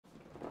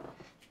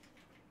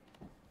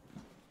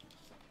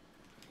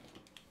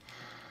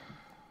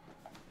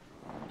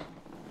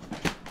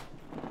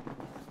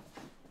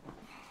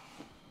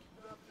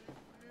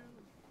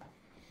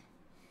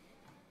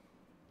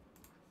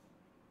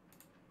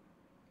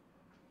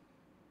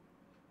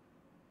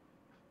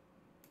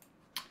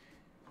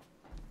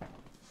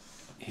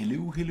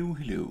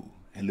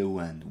Hello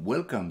and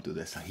welcome to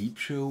the Sahiib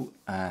show,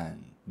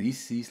 and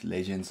this is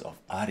Legends of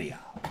Aria.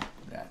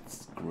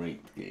 That's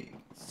great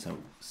game. So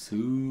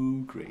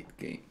great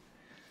game.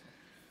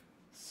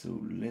 So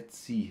let's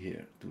see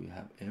here. Do we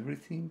have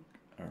everything?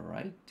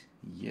 Alright.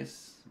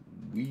 Yes,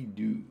 we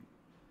do.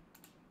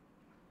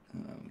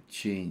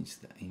 Change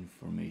the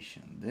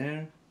information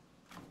there.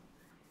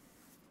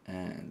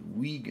 And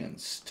we can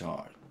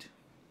start.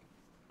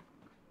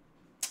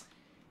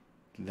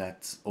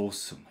 That's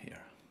awesome here.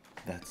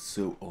 That's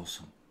so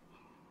awesome.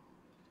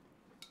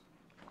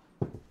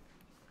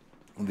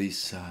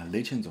 This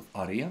Legends of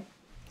Aria,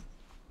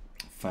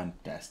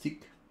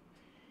 fantastic.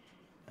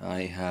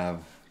 I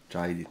have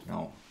tried it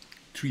now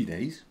 3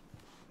 days,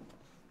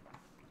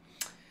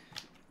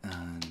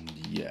 and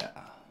yeah,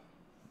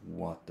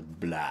 what a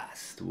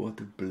blast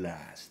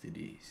it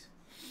is.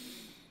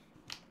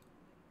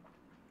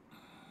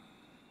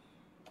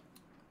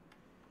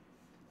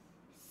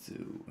 So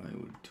I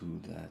will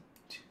do that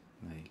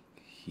like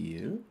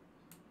here.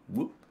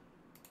 Whoop.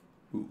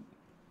 Ooh.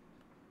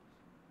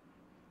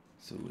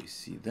 So we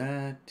see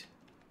that.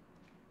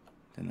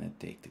 Then I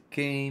take the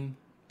game.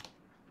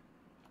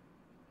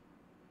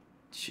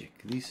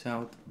 Check this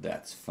out.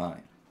 That's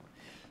fine.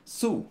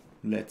 So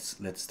let's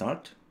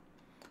start.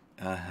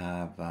 I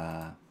have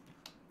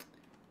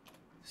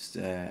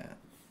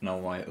now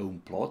my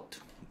own plot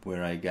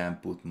where I can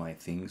put my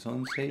things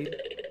on sale.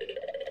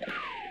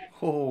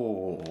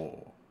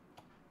 Oh.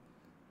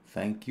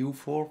 Thank you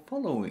for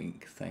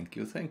following. Thank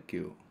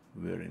you.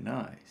 Very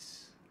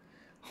nice.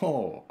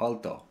 Oh,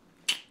 Alto.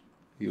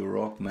 You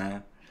rock,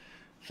 man.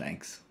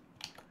 Thanks.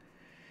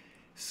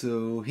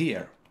 So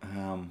here,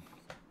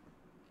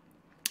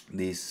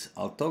 this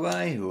Alto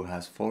guy who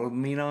has followed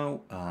me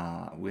now,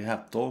 we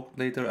have talked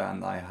later,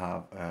 and I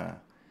have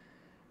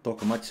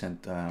talked much,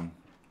 and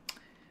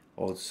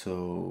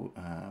also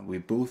we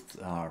both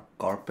are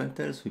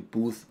carpenters. We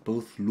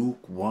both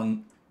look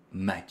one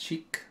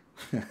magic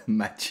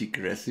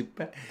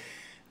recipe,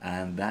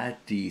 and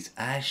that is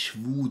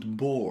ashwood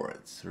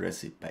boards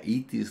recipe.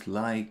 It is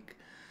like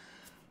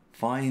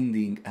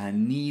finding a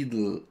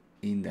needle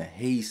in the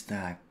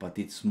haystack, but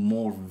it's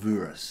more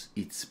worse.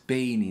 It's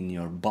pain in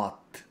your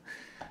butt,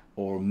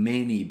 or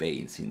many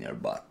pains in your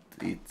butt.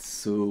 It's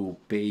so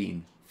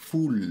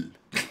painful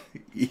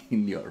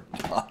in your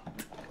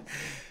butt.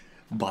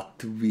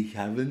 But we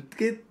haven't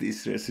get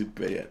this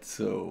recipe yet,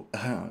 so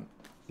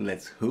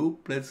let's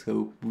hope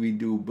we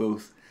do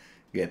both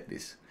get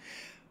this.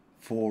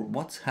 For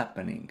what's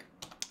happened,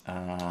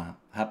 I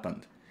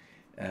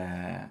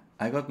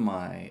got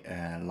my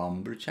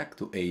lumberjack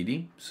to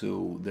 80,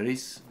 so there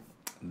is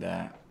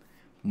the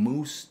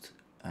most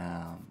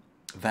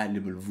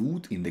valuable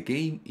wood in the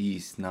game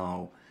is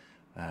now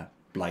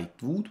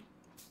blight wood.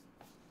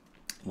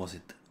 Was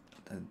it?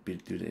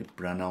 Did I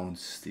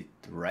pronounce it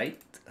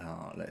right?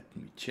 Let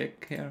me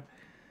check here.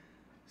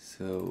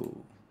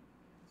 So,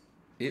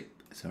 yep,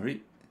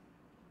 sorry.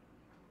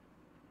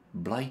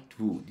 Blight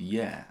wood,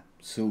 yeah.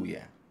 So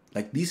yeah,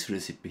 like this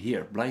recipe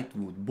here, blight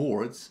wood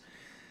boards.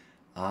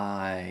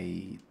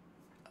 I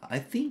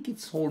think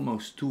it's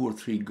almost 2 or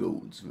 3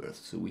 golds worth.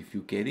 So if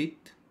you get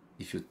it,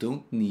 if you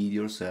don't need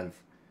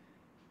yourself,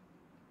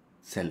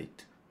 sell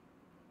it.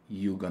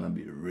 You're gonna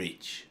be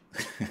rich.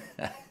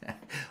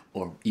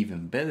 Or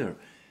even better,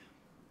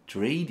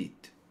 trade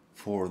it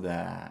for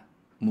the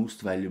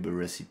most valuable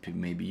recipe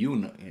maybe you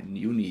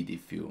need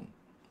if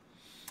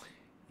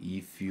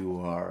you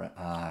are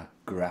a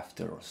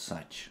crafter or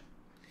such.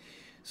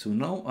 So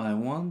now I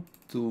want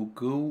to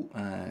go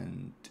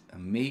and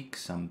make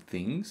some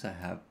things. I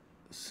have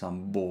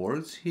some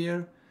boards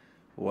here,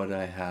 what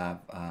I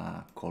have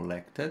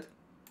collected.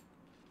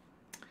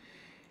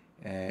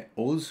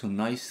 Also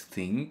nice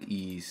thing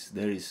is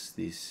there is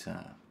this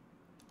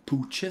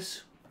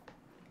pooches.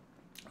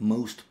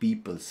 Most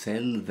people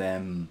sell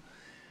them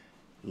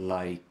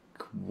like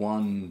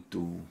 1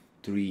 to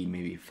 3,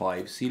 maybe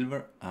 5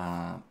 silver,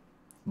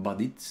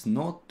 but it's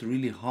not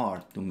really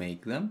hard to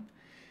make them.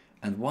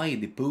 And why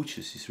the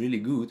pouches is really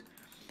good,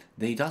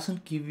 they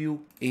doesn't give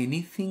you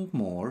anything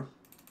more,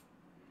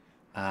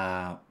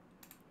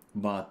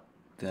 but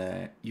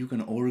you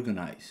can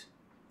organize.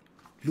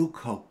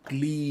 Look how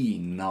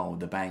clean now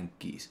the bank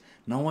is.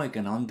 Now I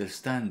can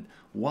understand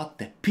what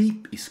the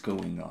peep is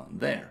going on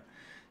there.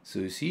 So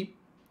you see,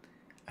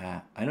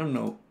 I don't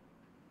know,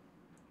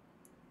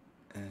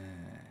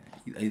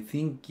 I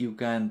think you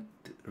can't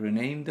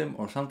rename them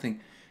or something.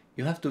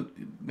 You have to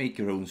make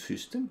your own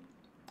system,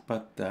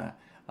 but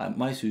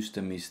my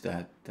system is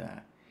that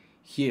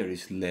here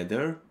is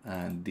leather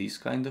and this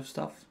kind of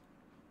stuff.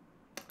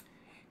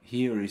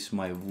 Here is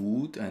my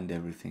wood and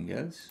everything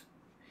else.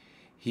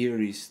 Here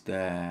is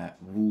the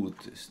wood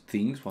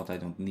things what I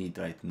don't need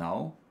right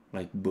now,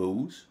 like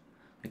bows.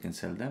 I can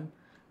sell them.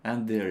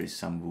 And there is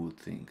some wood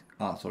thing.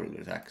 Ah, sorry,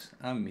 there's axe.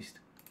 I missed.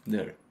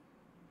 There.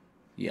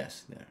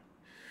 Yes, there.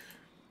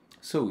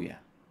 So yeah.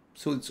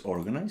 So it's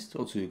organized.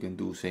 Also you can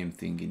do same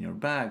thing in your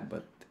bag,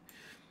 but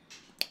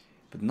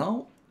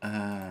now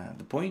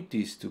the point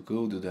is to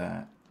go to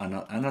the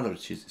another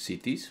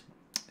cities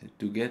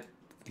to get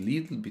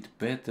little bit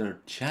better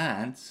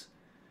chance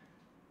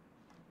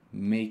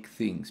make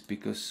things,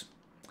 because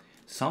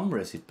some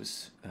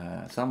recipes,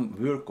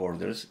 some work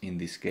orders in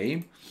this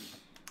game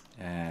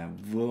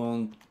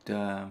won't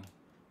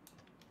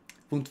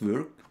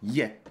work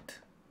yet,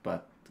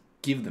 but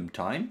give them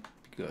time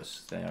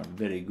because they are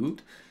very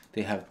good.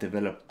 They have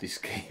developed this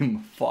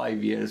game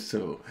 5 years,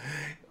 so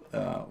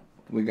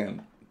we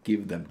can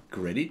give them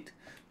credit.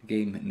 The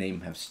game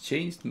name has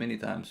changed many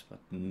times, but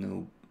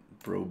no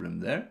problem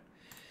there.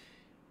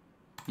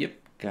 Yep,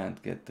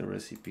 can't get the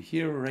recipe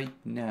here right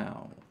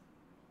now.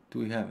 Do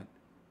we have it?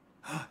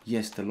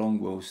 Yes, the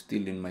longbow is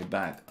still in my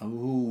bag.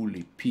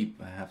 Holy peep,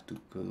 I have to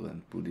go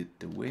and put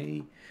it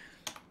away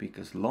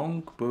because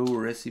longbow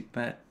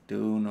recipe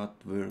do not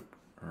work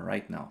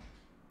right now.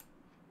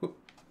 Whoop.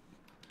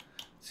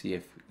 See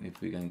if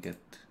we can get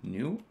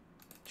new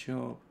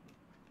job.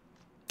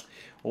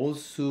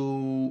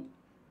 Also,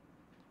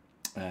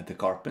 the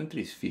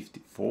carpentry is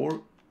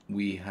 54.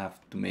 We have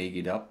to make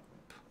it up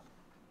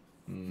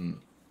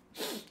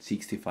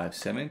 65,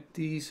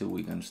 70, so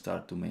we can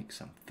start to make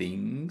some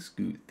things,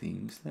 good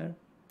things there.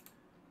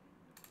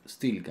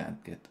 Still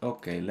can't get.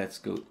 Okay, let's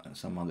go to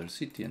some other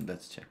city and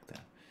let's check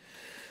that.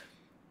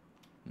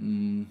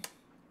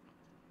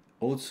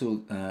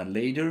 Also,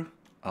 later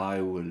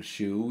I will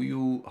show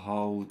you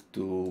how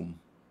to.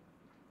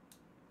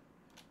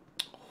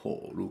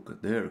 Oh, look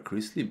at there,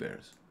 grizzly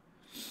bears.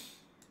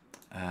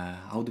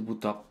 How to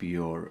put up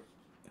your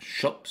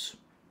shops.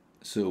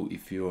 So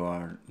if you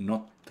are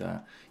not,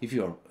 if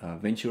you are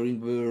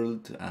venturing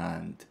world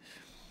and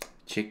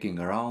checking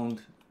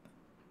around,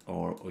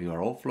 or you are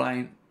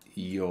offline,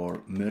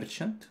 your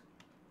merchant,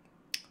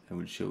 I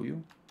will show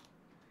you.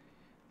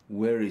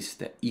 Where is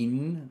the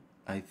inn?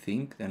 I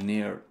think the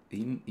near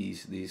inn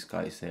is these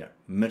guys there,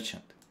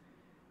 merchant.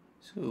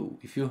 So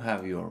if you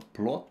have your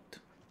plot,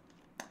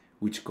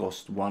 which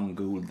costs 1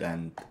 gold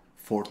and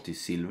 40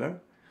 silver,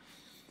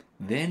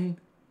 then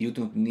you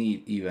don't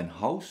need even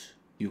house.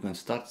 You can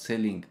start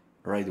selling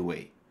right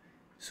away.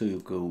 So you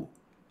go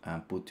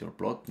and put your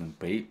plot in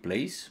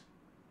place.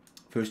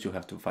 First you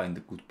have to find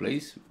a good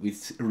place, which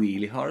is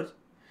really hard.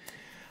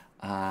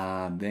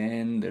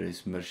 Then there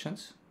is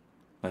merchants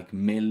like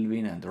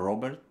Melvin and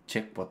Robert.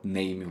 Check what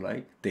name you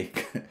like.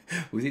 Take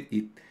with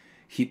it.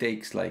 He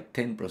takes like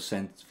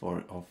 10%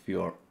 of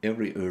your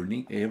every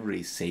earning,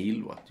 every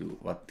sale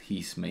what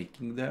he's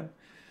making there.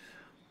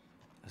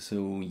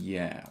 So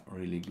yeah,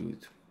 really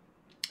good.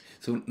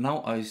 So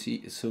now I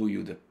show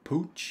you the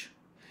pouch.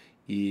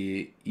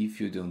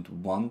 If you don't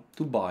want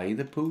to buy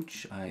the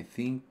pouch, I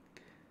think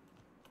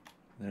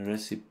the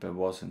recipe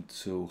wasn't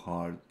so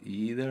hard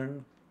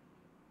either.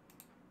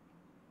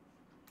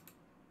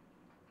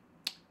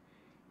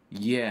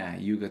 Yeah,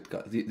 you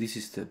got this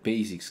is the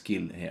basic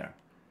skill here,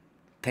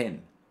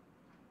 10.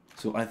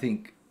 So I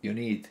think you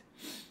need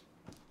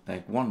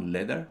like 1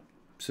 leather.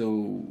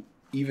 So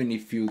even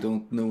if you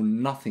don't know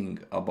nothing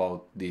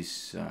about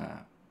this,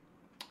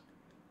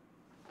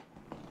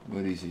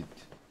 what is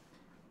it?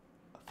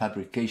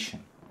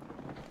 Fabrication.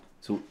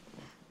 So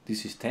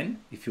this is 10.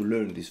 If you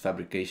learn this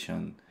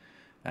fabrication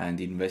and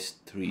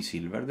invest 3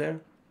 silver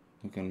there,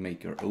 you can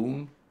make your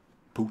own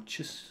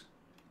pouches,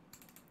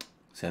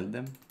 sell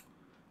them,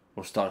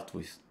 or start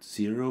with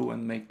 0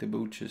 and make the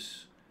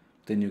pouches.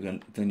 Then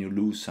you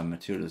lose some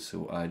materials,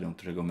 so I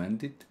don't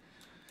recommend it.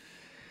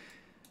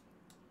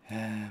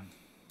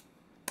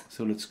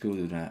 So let's go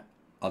to the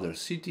other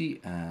city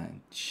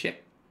and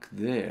check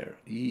there.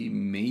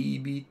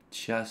 Maybe,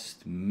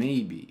 just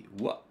maybe.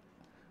 What?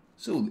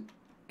 So the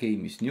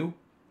game is new.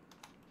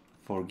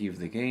 Forgive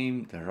the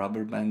game. The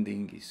rubber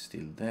banding is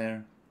still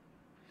there.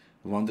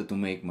 I wanted to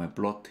make my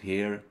plot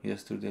here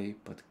yesterday,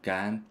 but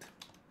can't.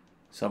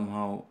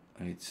 Somehow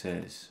it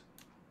says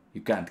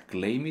you can't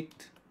claim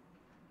it.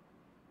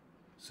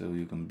 So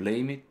you can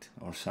blame it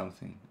or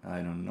something.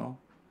 I don't know.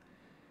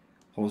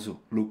 Also,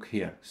 look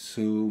here,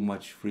 so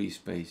much free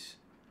space.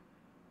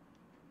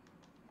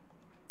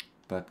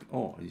 But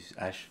oh, this is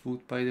ash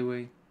food, by the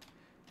way.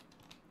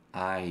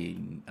 I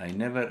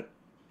never.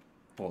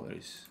 Oh, there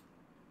is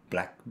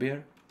black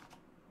bear.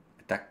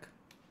 Attack.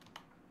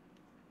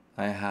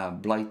 I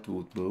have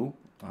blightwood bow.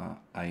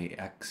 I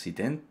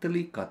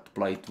accidentally got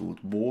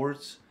blightwood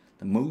boards,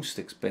 the most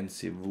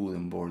expensive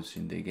wooden boards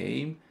in the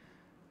game.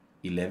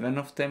 11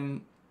 of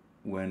them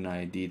when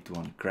I did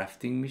one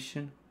crafting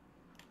mission.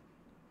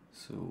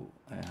 So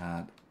I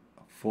had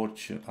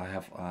fortunate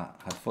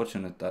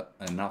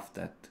enough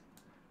that.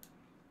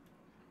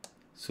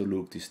 So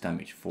look, this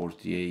damage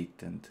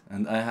 48,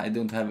 and I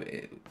don't have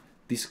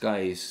this guy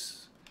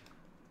is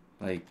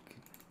like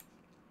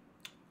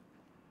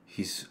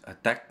his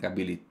attack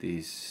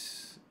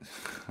abilities.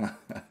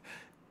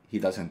 He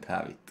doesn't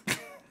have it.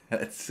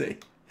 Let's say.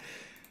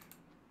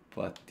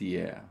 But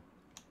yeah,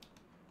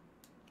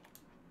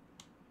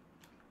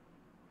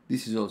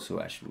 this is also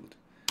ashwood.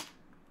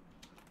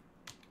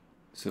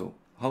 So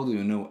how do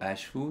you know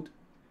ashwood?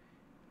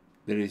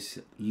 There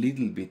is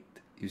little bit,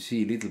 you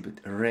see a little bit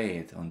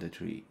red on the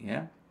tree,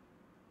 yeah?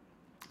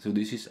 So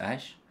this is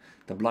ash.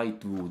 The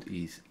Blightwood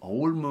is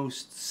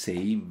almost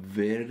same,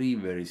 very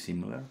very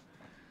similar.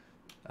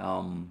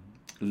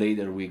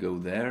 Later we go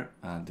there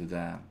to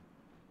the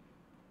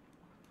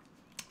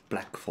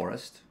Black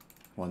Forest,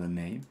 what a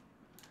name,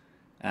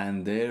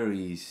 and there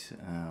is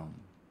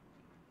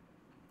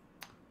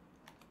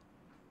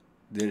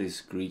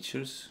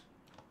creatures,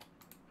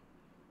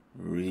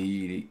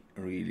 really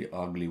really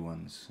ugly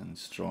ones and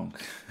strong.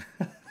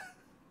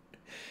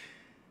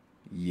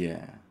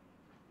 Yeah,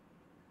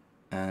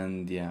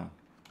 and yeah,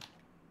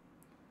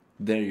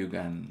 there you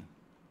can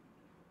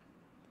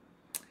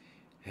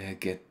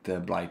get the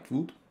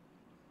Blightwood.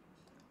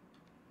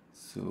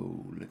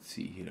 So let's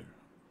see here.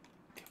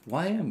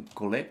 Why I'm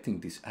collecting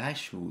this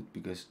ash wood?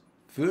 Because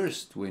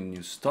first when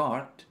you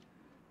start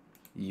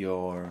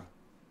your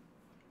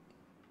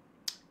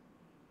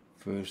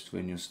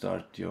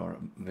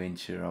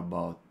venture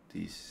about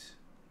this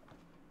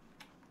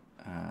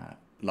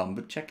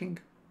lumberjacking,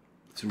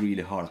 it's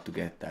really hard to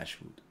get ash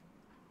wood.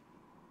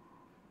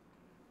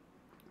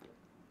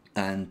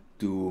 And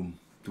to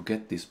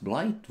get this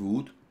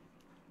Blightwood,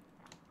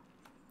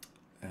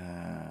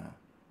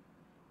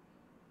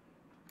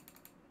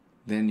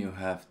 then you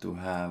have to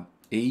have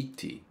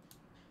 80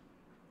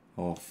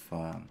 of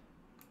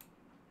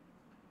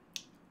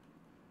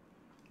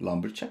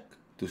lumberjack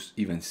to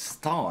even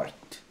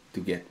start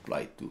to get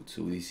Blightwood.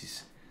 So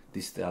this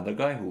is the other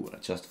guy who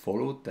just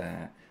followed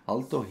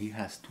Alto. He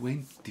has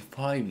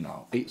 25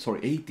 now,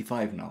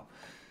 85 now,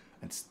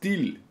 and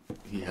still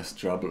he has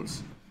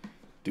troubles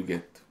to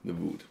get the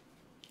wood.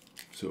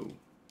 So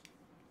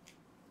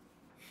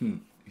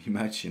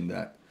imagine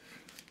that.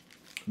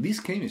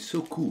 This game is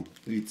so cool.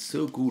 It's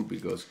so cool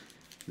because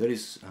there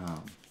is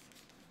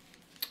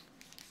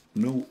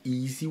no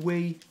easy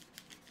way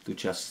to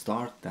just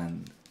start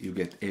and you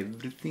get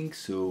everything.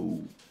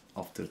 So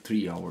after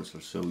 3 hours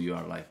or so you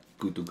are like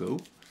good to go.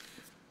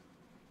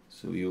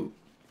 So you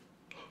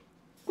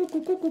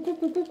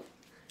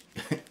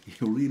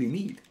really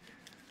need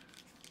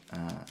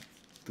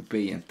to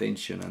pay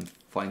attention and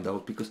find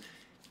out, because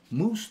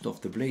most of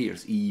the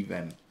players,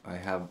 even I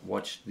have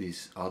watched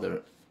these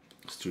other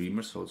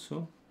streamers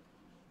also,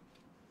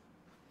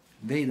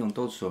 they don't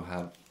also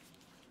have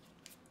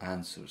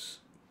answers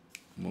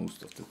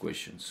most of the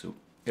questions, so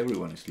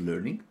everyone is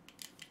learning.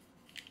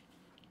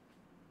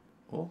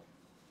 Oh,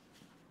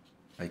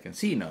 I can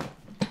see now.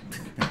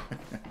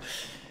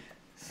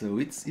 So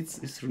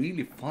it's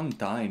really fun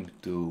time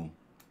to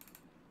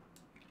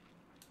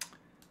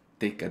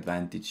take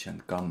advantage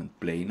and come and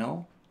play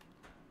now.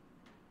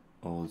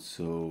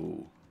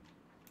 Also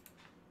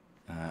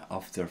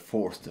after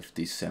 4th of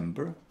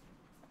December.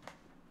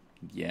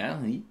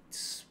 Yeah,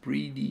 it's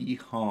pretty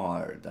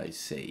hard, I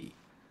say,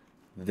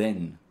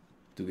 then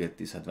to get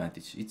this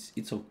advantage.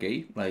 It's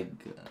okay, like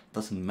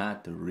doesn't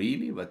matter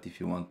really, but if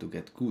you want to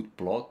get good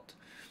plot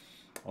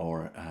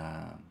or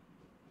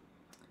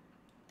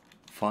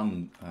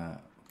fun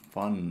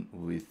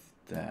with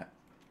the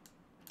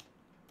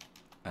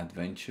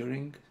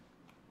adventuring.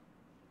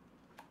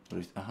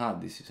 Aha,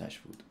 this is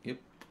Ashwood. Yep,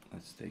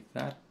 let's take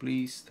that,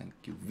 please. Thank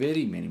you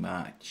very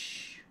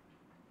much.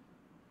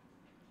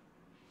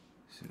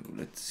 So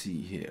let's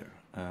see here.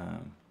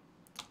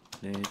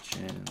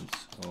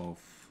 Legends of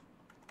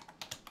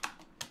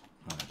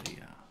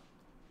Aria.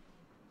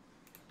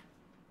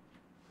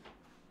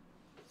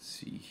 Let's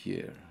see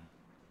here.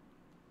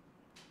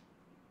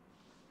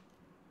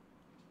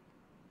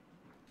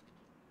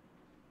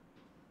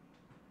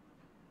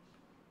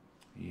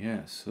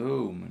 Yeah,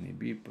 so many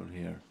people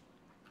here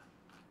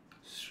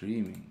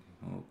streaming.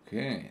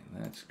 Okay,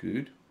 that's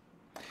good.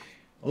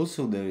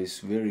 Also, there is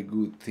very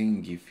good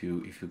thing if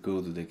you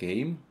go to the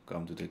game,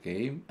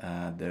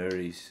 there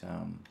is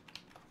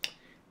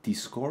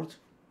Discord,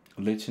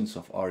 Legends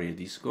of Aria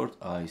Discord.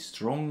 I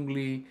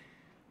strongly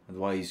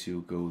advise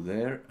you go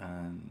there,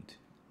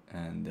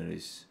 and there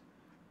is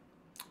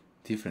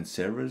different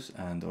servers,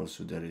 and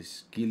also there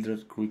is guild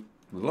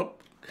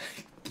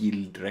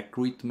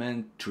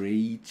recruitment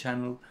trade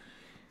channel,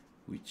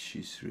 which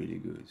is really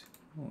good.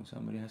 Oh,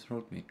 somebody has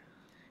wrote me.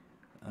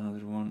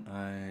 Another one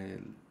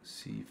I'll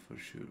see for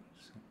sure.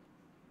 So,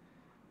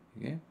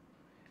 okay,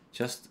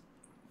 just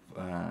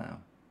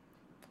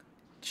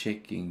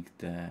checking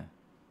the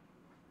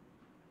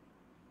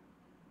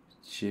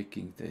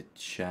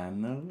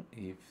channel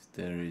if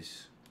there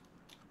is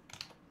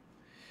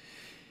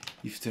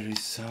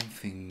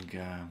something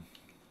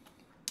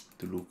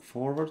to look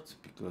forward,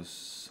 because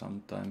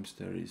sometimes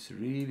there is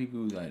really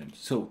good items.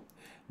 So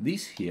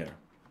this here,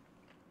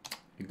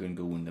 you can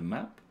go in the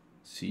map,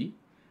 see.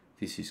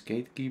 This is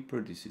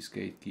gatekeeper, this is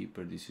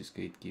gatekeeper, this is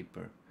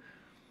gatekeeper.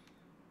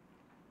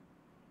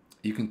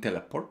 You can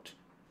teleport,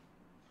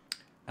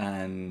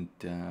 and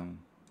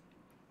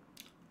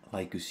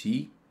like you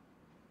see,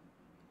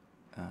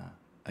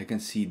 I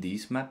can see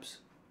these maps,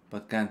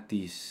 but can't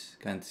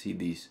see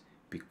these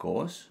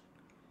because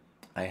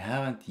I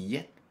haven't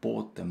yet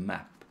bought the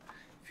map.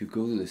 If you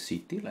go to the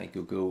city, like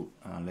you go,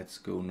 let's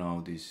go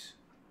now this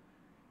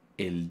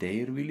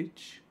Eldair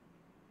village.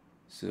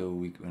 So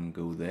we can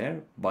go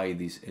there, buy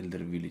this Elder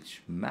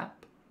Village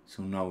map.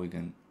 So now we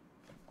can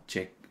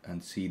check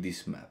and see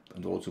this map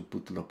and also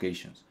put the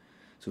locations.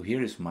 So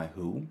here is my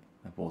home.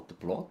 I bought the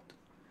plot.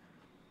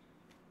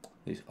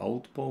 There's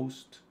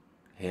outpost,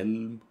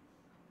 helm,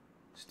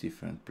 it's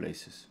different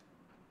places.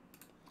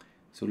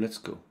 So let's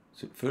go.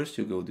 So first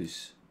you go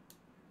this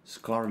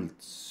Scarlet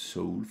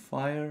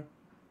Soulfire,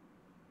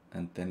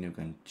 and then you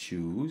can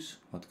choose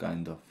what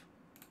kind of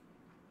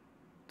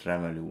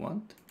travel you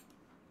want,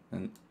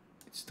 and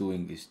it's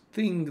doing this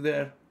thing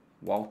there.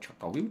 Wow,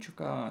 chaka, wee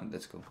chaka, and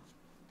let's go.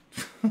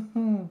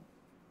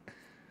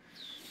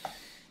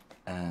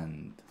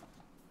 And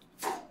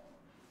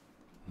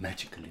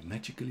magically,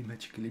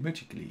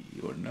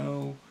 you're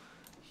now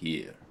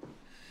here.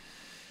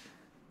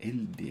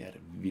 Elder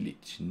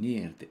Village,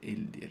 near the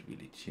Elder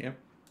Village, yeah.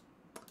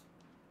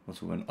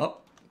 Also went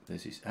up,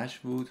 this is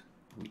Ashwood.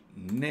 We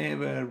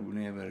never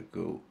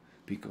go,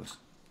 because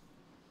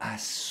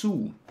as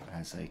soon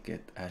as I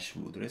get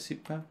Ashwood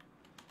recipe,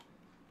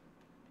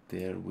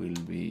 there will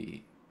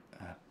be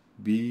a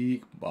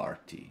big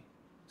party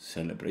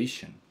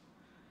celebration.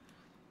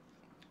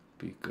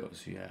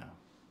 Because yeah,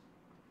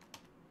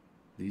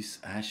 this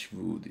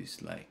Ashwood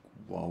is like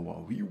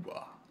wow,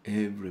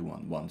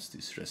 everyone wants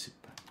this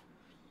recipe.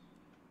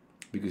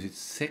 Because it's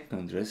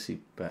second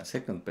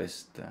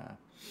best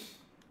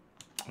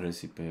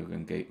recipe. You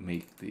can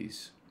make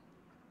these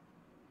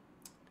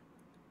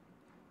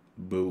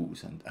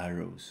bows and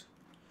arrows.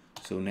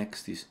 So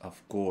next is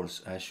of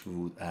course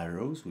Ashwood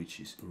arrows, which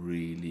is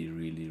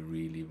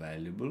really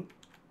valuable.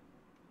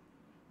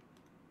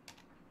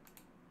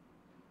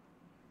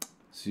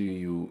 So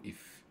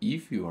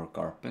if you are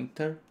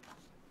carpenter,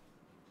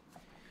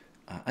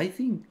 I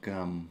think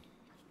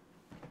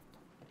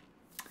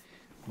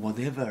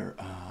whatever,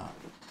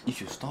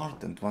 if you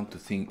start and want to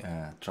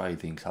try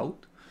things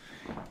out,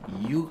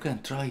 you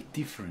can try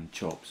different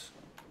jobs.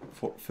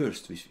 For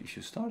first, if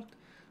you start,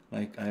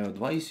 like I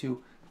advise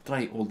you,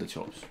 try all the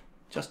jobs.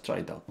 Just try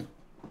it out.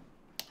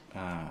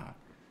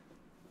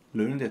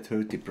 Learn that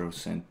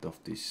 30%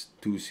 of this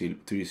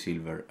 3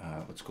 silver,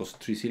 what's cost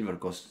 3 silver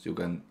costs. You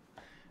can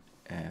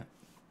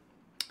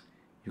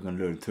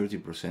learn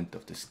 30%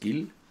 of the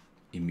skill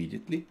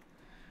immediately.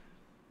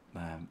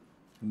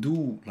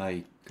 Do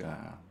like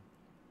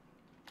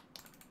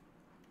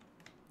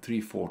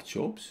 3-4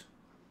 jobs.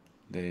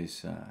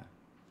 There's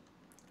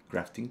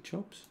crafting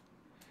jobs,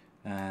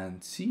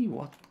 and see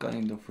what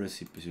kind of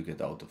recipes you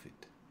get out of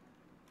it,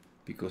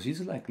 because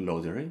it's like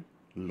lottery.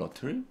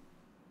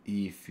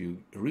 If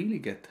you really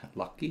get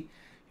lucky,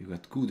 you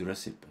get good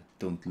recipe.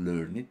 Don't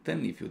learn it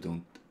then if you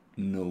don't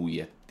know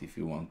yet if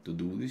you want to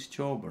do this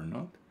job or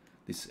not,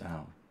 this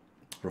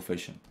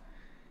profession,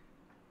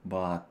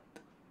 but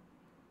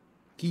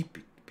keep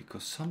it,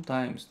 because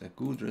sometimes the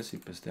good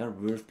recipes, they are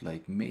worth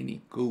like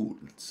many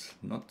golds,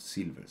 not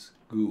silvers,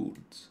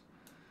 golds.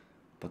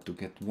 But to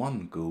get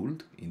 1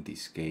 gold in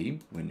this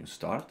game when you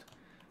start,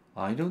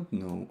 I don't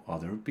know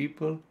other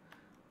people,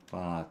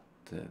 but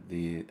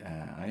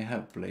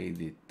I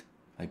played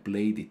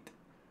it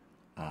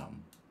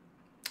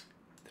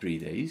 3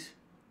 days.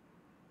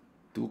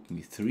 Took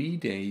me 3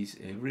 days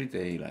every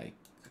day, like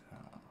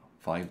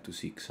 5 to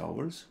 6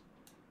 hours,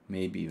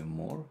 maybe even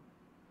more,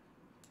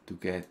 to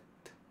get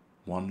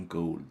 1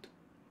 gold.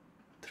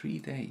 3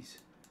 days,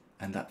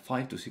 and that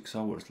 5 to 6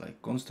 hours,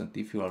 like constant.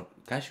 If you are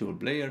casual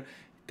player,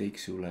 it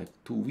takes you like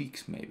 2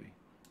 weeks,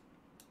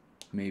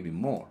 maybe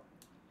more.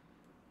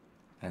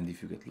 And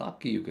if you get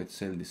lucky, you get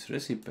sell this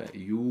recipe,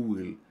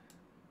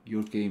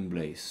 your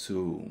gameplay is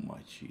so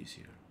much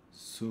easier.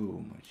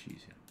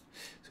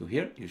 So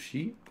here you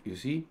see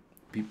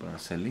people are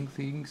selling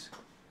things.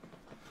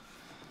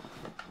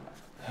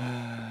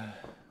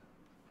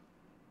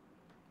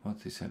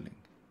 What's he selling?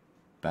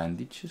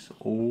 Bandages.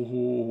 Oh,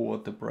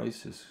 what the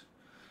prices!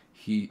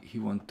 He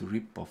want to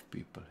rip off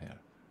people here.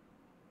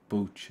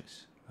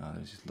 Pouches.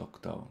 This is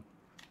locked down.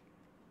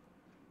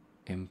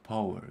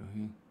 Empower.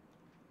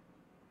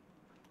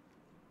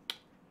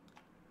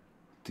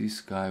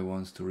 This guy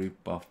wants to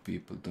rip off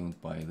people.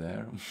 Don't buy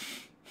there.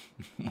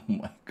 Oh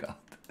my god.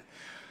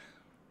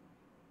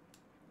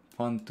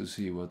 Fun to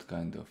see what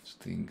kind of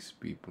things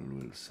people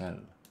will sell.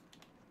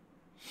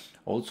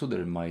 Also,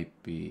 there might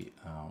be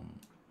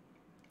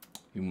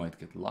you might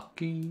get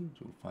lucky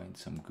to find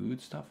some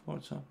good stuff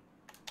also.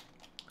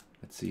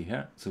 Let's see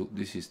here. So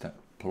this is the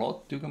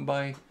plot you can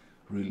buy.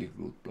 Really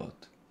good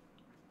plot.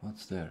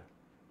 What's there?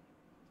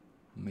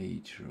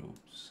 Mage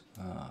robes.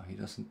 He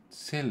doesn't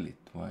sell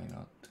it. Why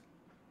not?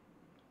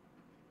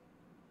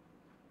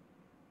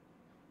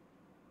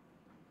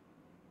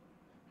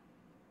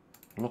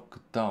 Lock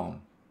it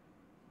down.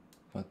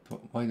 But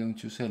why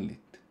don't you sell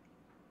it?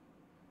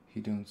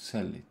 He don't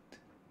sell it.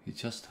 He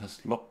just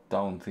has locked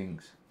down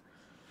things.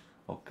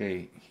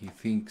 Okay, he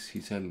thinks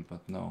he sell,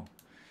 but no.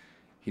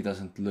 He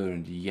doesn't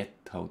learn yet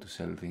how to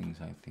sell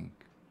things, I think.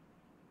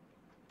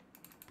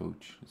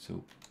 Poach.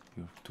 So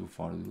you're too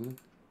far to do it.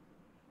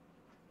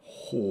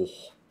 Oh,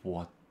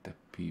 what the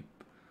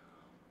peep.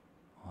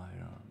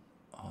 Iron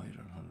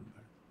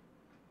halberd.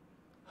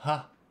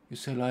 Ha! You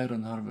sell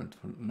iron harvest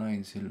for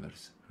 9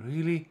 silvers.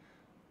 Really?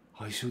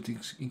 I should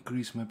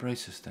increase my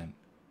prices then.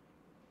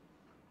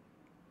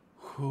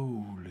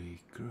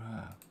 Holy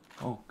crap.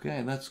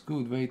 Okay, that's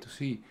good way to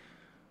see.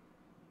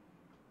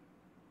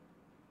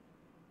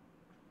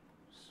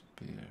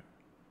 Spear.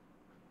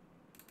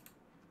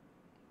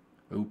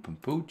 Open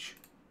pouch.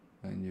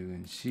 And you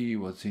can see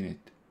what's in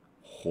it.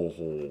 Ho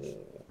ho.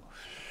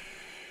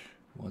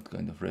 What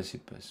kind of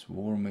recipes?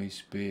 War mace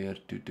spear.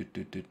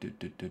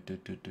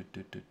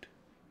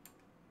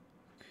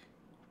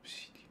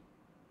 Obsidian.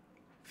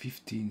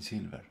 15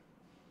 silver.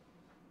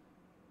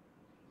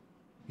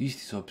 Is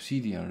this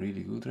obsidian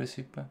really good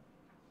recipe?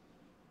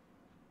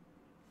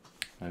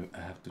 I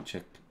have to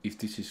check if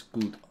this is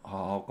good.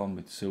 How come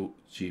it's so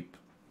cheap?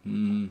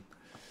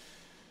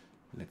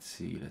 Let's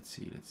see.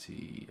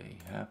 I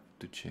have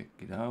to check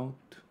it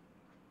out.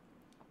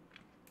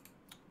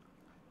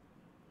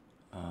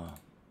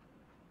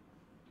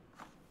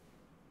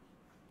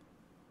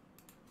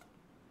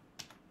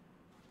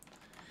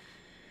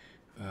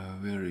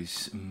 Where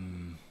is?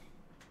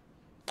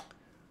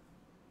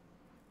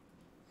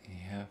 I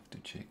have to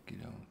check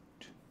it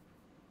out.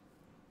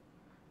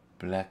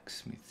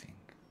 Blacksmithing,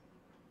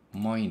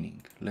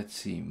 mining. Let's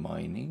see,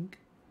 mining.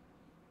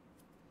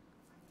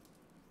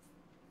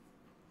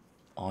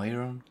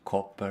 Iron,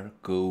 copper,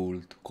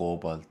 gold,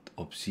 cobalt,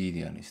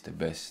 obsidian is the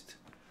best.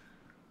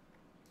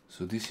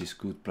 So this is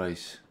good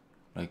price,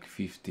 like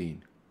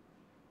 15.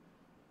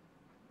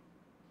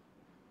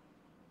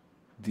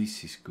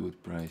 This is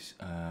good price.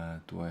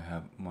 Do I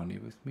have money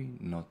with me?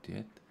 Not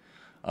yet.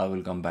 I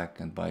will come back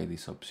and buy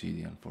this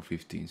obsidian for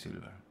 15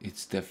 silver.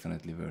 It's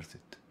definitely worth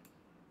it.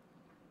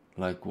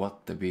 Like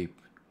what the beep.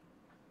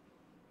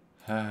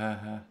 Ha ha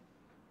ha.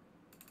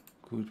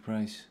 Good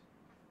price.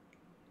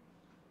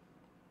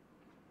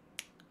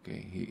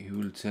 Okay, he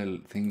will sell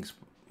things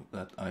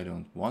that I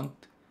don't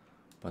want,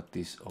 but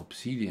this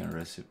obsidian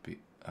recipe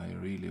I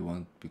really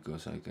want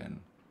because I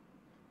can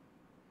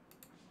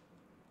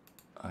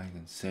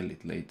sell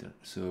it later.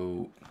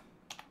 So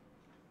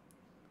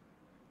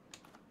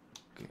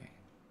okay,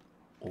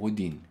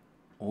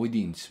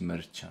 Odin's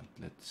merchant.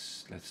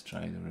 Let's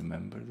try to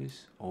remember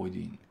this.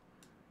 Odin.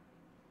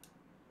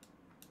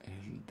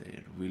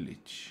 Elder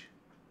village.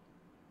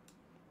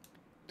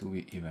 Do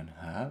we even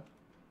have?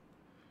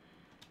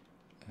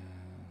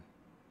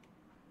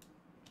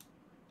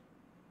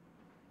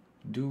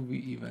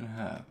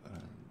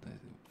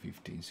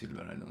 15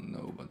 silver? I don't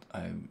know, but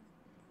I'm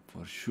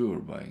for sure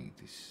buying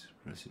this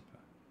recipe.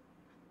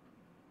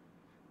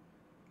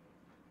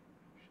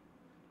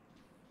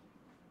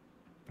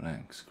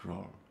 Blank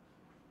scroll,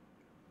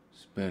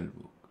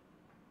 spellbook,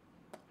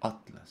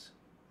 atlas,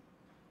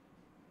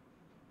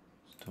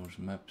 stores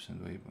maps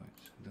and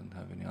waypoints. I don't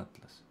have any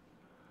atlas.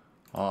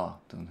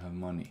 Don't have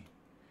money.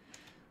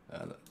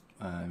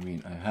 I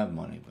mean, I have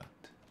money,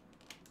 but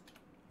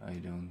I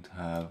don't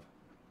have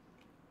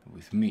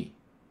with me.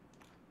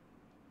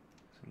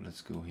 So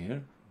let's go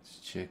here. Let's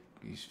check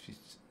if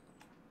it's.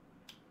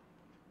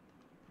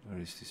 Where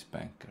is this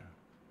banker?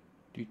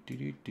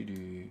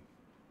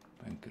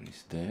 Banker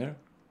is there.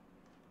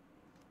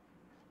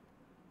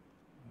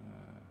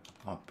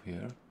 Up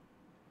here.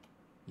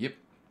 Yep.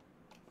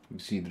 You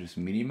see there's a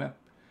mini map.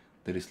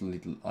 There is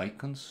little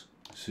icons,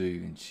 so you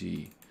can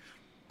see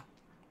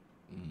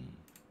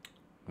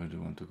where do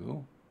you want to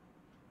go.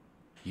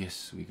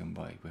 Yes, we can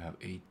buy. We have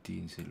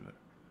 18 silver.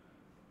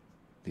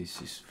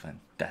 This is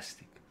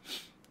fantastic.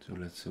 So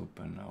let's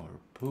open our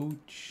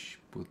pouch.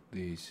 Put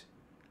these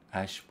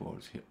ash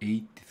balls here.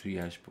 83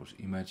 ash balls.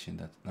 Imagine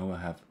that. Now I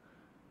have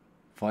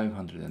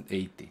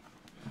 580.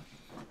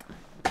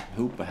 I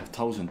hope I have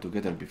 1000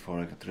 together before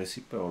I get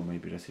recipe, or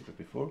maybe recipe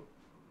before.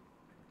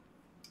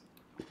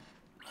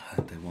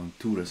 And I want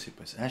 2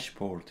 recipes: ash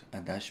board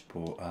and ash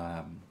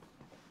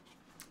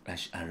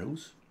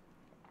arrows.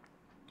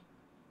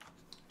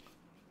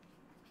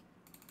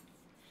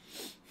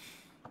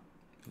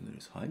 So there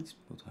is hides.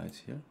 Put hides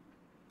here.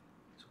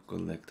 So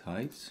collect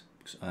hides,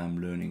 because I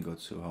am learning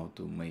also how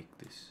to make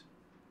this.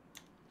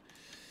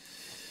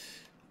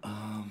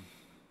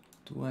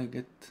 Do I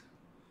get?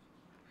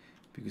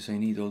 Because I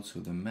need also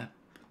the map.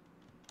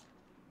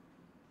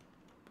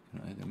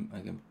 I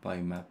can buy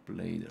map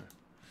later.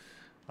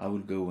 I will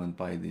go and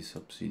buy this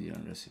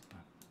obsidian recipe.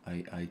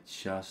 I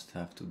just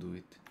have to do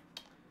it.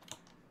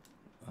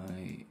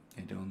 I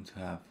don't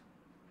have.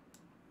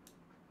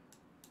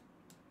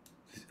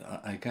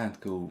 I can't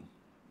go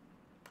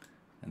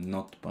and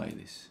not buy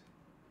this.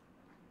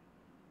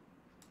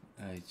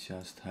 I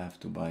just have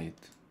to buy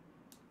it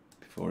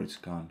before it's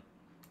gone.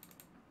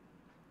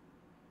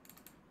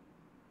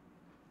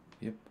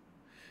 Yep.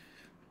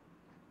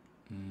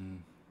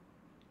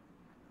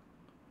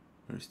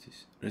 Where is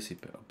this?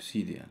 Recipe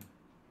obsidian.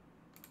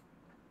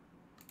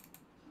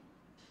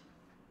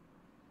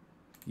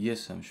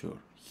 Yes, I'm sure.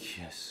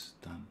 Yes,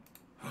 done.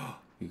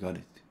 We got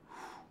it.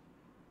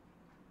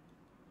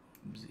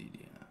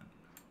 Obsidian.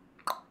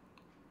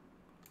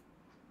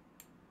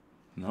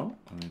 Now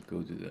I will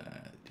go to the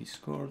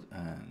Discord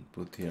and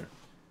put here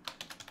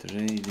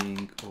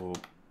trading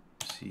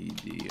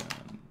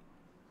obsidian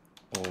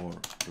or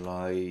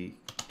like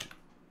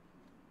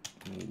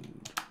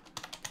wood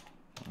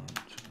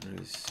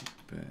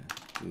recipe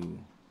to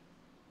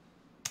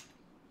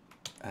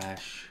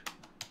ash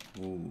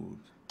wood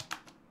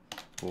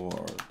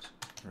board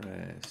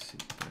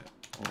recipe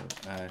or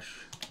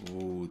ash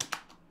wood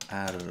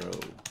arrow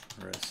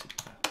recipe.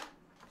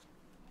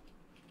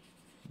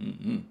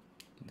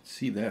 Let's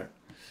see there.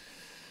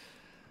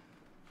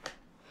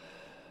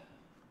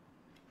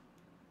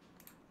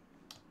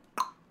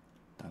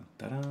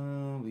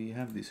 We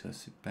have this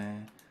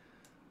recipe.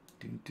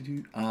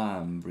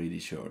 I'm pretty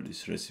sure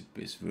this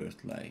recipe is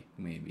worth like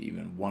maybe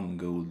even 1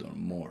 gold or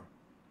more.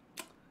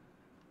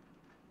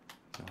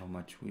 So how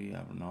much we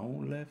have now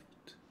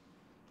left?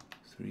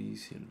 3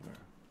 silver.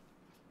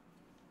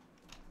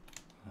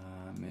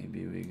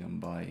 Maybe we can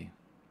buy.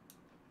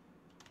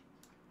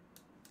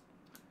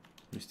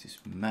 Where's this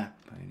map?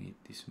 I need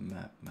this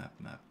map.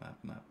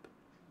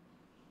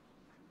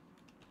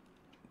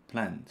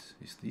 Plants.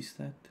 Is this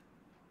that?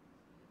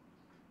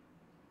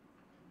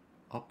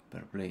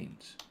 Upper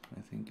plains.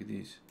 I think it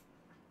is.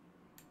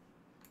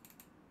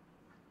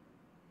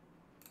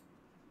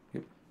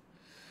 Yep.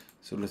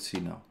 So let's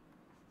see now.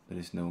 There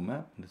is no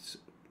map. Let's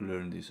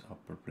learn these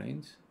upper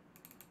plains.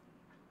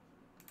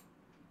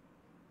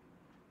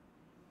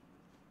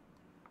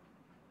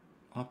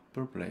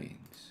 Upper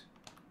plains.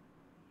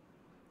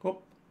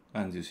 Oh,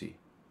 and you see,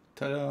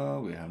 ta-da!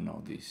 We have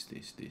now this.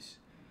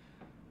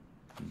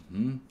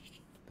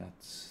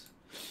 That's.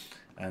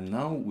 And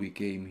now we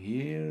came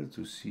here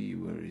to see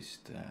where is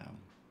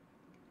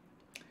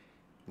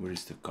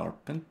the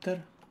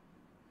carpenter,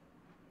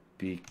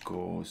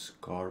 because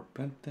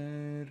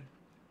carpenter,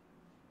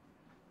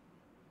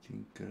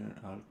 tinker,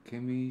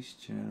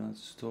 alchemist, general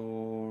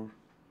store.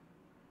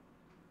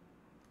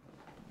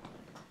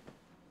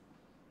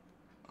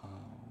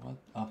 What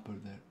upper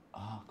there?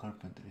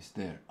 Carpenter is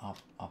there. Up,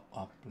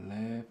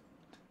 left.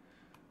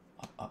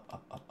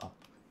 Up.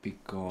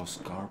 Because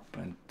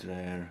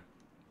carpenter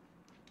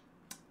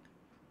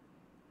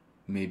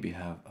maybe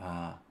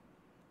have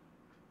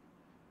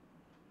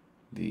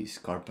these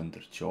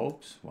carpenter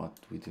jobs what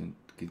we didn't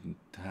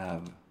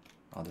have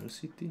other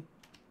city.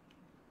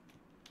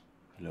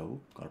 Hello,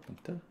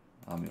 carpenter,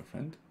 I'm your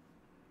friend.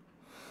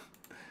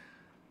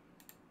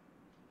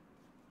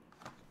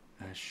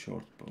 A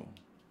short bow.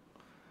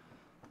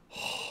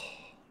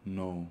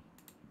 No,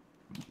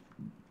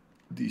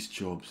 these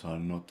jobs are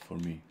not for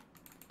me.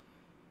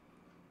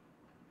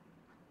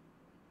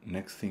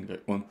 Next thing I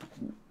want to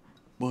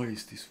buy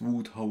is this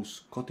wood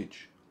house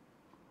cottage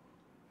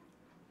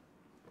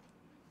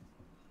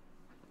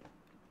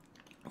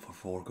for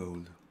 4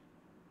 gold.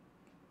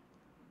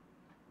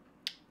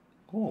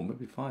 Oh,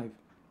 maybe 5.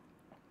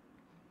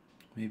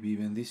 Maybe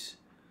even this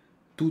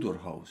Tudor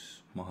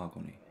house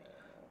mahogany.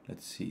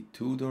 Let's see,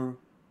 Tudor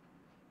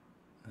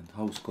and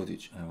house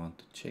cottage. I want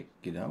to check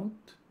it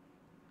out.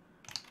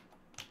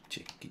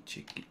 Check it.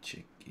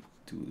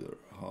 Tudor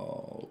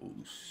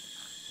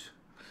house.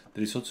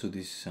 There is also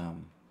this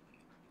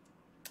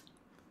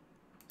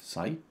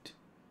site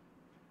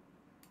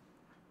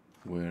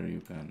where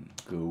you can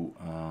go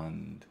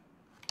and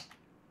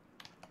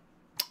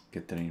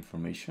get their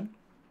information.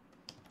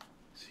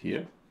 It's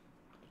here,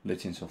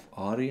 legends of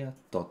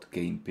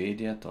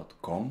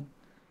aria.gamepedia.com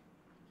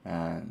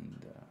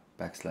and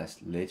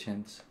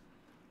 /legends,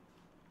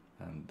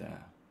 and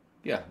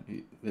yeah,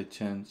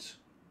 legends,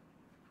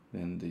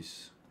 then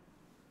this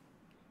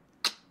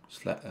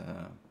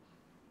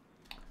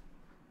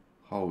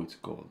how it's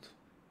called,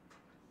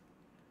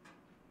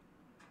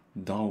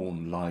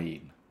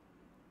 downline,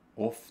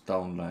 off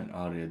downline,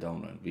 Aria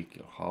downline,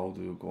 wiki. How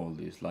do you call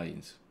these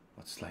lines?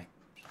 What's like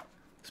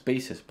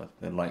spaces, but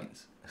they're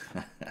lines.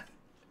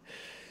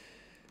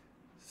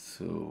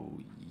 So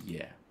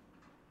yeah,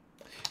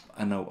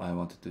 and now I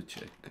wanted to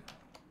check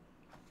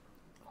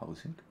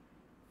housing.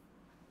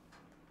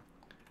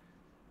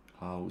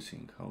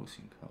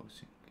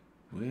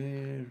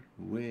 Where?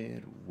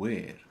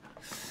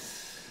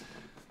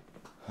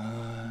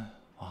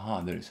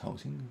 There is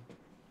housing.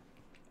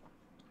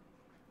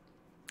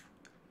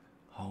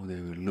 How they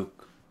will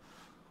look.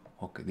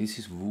 Okay, this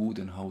is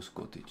wooden house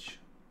cottage.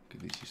 Okay,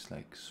 this is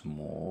like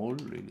small,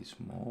 really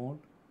small.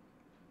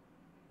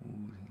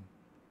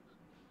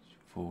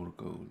 4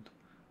 gold.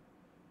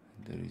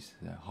 And there is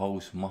the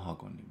house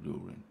mahogany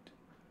blueprint.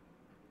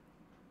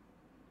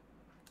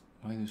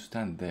 Why do you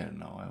stand there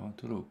now? I want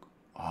to look.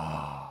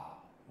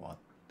 What?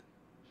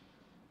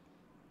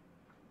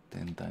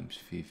 10 times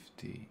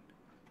 15.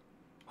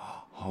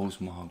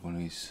 House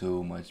mahogany is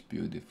so much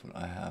beautiful.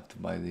 I have to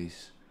buy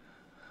this,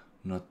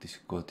 not this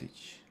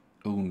cottage.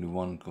 Only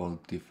 1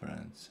 gold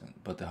difference,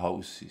 but the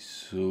house is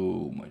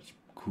so much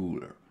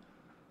cooler.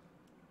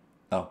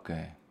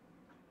 Okay.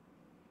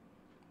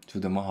 So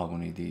the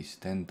mahogany is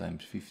 10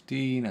 times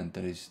 15 and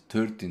there is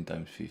 13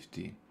 times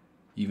 15.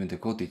 Even the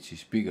cottage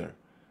is bigger,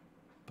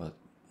 but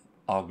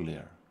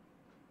uglier.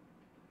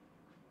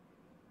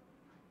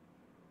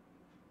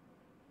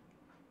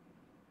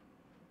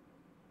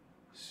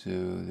 So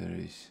there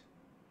is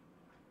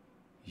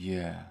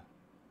Yeah.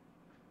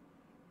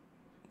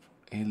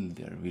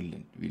 Elder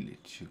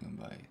village, you can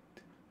buy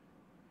it.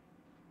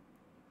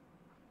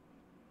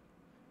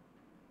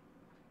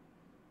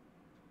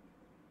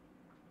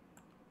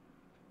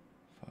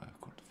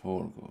 Five gold,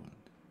 4 gold.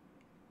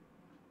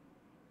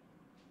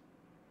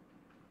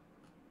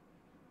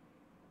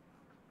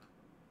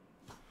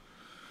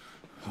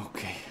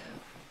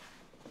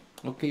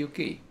 Okay.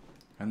 Okay.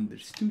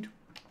 Understood.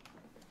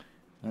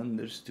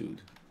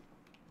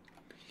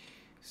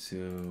 So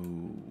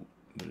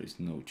there is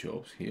no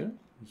jobs here,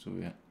 so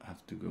we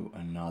have to go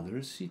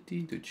another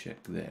city to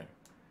check there.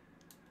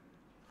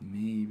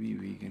 Maybe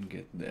we can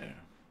get there.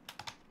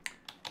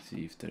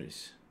 See if there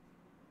is.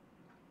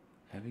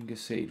 Having a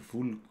sale,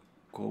 full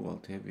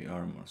cobalt heavy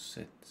armor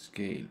set,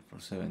 scale for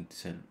 70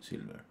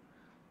 silver.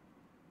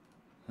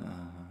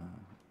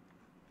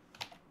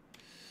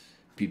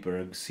 People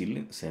are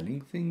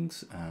selling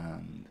things,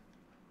 and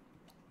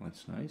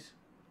that's nice.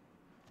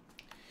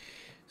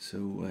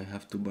 So I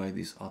have to buy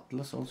this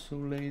atlas also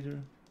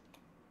later.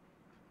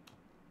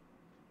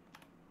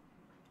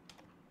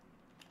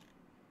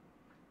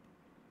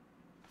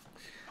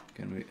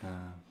 Can we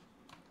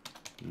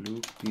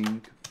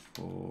looking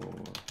for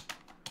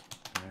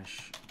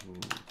ash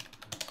wood?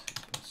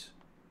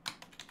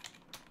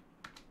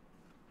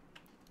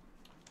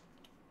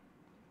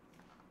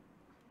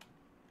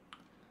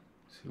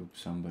 So hope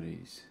somebody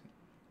is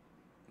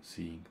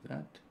seeing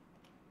that.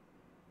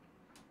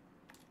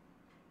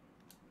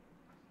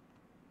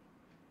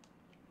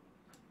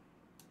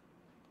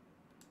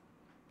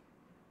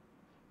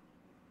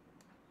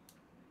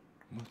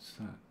 What's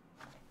that?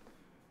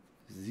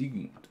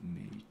 Sigmund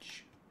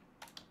Mage.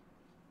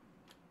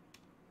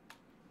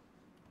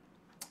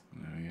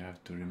 Now you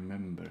have to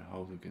remember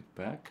how to get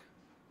back.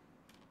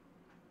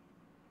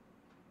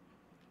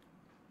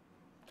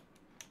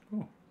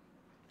 Oh,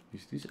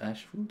 is this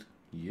ash food?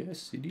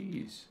 Yes, it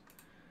is.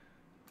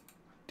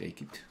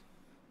 Take it.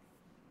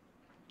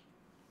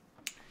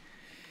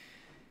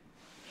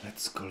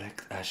 Let's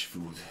collect ash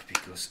food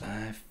because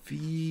I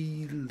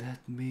feel that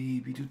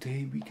maybe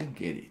today we can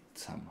get it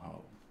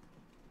somehow.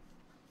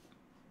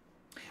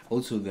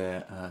 Also,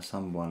 there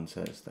someone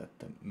says that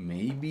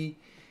maybe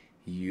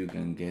you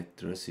can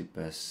get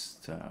recipes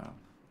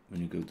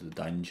when you go to the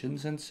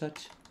dungeons and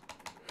such.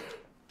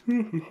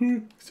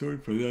 Sorry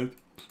for that.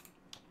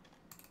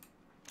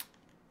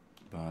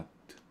 But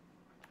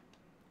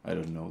I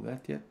don't know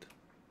that yet.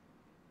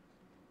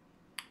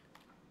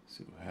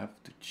 So we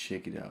have to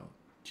check it out.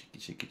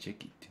 Check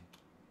it.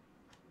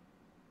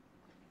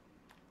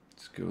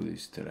 Let's go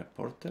this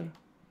teleporter.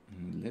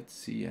 And let's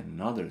see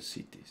another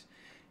cities.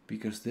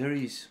 Because there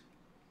is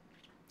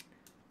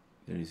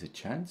a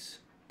chance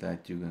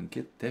that you can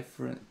get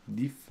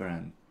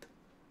different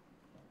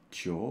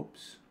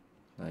jobs,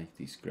 like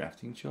these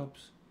crafting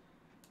jobs,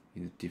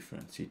 in the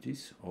different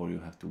cities, or you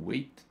have to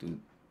wait to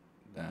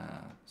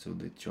so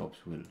the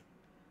jobs will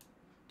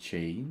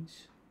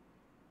change.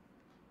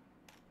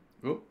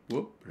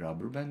 Whoop,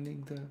 rubber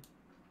banding there.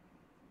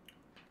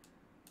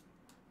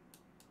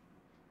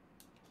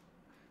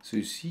 So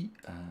you see,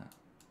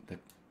 the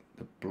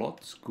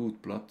plots,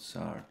 good plots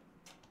are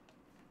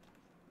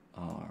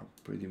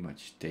pretty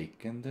much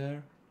taken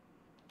there.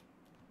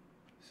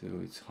 So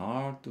it's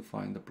hard to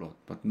find the plot,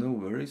 but no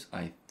worries.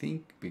 I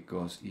think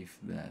because if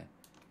the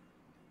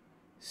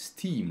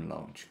Steam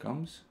launch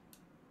comes,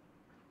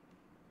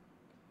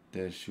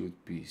 there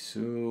should be so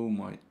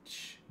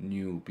much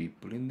new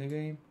people in the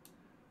game.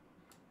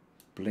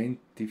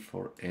 Plenty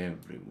for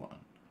everyone.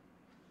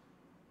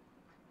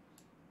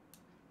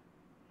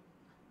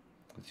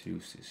 Let's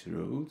use this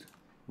road.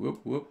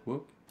 Whoop.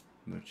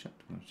 Merchant.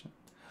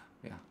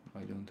 Yeah,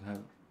 I don't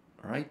have,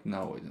 right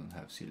now I don't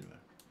have silver.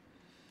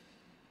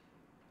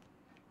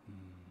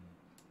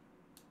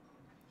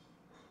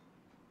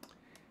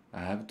 I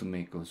have to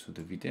make also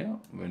the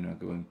video when we're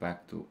going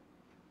back to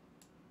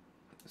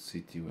the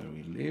city where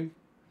we live.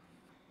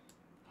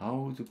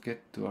 How to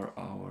get to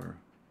our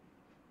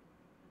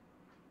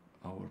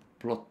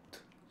plot,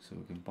 so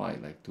we can buy,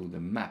 like, to the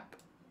map.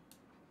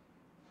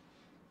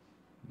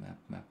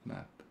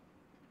 Map.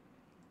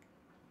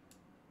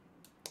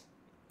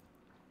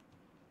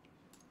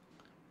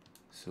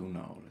 So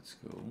now let's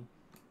go.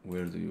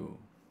 Where can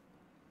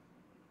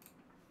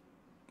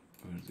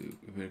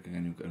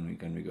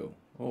we go?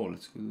 Oh,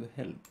 let's go to the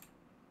helm.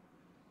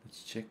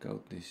 Let's check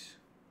out this.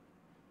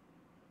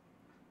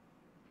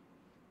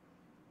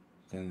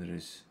 Then there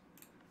is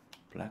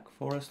Black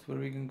Forest where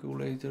we can go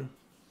later.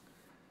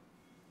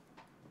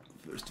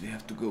 First we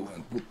have to go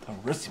and put our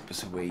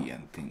recipes away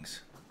and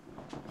things.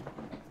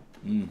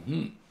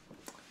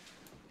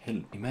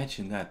 Helm,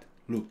 imagine that.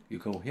 Look, you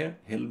go here,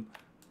 helm,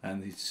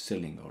 and it's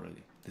selling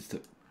already. That's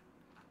the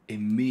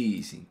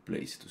amazing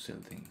place to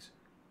sell things.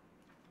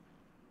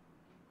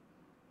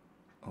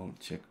 I'll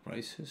check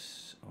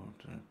prices.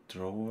 Order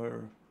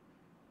drawer,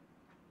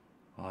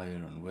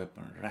 iron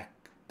weapon rack,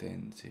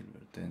 10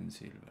 silver.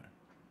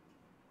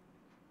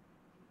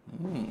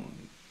 Oh,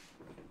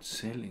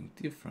 selling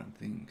different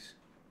things.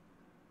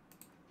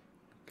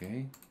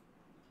 Okay.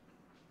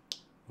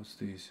 What's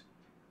this?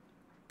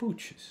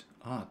 Pouches.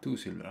 Ah, 2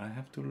 silver. I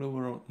have to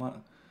lower out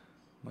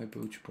my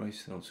pouch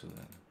price also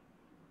then.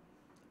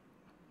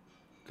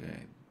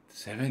 Okay,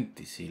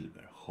 70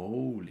 silver.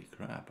 Holy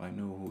crap! I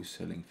know who's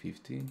selling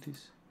 50 in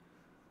this.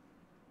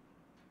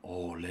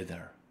 Oh,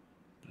 leather.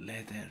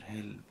 Leather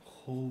helm.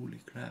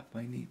 Holy crap!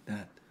 I need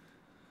that.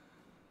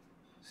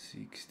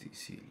 60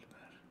 silver.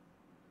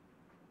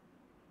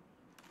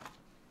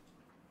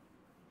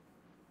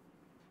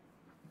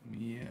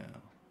 Yeah.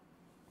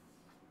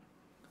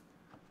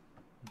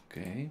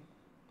 Okay.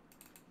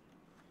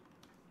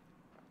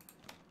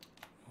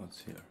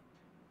 What's here?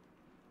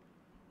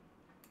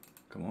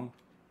 Come on.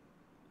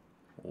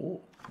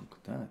 Oh, look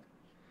at that.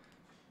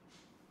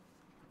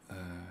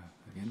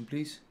 Again,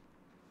 please.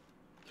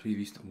 3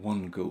 vista,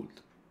 1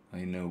 gold.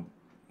 I know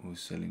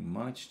who's selling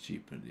much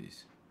cheaper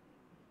this.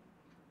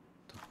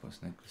 Topaz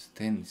necklace,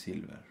 10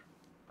 silver.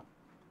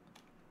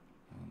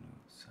 Oh no,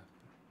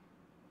 sapphire.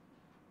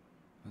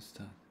 What's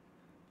that?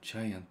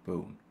 Giant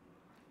bone.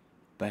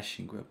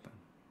 Bashing weapon.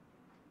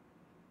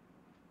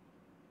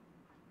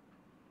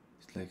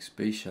 It's like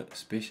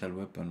special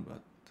weapon,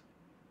 but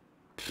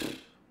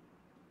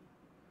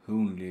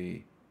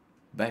only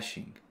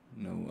bashing.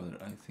 No other.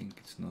 I think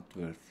it's not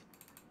worth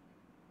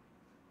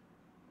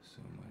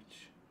so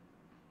much.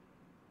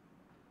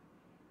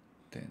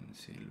 10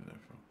 silver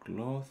for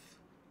cloth.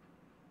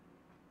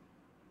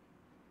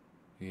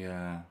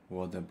 Yeah,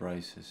 what the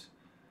prices.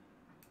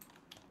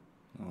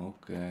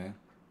 Okay.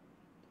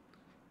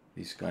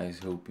 This guy is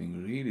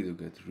hoping really to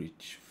get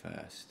rich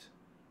fast.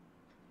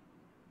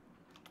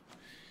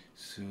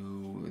 So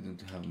I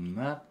don't have a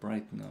map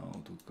right now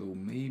to go.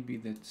 Maybe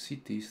that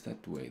city is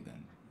that way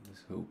then.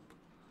 Let's hope.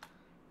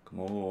 Come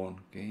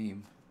on,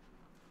 game.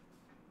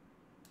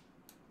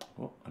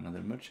 Oh,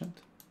 another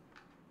merchant.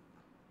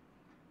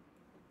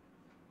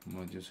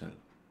 What do you sell?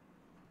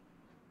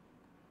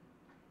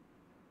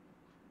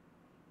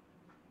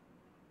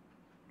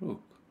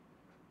 Look,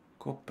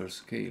 copper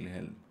scale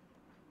helm.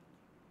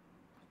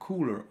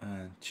 Cooler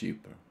and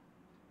cheaper.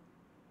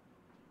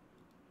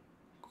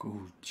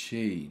 Gold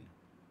chain.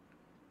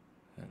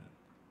 Helm.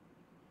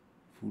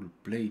 Full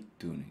plate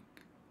tunic.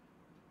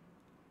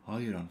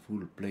 Iron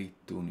full plate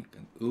tunic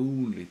and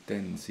only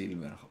 10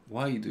 silver.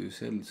 Why do you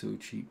sell so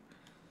cheap?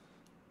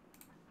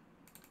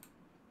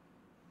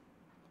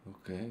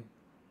 Okay.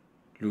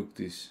 Look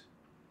this.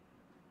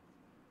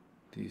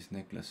 These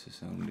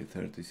necklaces only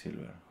 30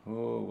 silver.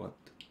 Oh, what?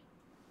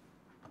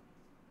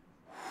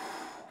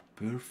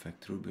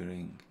 Perfect ruby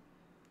ring.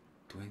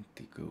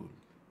 20 gold.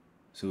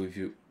 So if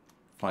you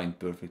find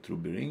perfect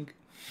ruby ring,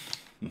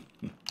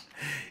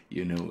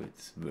 you know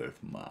it's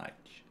worth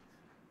much.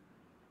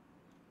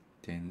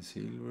 10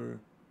 silver.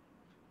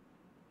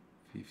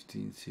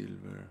 15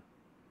 silver.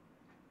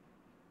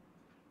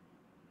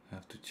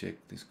 Have to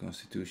check these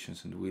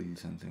constitutions and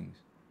wills and things.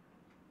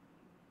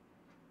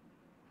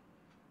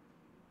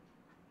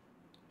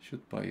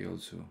 Should buy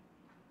also,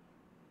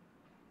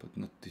 but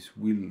not these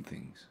will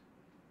things.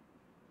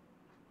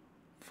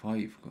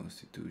 5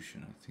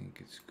 constitution, I think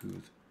it's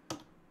good.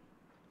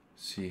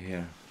 See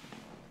here.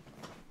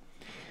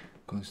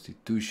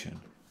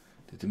 Constitution.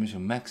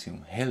 Determination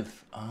maximum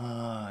health.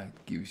 Ah,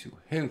 it gives you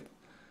health.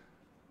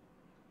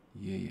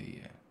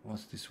 Yeah.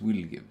 What's this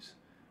will gives?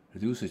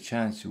 Reduce the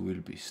chance you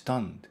will be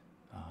stunned.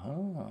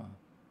 Aha.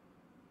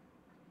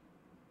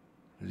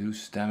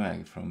 Reduce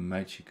damage from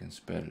magic and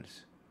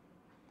spells.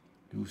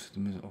 Use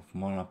of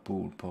mana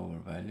pool power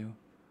value.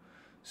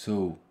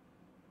 So,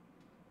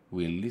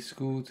 will is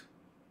good.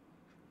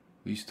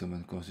 Wisdom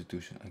and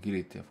constitution.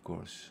 Agility, of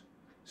course.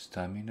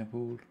 Stamina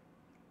pool.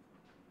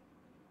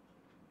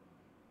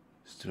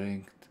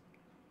 Strength.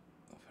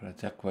 For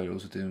attack value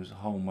also determines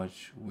how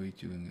much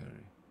weight you can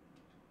carry.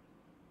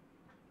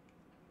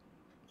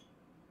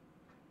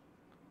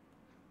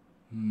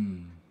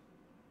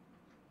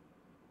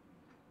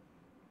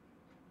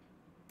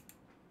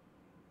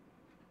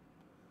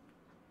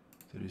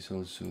 There is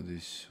also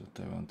this,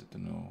 what I wanted to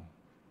know.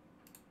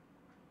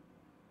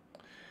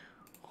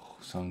 Oh,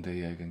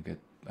 someday I can get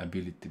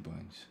ability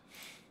points.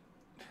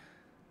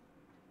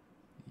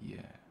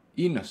 Yeah.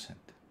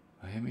 Innocent.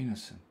 I am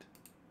innocent.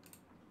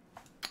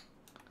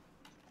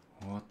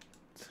 What?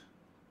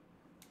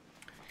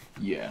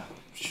 Yeah,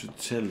 should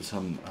sell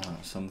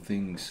some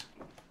things.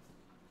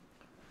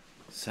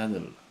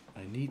 Saddle.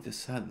 I need a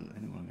saddle.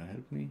 Anyone can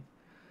help me?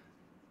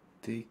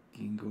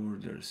 Taking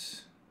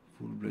orders.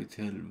 Full blade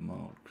helm,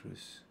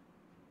 Marcus.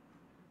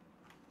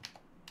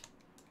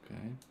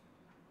 Okay.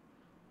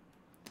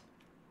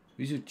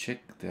 We should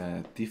check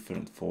the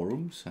different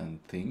forums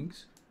and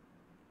things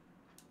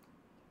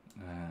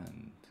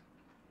and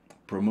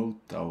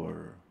promote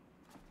our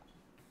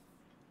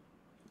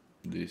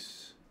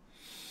this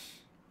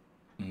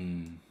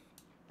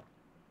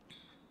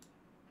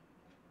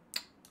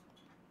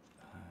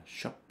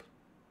shop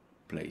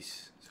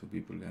place so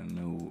people can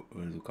know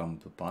where to come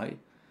to buy,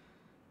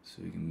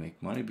 so we can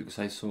make money, because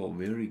I saw a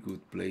very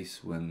good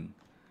place when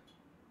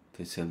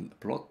they sell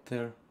Plod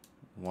there,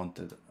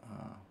 wanted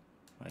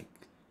like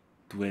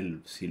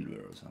 12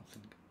 silver or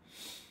something.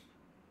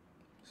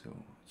 So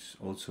it's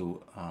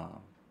also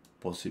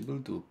possible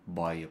to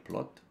buy a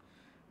plot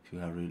if you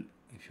are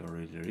if you're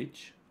really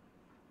rich.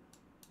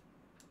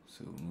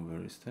 So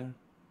where is there?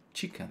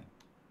 Chicken.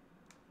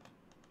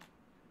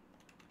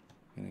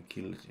 Gonna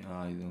kill.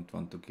 I don't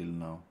want to kill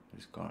now.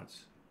 There's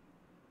cards.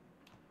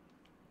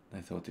 I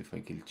thought if I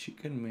kill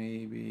chicken,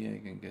 maybe I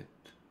can get.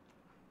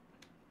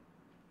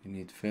 You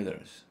need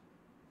feathers.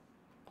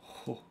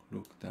 Oh,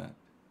 look at that.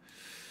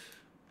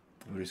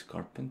 Where is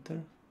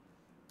carpenter?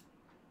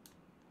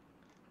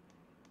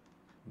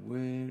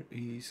 Where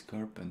is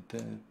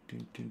carpenter?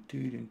 Dun, dun,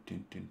 dun, dun,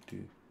 dun, dun,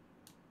 dun.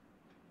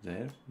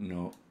 There?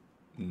 No.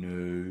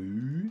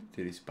 No.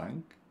 There is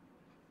bank.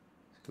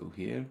 Let's go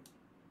here.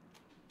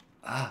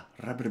 Ah,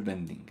 rubber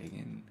bending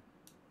again.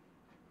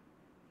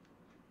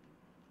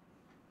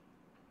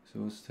 So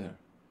what's there?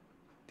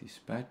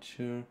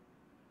 Dispatcher,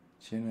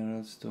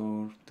 general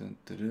store. Dun,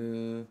 dun,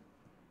 dun.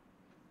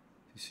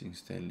 This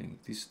thing's telling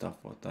this stuff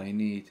what I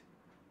need.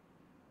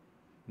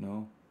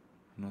 No,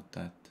 not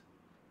that.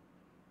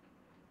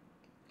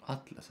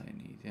 Atlas I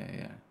need,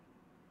 yeah.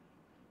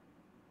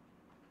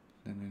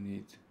 Then I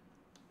need.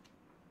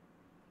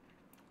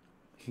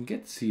 I can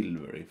get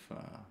silver if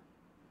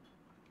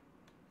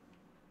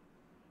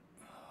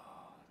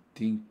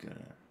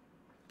tinkerer,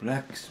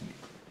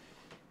 blacksmith,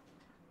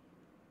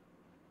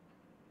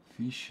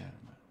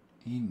 fisherman,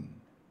 inn.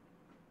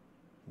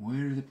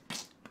 Where the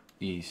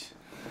is?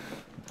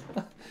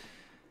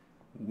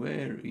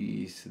 Where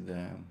is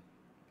the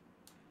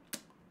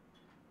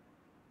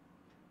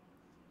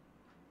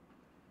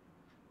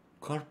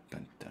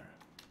carpenter?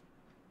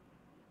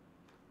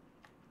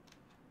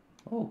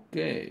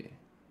 Okay.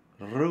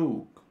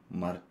 Rogue,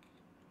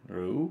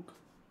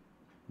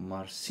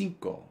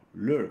 Marcinko,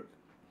 Lurk.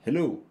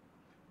 Hello.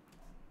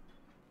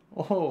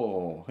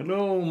 Oh,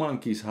 hello,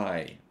 monkeys.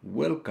 Hi.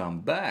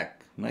 Welcome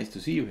back. Nice to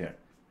see you here.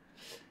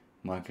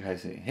 Monkey High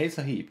say, hey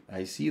Sahiib,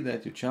 I see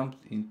that you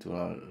jumped into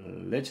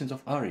Legends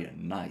of Aria.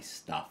 Nice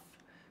stuff.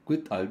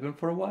 Quit Albion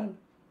for a while?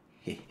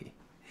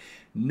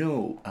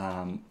 No,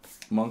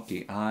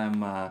 Monkey,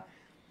 I'm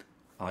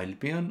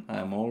Albion.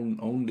 I'm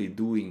only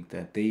doing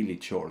the daily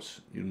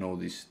chores. You know,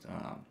 these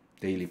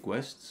daily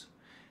quests.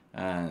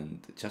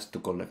 And just to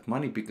collect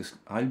money, because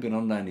Albion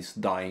Online is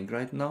dying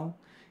right now.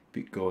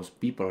 Because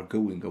people are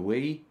going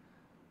away.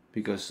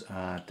 Because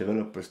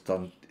developers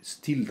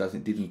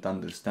didn't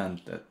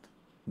understand that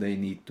they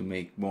need to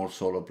make more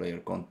solo player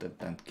content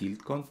and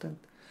guild content.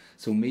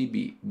 So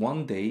maybe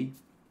one day,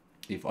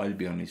 if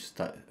Albion is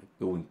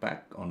going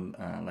back on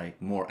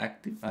like more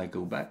active, I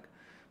go back.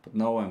 But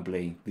now I'm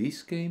playing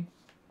this game.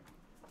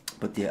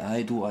 But yeah,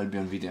 I do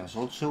Albion videos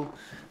also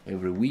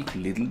every week, a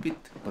little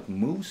bit. But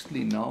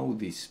mostly now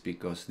this,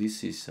 because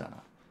this is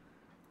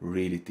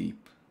really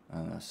deep.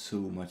 So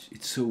much,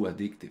 it's so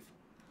addictive.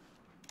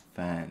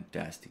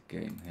 Fantastic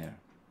game here.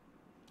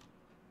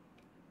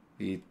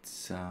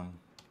 It's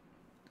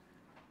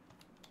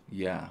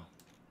yeah,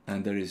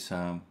 and there is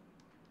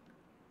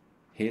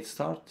head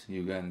start.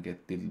 You can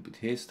get a little bit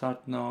head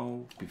start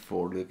now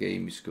before the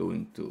game is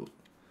going to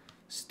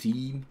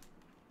Steam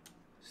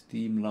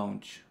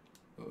launch.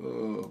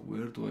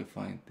 Where do I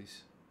find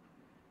this?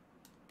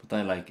 But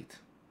I like it.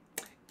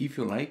 If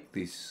you like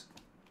this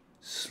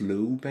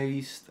slow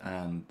paced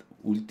and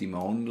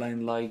Ultima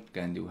Online like,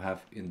 and you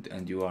have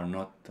and you are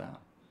not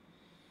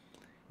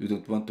you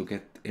don't want to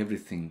get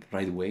everything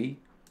right away,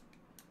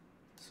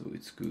 so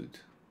it's good.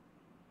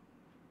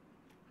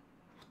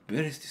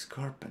 Where is this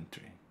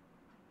carpentry?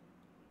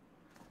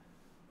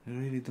 I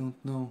really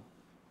don't know.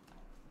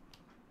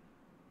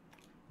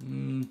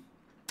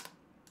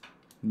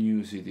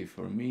 New city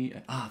for me.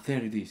 Ah,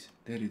 there it is.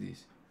 There it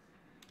is.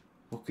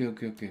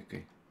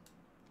 Okay.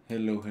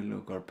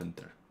 Hello,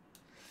 carpenter.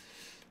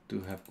 Do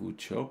you have good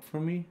job for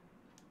me?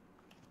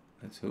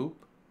 Let's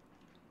hope.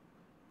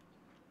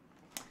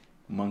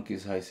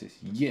 Monkey's High says,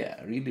 yeah,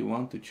 I really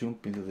want to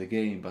jump into the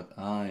game, but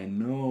I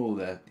know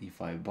that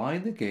if I buy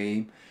the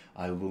game,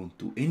 I won't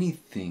do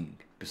anything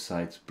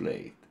besides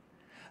play it.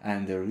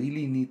 And I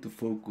really need to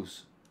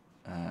focus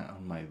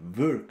on my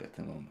work at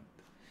the moment.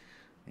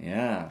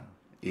 Yeah,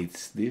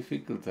 it's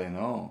difficult, I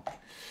know.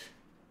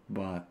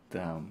 But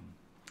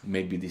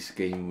maybe this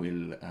game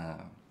will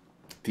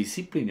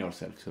discipline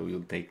yourself, so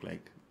you'll take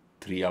like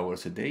 3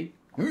 hours a day.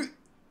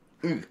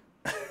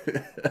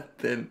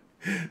 Then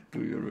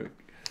do your work.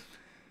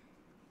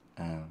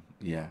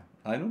 Yeah,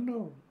 I don't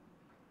know.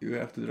 You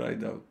have to try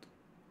it out.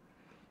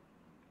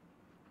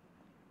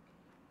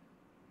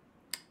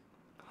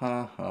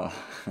 Ha ha.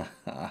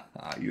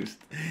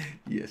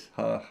 Yes,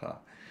 ha ha.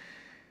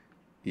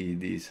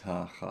 It is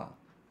ha ha.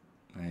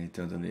 I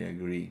totally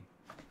agree.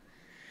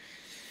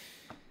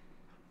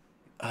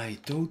 I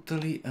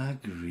totally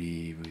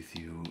agree with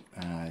you.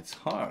 It's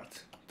hard.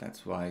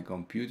 That's why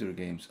computer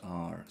games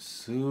are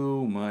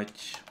so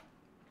much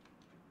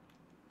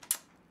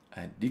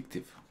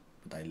addictive.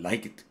 But I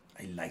like it.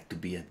 I like to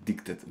be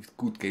addicted with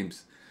good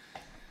games,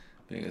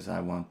 because I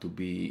want to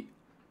be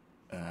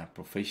a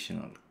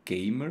professional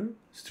gamer,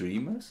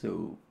 streamer.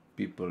 So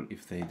people,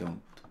 if they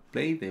don't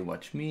play, they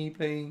watch me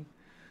playing.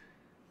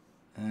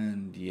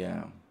 And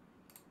yeah,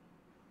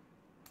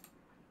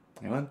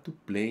 I want to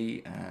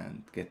play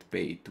and get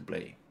paid to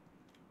play.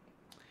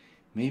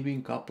 Maybe in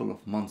a couple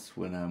of months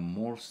when I'm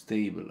more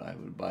stable, I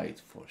will buy it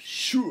for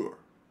sure.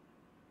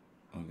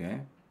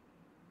 Okay?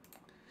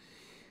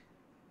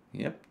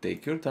 Yep,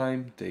 take your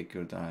time, take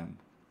your time.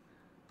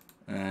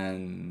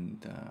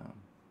 And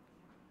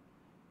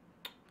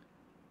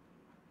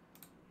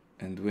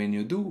when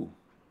you do,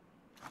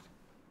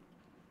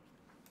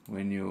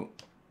 when you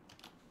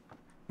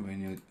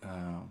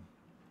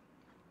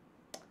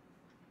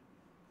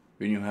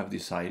have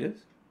decided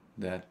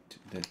that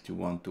you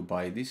want to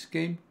buy this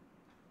game,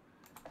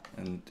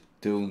 and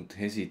don't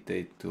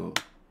hesitate to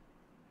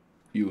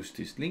use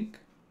this link.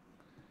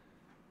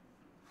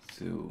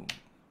 So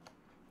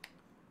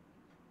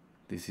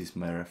this is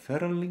my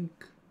referral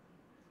link.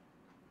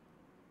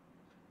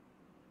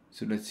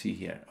 So let's see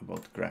here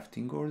about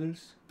crafting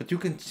orders. But you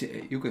can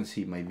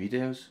see my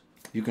videos.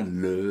 You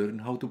can learn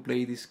how to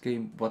play this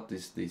game. What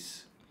is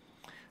this?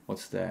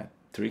 What's the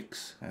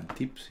tricks and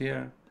tips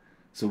here?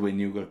 So when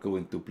you are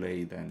going to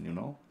play, then you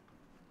know.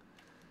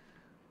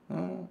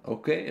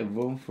 Okay, I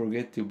won't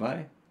forget to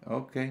buy.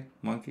 Okay,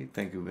 monkey,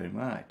 thank you very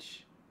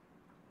much.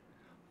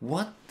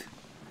 What?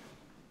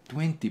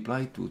 20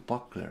 plywood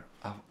buckler.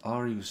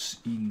 Are you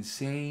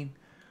insane?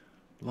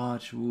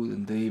 Large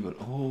wooden table.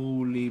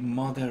 Holy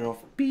mother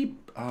of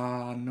peep.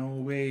 No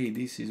way.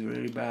 This is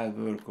very bad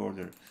work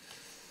order.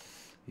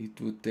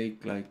 It would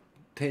take like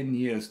 10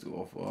 years to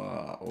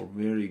or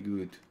very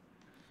good.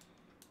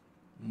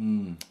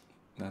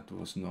 That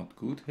was not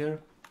good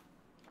here.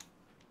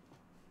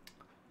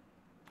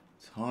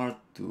 It's hard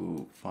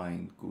to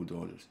find good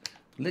orders.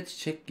 Let's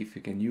check if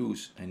we can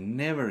use. I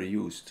never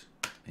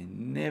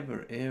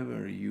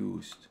ever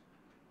used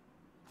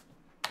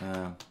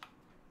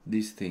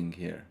this thing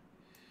here.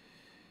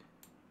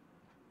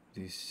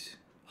 This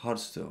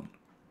Hearthstone.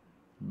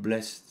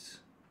 Blessed.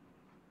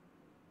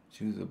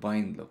 Choose the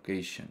bind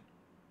location.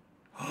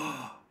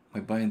 My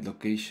bind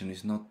location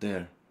is not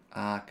there.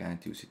 I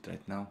can't use it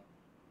right now.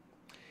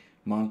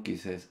 Monkey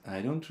says,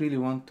 I don't really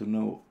want to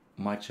know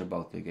much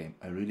about the game.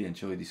 I really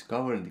enjoy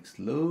discovering it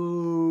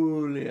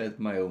slowly at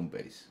my own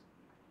pace.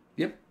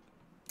 Yep,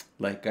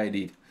 like I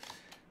did.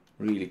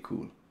 Really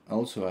cool.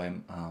 Also,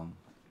 I'm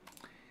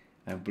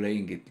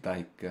playing it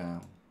like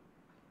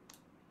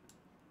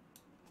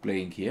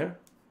playing here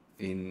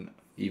in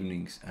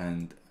evenings,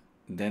 and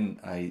then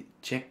I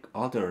check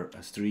other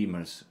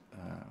streamers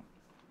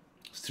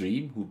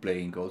stream who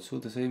playing also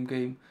the same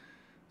game,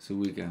 so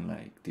we can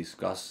like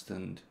discuss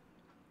and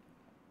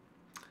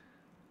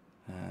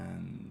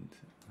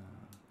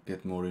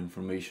get more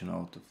information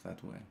out of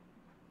that way.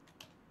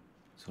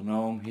 So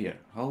now I'm here.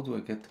 How do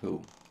I get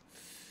home?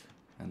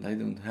 And I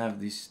don't have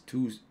this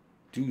two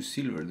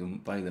silver to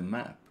buy the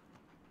map.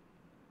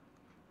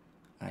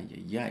 Ay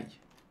ay ay.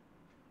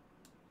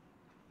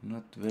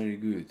 Not very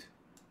good.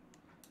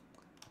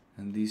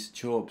 And these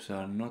jobs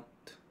are not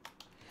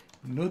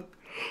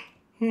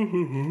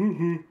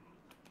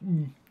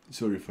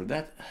sorry for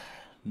that.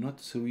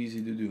 Not so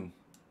easy to do.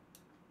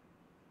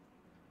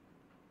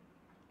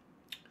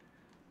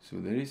 So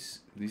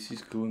this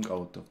is going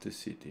out of the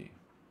city.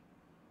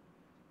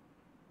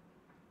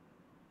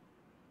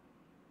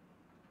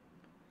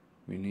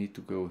 We need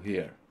to go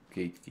here,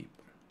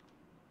 gatekeeper,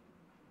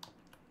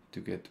 to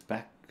get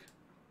back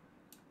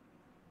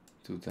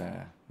to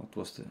the, what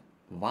was the,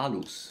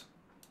 Valus,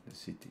 the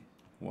city.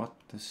 What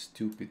a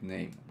stupid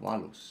name,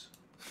 Valus.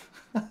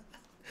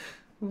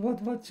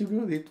 what you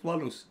got it,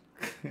 Valus?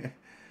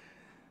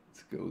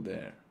 Let's go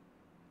there.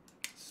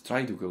 Let's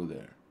try to go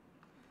there.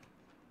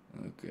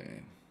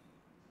 Okay.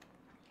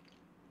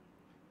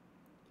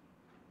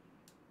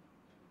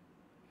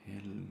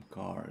 Helm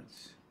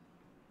cards.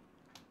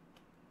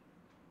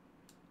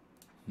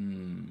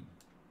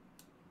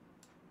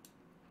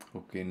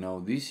 Okay, now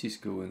this is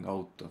going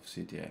out of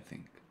city, I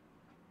think.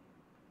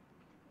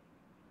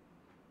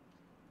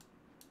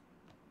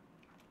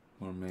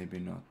 Or maybe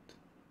not.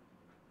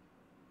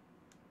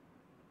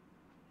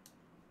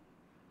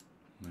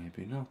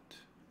 Maybe not.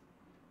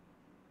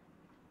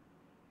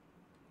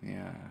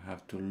 Yeah, I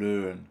have to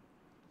learn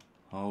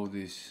how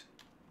this...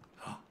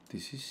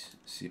 this is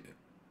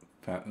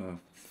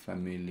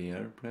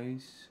familiar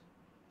place.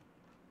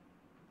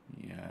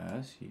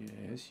 Yes.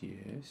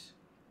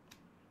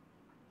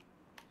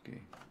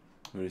 Okay,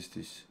 where is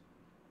this?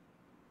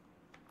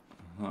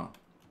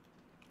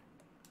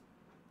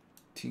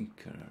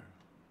 Tinkerer.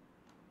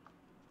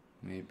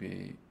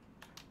 Maybe.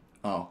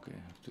 Okay,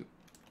 I have to.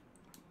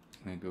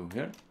 Can I go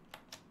here?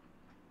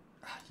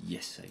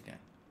 Yes, I can.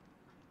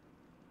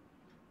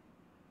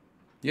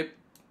 Yep,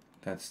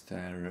 that's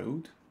the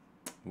road.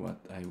 What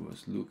I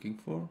was looking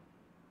for.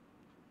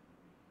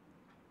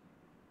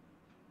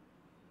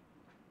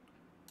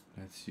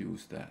 Let's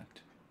use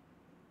that.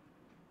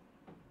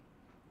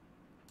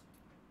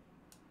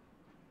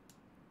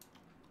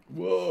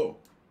 Whoa!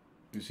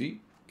 You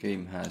see,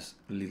 game has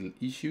little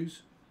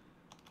issues,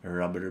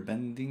 rubber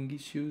banding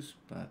issues,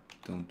 but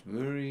don't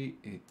worry,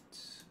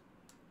 it's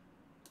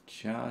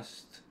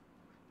just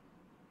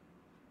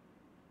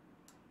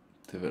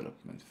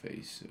development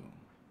phase, so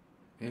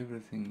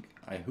everything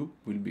I hope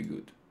will be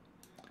good.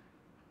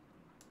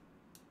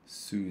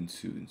 Soon.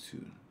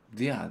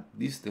 Yeah,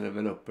 these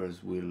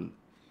developers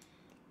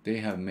they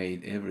have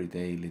made every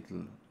day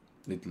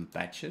little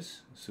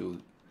patches, so,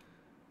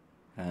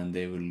 and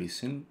they will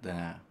listen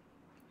their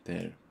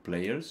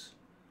players,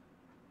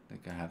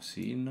 like I have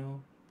seen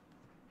now.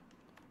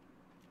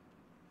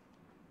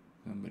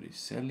 Somebody's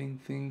selling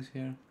things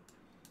here.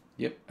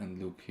 Yep, and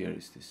look, here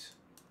is this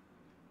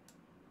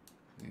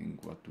thing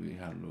what we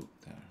have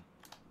looked at.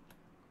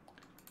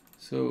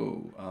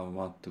 So I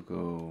want to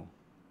go,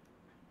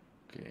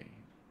 okay.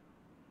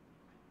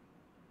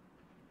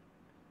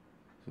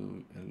 So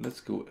let's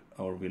go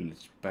our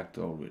village, back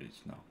to our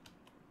village now.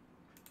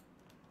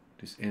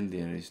 This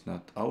LDR is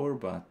not our,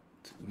 but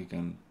we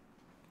can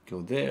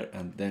go there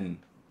and then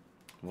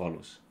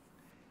Valus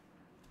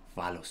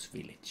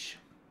village.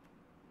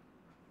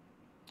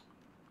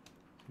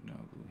 Now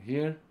go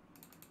here.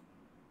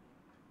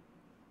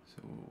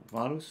 So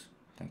Valus,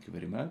 thank you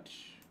very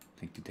much.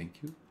 Thank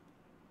you.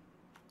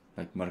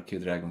 Like Marquis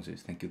Dragon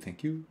says, thank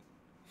you.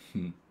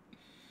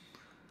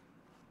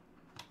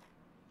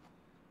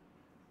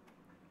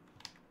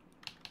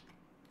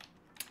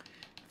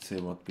 Let's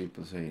see what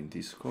people say in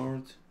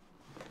Discord.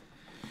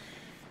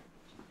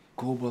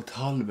 Cobalt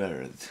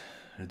halberd,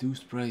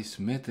 reduced price,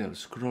 metal,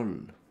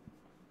 scroll,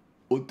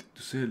 wanting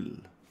to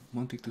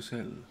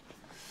sell.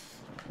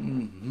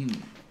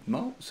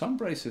 Now some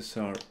prices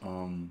are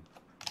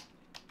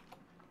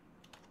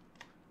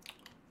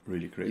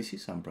really crazy,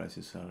 some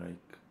prices are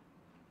like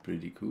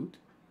pretty good.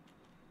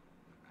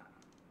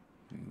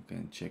 You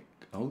can check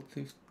out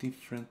these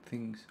different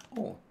things.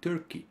 Oh,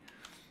 turkey.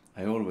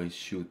 I always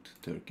shoot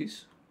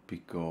turkeys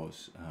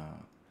because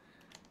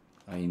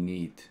I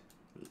need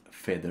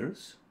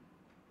feathers.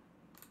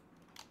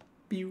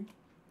 Pew,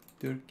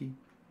 turkey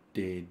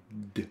dead.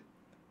 So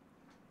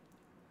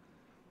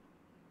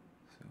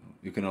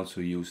you can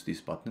also use this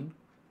button.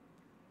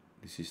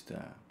 This is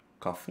the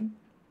coffin.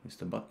 This is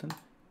the button.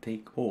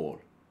 Take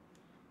all.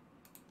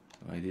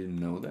 I didn't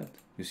know that.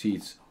 You see,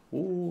 it's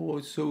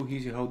so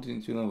easy. How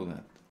didn't you know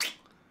that?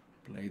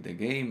 Play the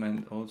game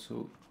and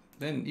also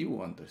then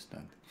you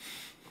understand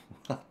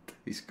what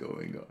is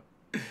going on.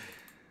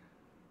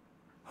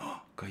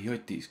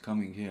 Coyote is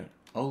coming here.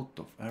 Out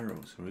of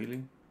arrows,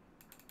 really?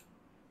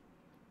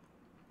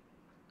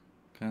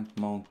 Can't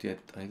mount yet.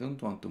 I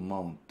don't want to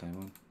mount. I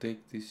want to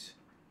take this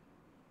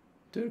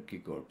turkey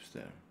corpse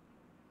there.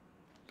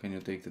 Can you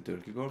take the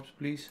turkey corpse,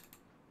 please?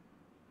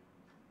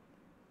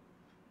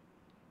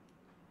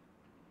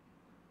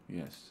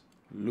 Yes.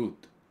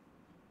 Loot.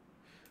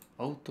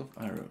 Out of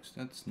arrows.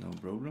 That's no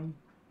problem.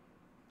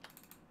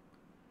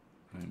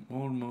 I'm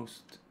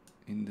almost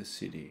in the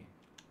city.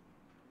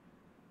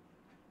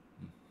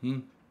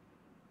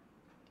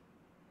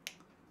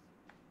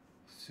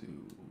 So,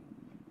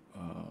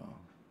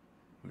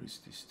 where is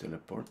this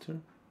teleporter?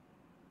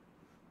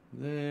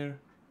 There.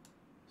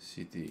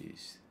 City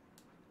is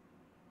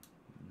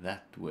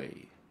that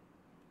way.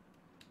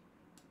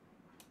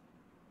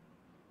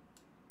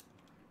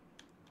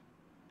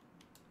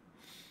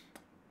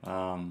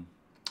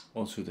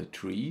 Also the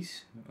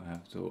trees. I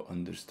have to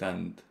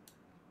understand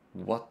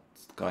what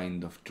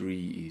kind of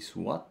tree is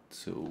what,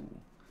 so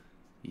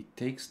it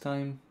takes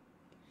time.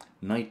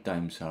 Night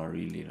times are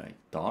really like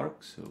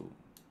dark, so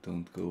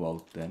don't go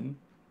out then.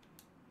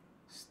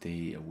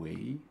 Stay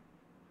away.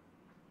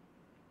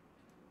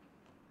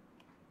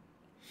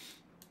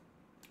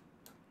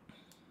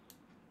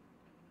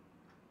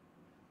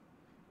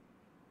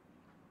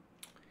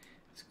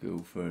 Let's go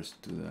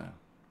first to the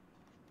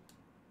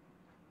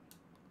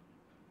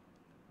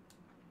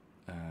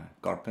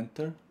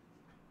carpenter.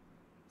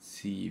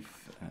 See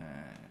if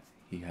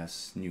he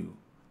has new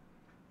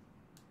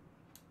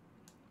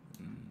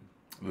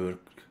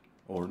work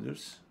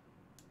orders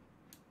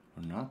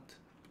or not,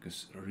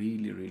 because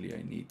really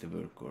I need the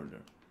work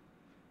order.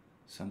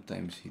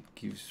 Sometimes it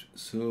gives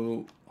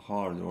so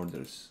hard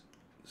orders,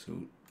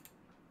 so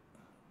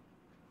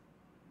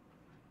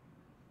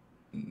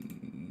no.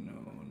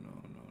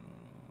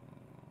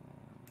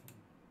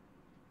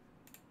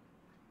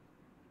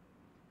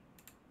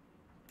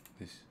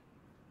 This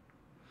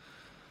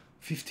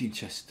 15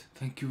 chest.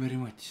 Thank you very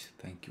much.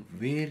 Thank you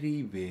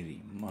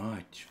very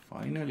much.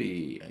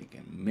 Finally I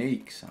can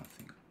make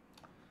something.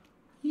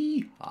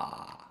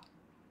 Yeehaw.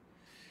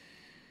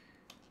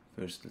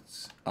 First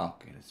let's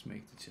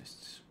make the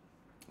chests.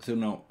 So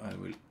now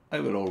I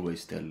will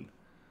always tell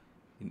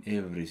in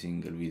every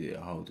single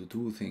video how to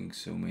do things,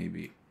 so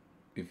maybe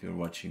if you're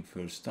watching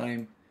first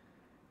time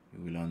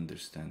you will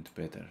understand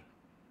better.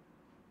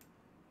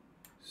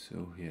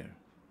 So here,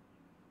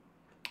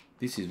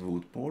 this is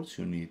wood boards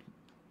you need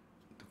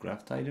to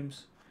craft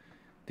items.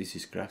 This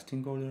is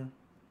crafting order.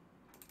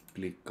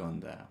 Click on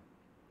the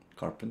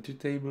carpentry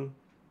table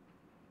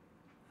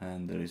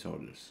and there is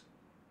orders.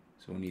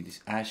 So we need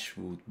these ash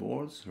wood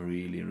boards,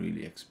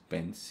 really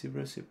expensive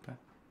recipe.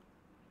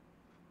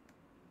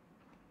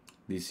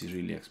 This is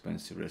really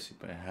expensive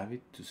recipe. I have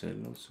it to sell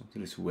also.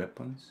 There is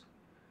weapons.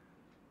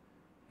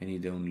 I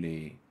need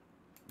only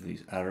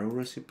these arrow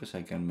recipes.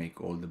 I can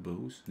make all the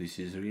bows. This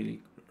is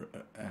really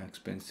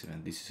expensive,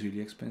 and this is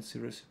really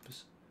expensive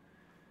recipes.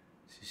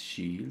 This is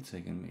shields.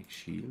 I can make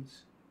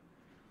shields.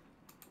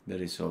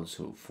 There is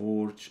also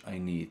forge. I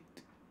need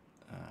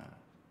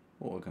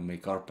I can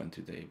make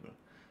carpentry table.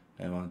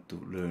 I want to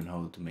learn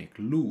how to make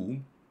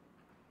loom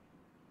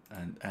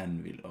and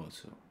anvil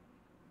also,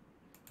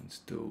 and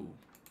stove.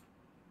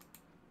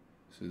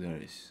 So there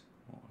is,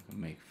 I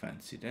can make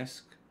fancy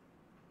desk.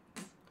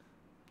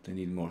 I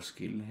need more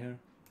skill here.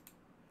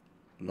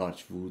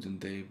 Large wooden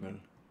table,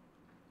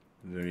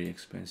 very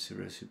expensive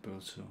recipe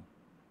also.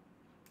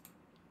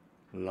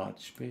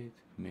 Large bed,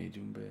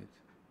 medium bed,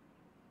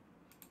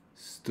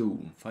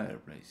 stone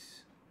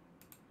fireplace,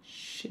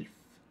 shelf.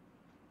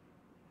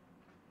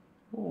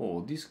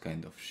 Oh, this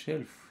kind of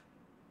shelf.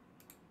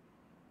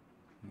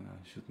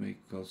 I should make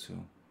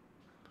also.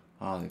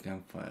 The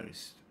campfire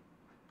is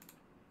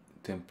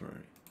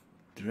temporary.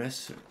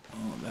 Dresser.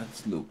 Oh,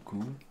 that's look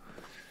cool.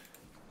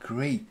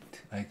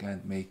 Crate. I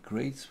can't make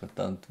crates, but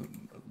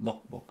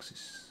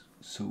lockboxes.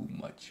 So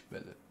much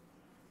better.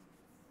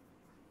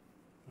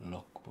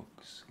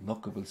 Lockbox.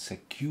 Lockable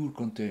secure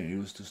container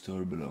used to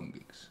store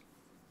belongings.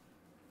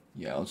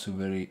 Yeah, also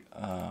very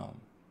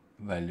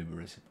valuable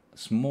recipe.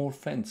 Small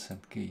fence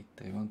and gate.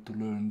 I want to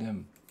learn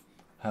them.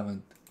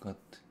 Haven't got.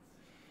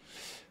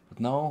 But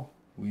now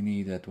we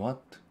need that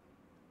what?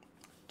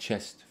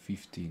 Chest.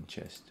 15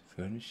 chest.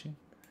 Furnishing.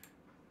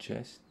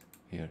 Chest.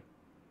 Here.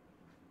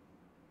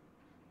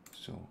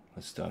 So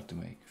let's start to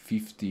make.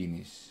 15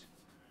 is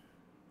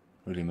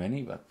really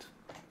many, but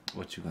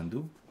what you can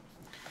do.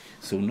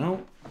 So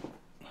now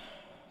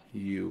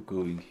you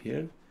go in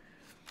here,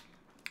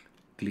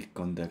 click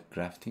on the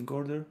crafting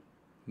order,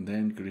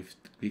 then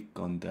click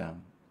on the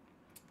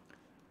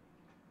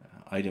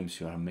items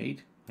you are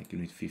made. Like you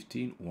need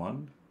 15.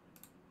 1,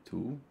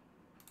 2,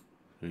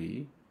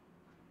 3,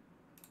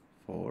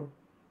 4,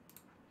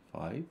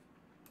 5,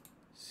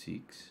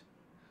 6,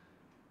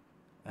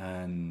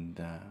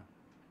 and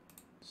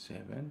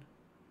 7.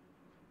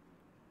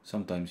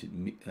 Sometimes it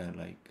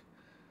like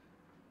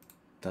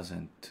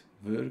doesn't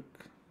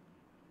work.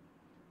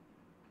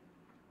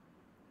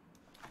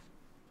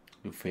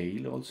 You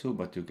fail also,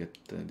 but you get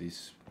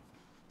this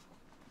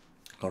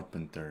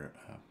carpenter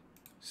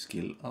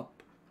skill up.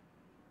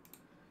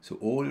 So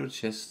all your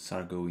chests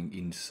are going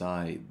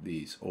inside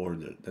this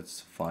order. That's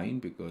fine,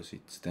 because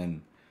it's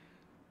then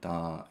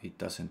it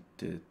doesn't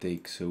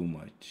take so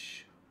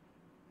much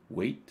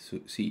weight.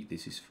 So see,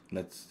 this is,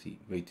 let's see,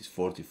 weight is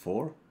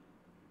 44.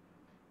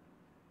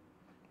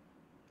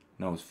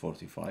 Now it's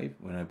 45.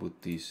 When I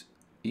put this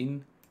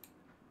in,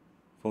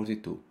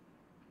 42.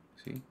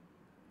 See,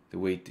 the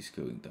weight is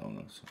going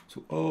down also.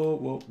 So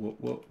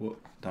whoa,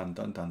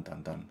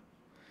 done.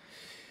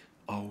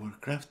 Our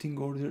crafting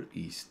order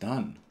is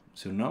done.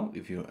 So now,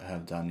 if you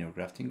have done your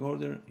crafting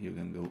order, you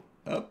can go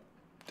up.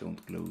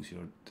 Don't close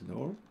the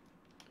door.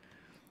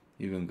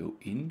 You can go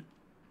in.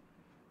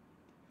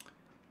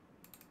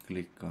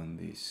 Click on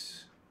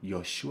this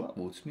Joshua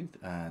Woodsmith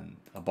and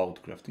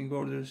about crafting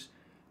orders.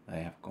 I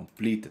have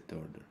completed the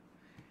order.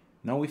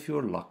 Now, if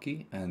you're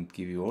lucky and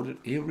give your order,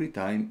 every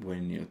time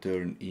when you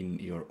turn in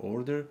your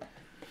order,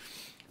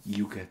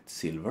 you get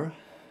silver.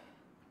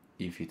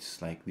 If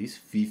it's like this,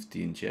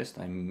 15 chest,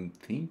 I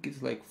think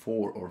it's like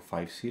 4 or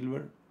 5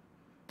 silver,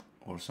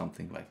 or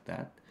something like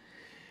that.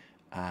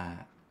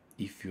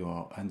 If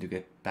you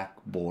get back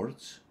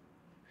boards,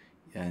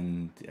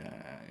 and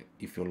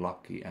if you're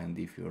lucky, and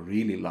if you're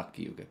really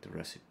lucky, you get the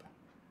recipe.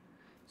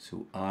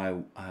 So I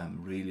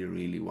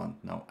really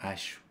want now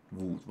ash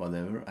wood,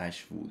 whatever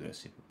ash wood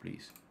recipe,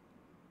 please.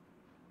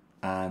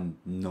 And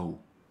no,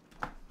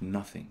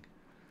 nothing.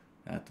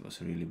 That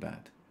was really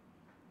bad.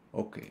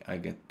 Okay, I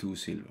get 2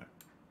 silver.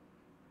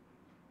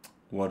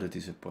 What a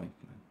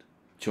disappointment.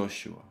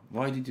 Joshua,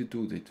 why did you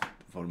do that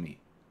for me?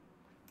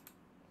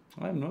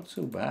 I'm not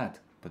so bad,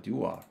 but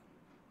you are.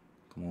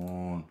 Come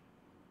on.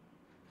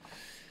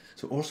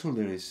 So also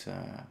there is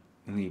a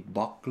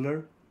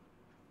buckler,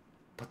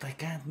 but I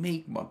can't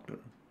make buckler,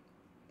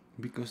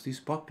 because this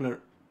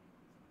buckler,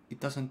 it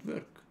doesn't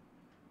work.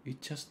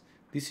 It just,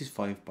 this is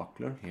 5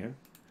 buckler here.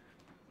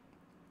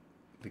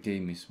 The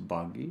game is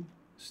buggy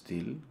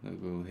still. I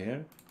go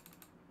here.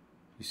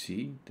 You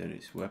see, there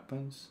is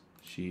weapons,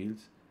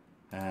 shields,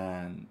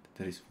 and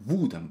there is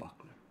wooden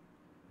buckler,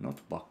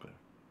 not buckler.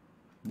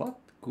 But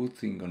good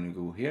thing, gonna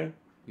go here,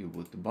 you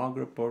put the bug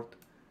report,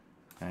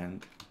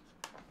 and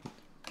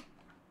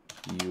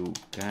you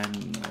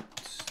cannot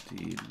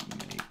still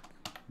make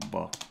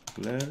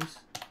bucklers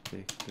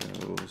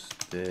because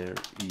there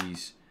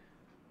is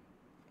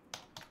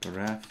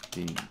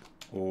crafting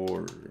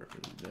order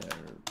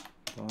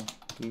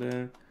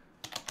buckler,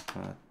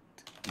 but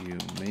you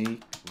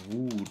make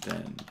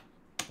wooden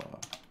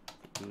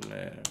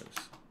bucklers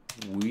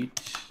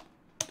which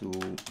do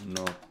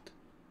not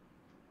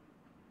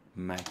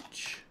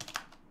match,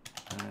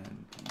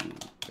 and you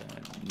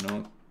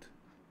cannot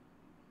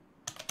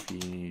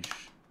finish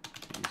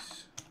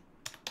this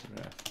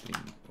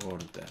crafting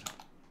order.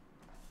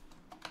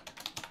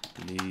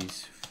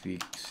 Please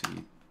fix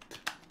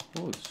it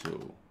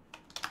also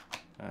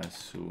as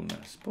soon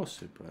as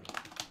possible.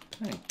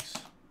 Thanks.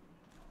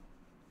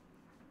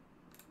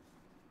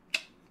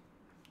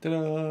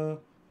 Ta-da!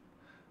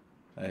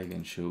 I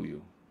can show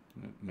you.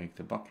 Make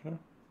the buckler.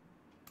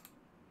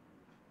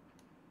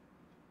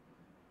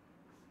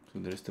 So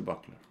there's the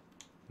buckler.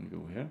 We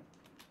go here.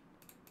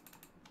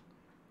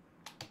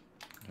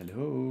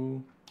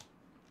 Hello.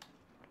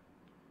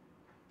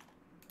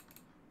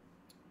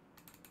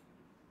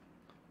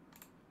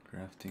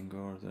 Crafting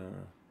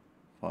order.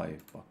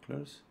 5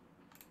 bucklers.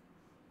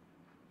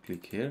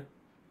 Click here.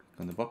 Click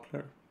on the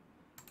buckler.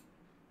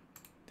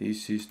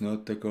 This is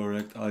not the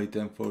correct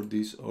item for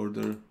this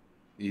order.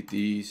 It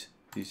is.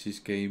 This is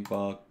game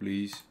bug.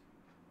 Please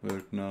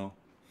work now.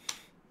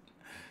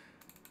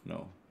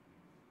 No.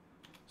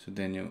 So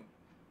then you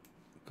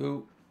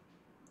go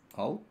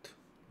out.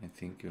 I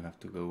think you have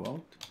to go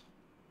out.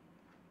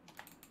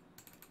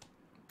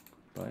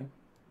 Goodbye.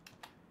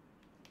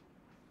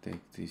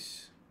 Take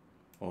this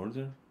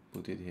order,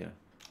 put it here.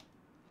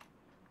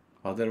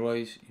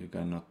 Otherwise you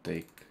cannot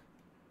take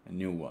a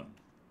new one.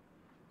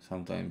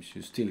 Sometimes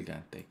you still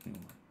can't take new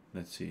one.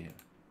 Let's see here.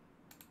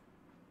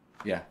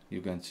 Yeah,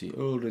 you can see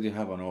already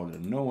have an order.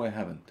 No, I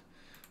haven't.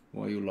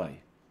 Why you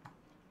lie?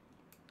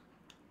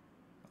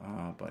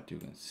 But you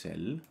can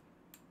sell.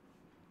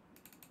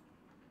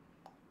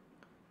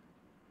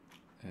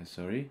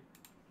 Sorry.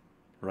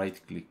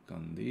 Right click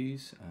on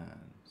these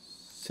and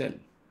sell.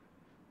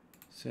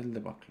 Sell the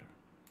buckler.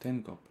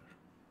 10 copper.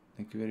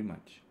 Thank you very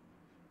much.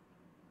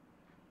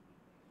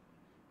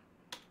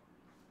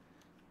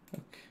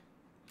 Okay.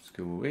 Let's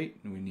go away.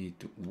 We need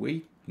to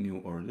wait new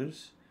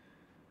orders.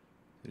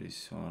 There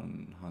is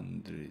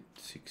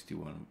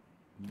 161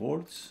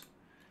 boards.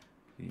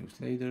 Use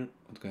later.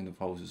 What kind of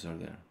houses are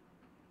there?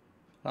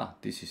 Ah,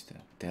 this is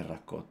the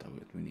terracotta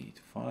that we need.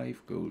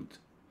 5 gold.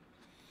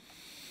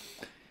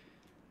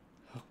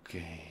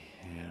 Okay,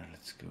 here,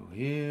 let's go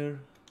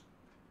here.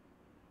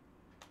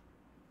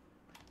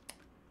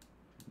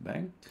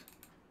 Bank.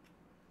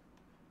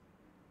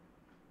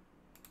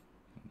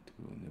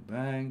 Go in the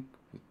bank.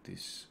 Put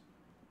this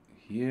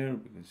here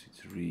because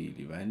it's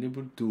really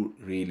valuable. 2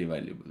 really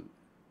valuable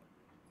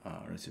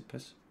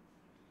recipes.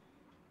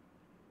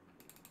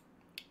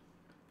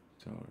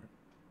 So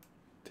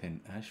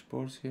 10 ash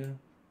boards here.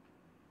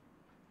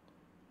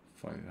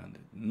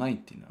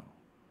 590 now.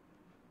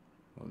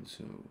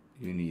 Also,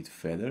 you need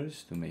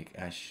feathers to make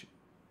ash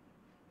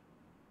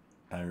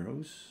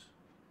arrows.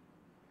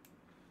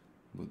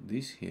 Put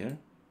this here.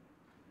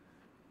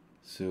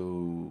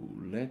 So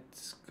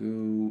let's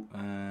go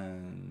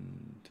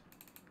and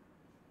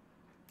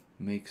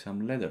make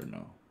some leather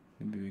now.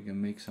 Maybe we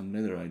can make some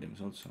leather items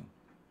also.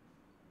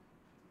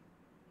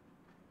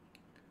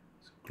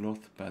 So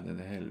cloth padded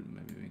helm.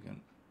 Maybe we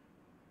can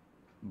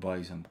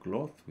buy some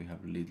cloth. We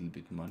have a little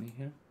bit money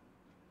here.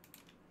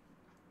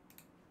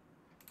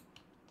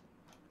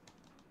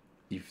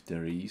 If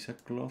there is a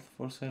cloth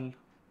for sale.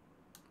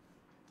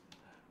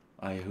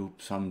 I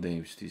hope someday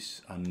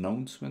this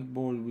announcement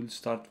board will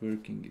start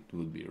working. It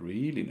would be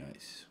really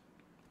nice.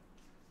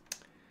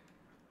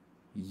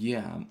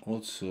 Yeah, I'm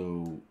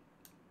also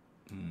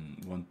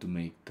want to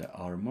make the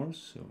armor,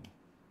 so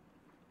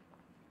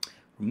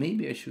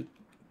maybe I should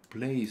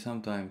play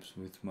sometimes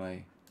with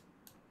my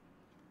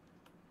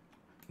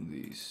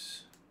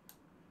this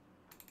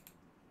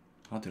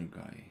other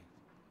guy,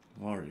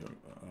 warrior.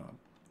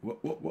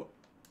 What?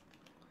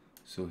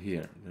 So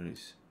here there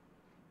is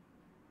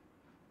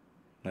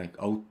like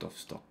out of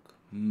stock.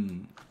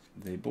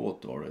 They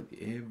bought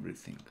already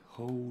everything.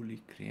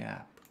 Holy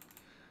crap!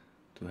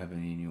 To have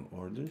any new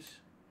orders?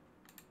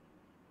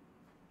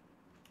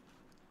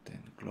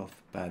 Then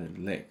cloth padded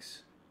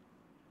legs.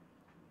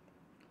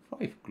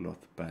 5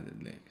 cloth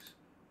padded legs.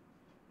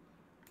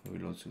 I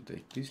will also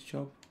take this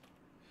job.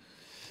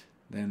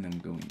 Then I'm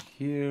going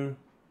here.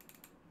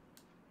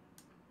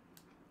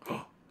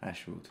 Oh,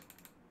 ashwood.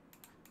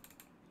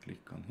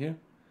 Click on here.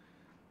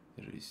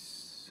 There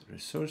is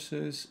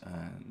resources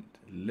and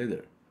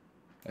leather.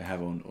 I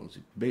have on also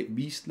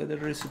beast leather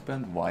recipe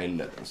and wild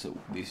leather, so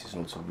this is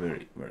also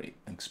very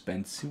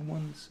expensive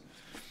ones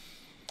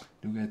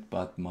to get,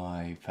 but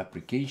my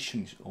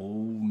fabrication is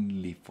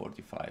only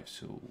 45,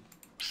 so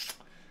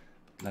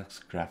let's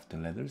craft the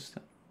leather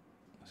stuff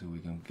so we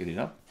can get it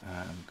up.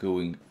 I'm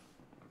going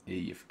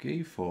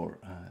AFK for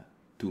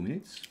 2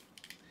 minutes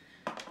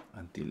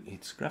until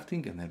it's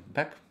crafting and then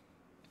back.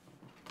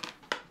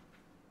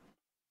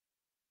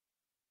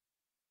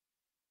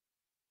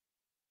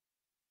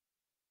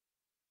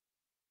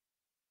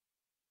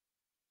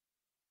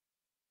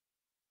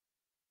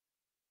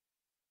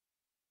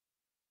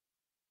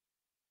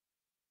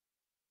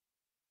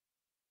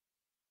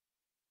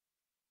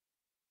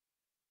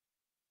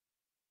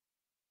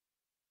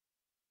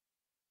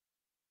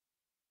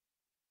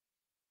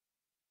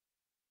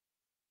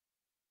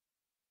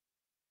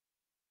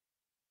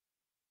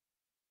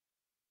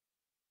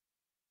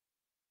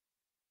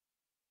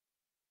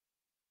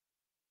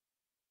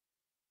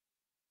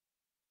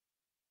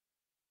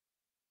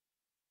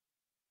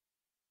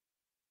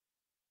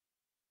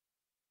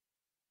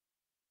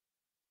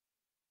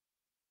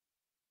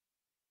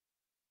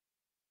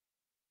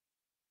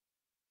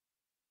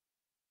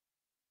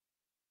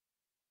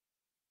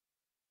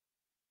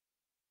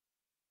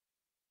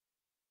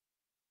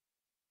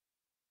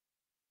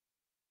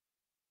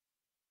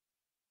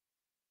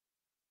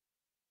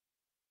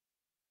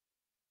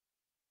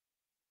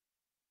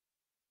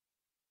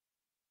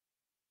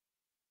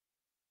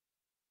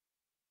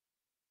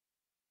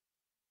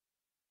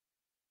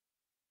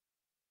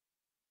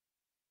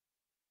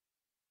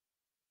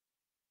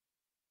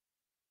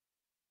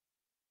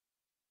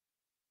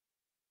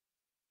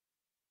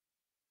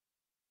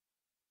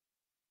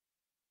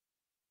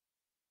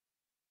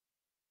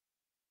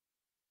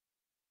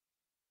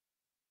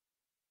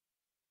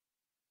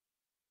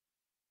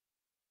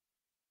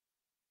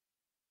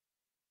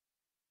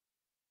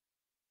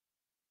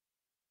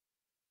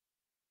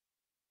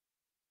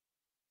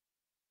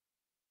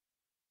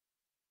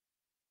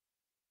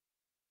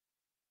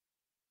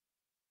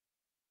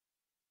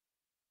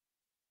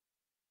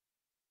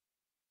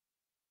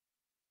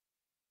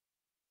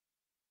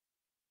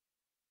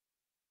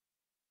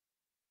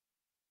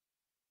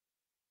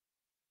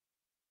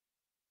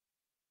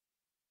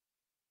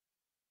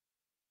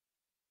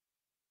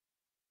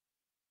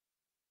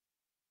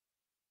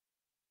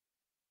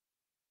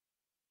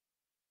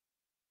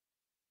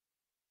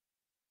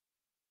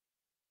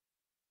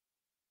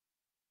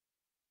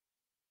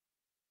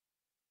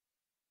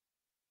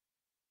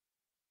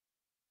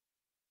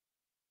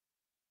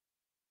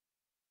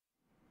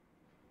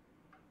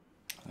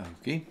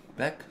 Okay,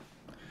 back.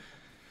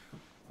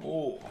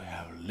 Oh, we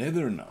have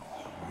leather now.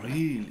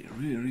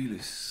 Really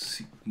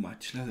sick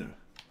much leather.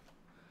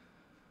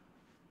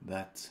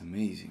 That's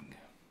amazing.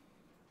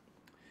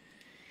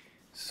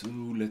 So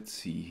let's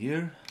see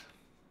here.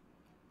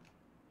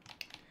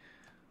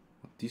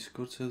 What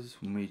Discord says,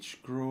 mage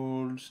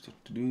scrolls,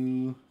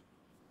 wanting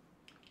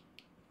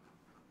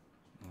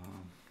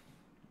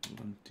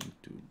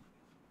to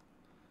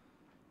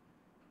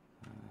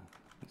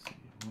let's see,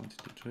 wanted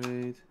to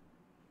trade.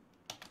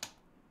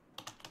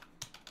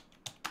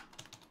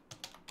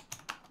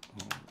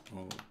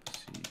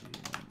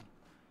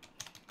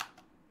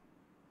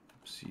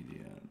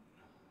 Obsidian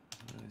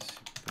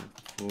recipe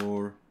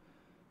for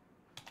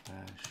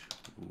ash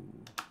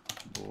board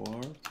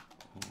or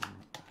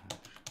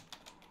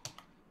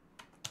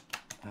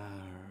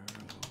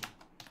arrow.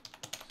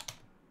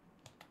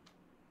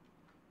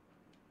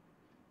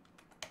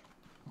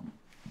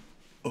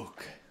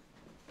 Okay.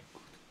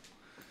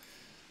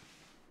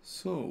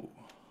 So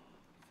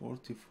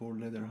 44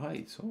 leather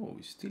hides. Oh,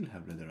 we still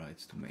have leather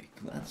hides to make.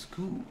 That's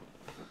cool.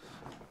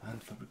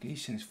 And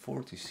fabrication is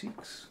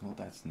 46. Oh,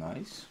 that's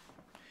nice.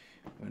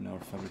 When our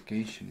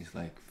fabrication is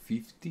like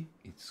 50,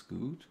 it's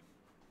good.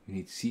 We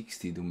need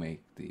 60 to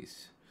make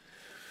these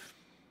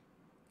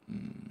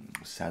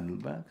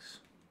saddlebags.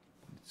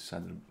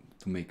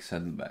 To make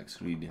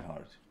saddlebags really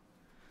hard.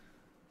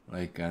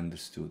 Like I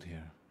understood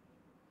here.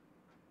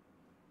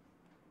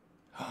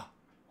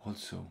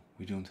 Also,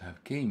 we don't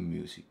have game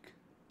music.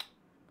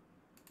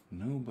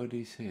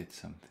 Nobody said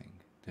something.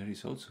 There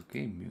is also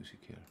game music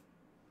here.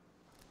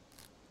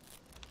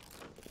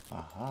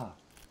 Aha.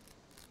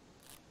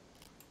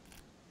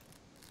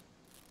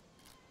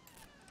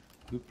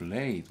 We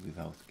played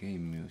without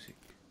game music.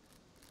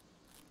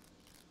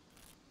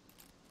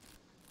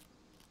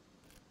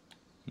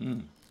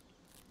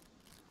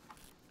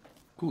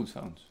 Cool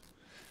sounds.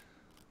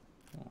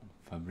 Oh,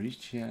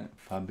 fabrication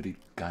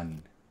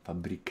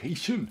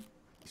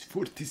is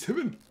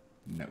 47.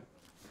 No.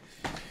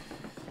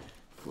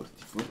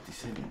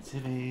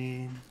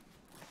 47.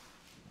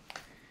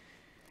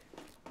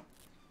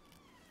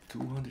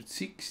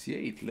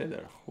 268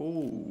 leather.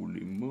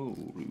 Holy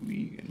moly,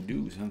 we can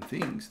do some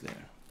things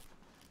there.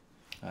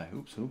 I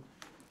hope so.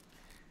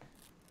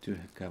 Do you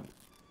have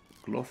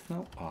cloth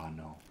now? Ah,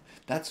 no.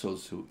 That's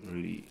also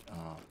really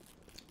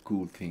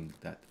cool thing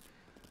that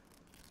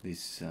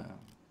this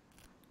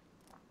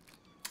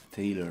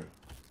tailor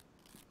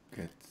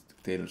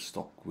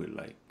stock will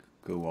like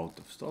go out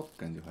of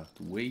stock and you have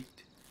to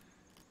wait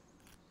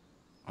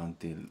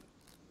until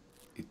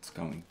it's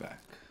coming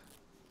back.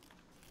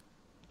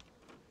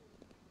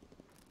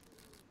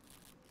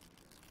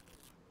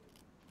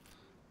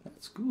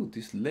 That's good.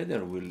 This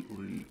leather will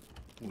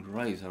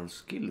rise our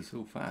skill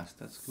so fast.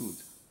 That's good.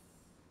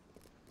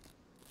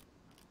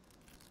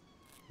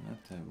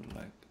 That I would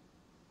like.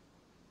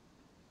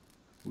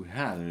 We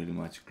had really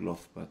much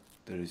cloth, but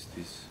there is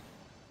this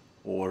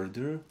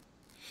order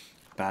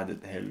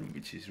padded helm,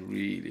 which is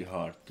really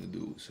hard to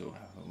do. So I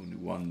have only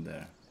one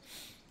there.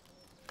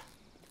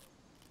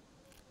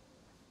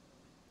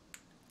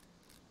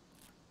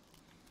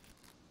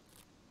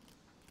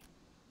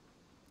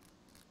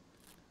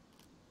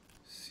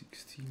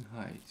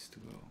 Hides to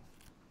go.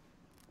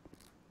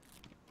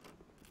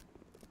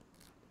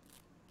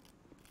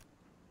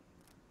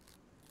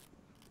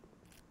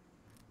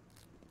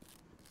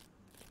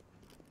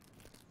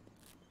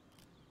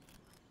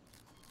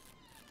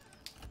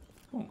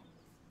 Oh,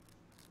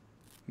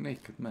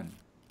 naked man.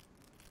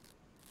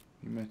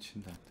 You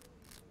mentioned that.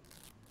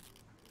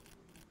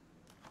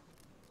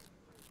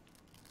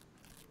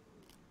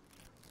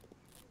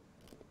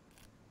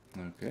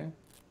 Okay.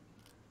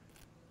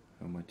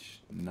 How much?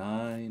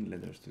 9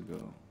 letters to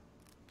go.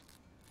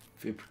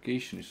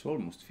 Fabrication is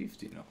almost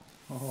 50 now.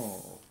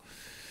 Oh,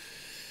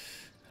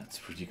 that's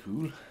pretty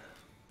cool.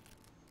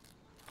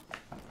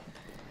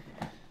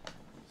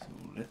 So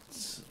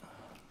let's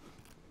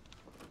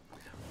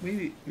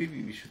maybe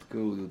we should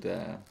go to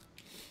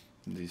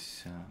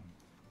this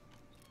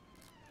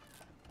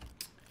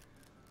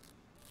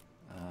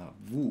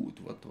wood.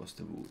 What was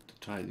the wood? To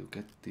try to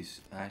get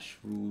this ash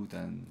wood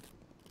and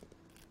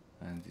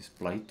this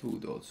blight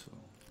wood also.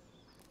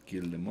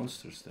 Kill the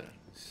monsters there.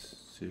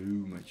 So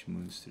much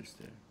monsters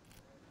there.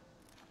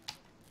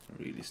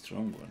 Really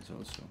strong ones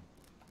also.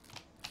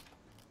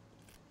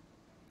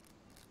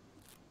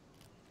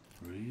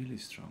 Really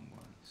strong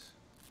ones.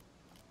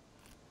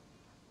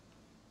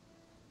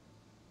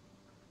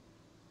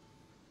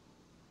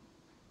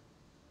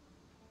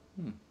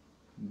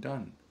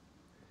 Done.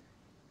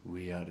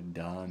 We are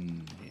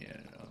done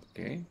here.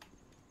 Okay.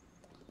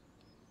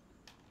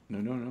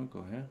 No,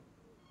 go here.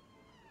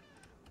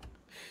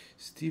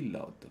 Still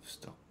out of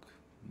stock.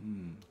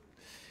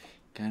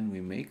 Can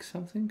we make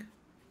something?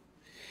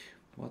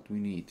 What we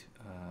need?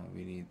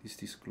 Is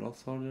this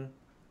cloth order?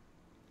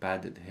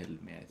 Padded helm.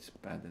 Yeah, it's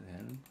padded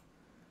helm.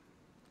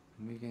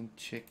 We can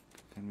check.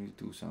 Can we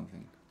do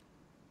something?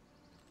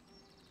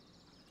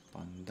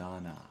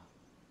 Bandana.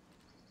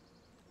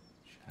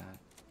 Chat.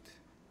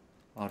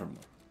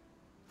 Armor.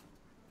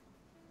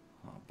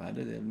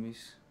 padded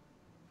Elmis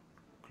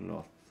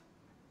cloth.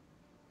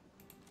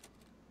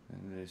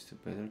 And there's the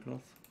better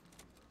cloth.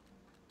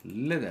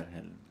 Leather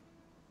helm.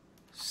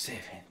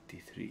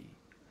 73.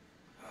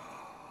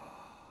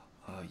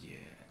 Oh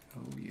yeah,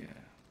 oh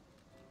yeah.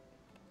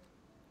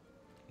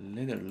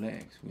 Leather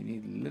legs, we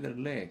need leather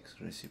legs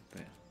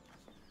recipe.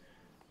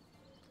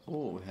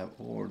 Oh, we have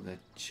all the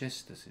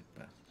chest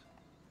recipe.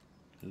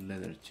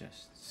 Leather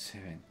chest,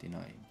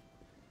 79.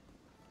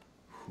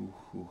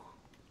 Hoo.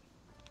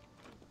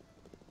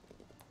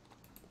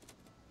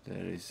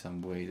 There is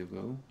some way to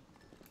go.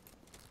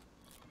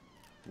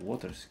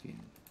 Water skin.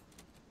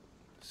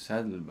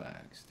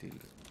 Saddlebag still.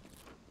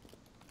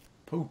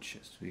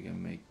 Pouches, we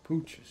can make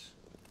pouches.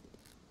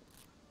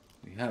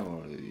 We have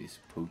already these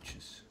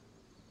pouches.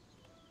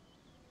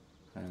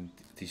 And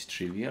this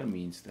trivial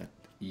means that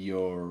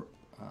your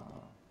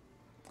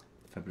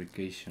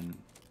fabrication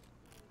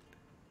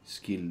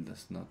skill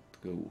does not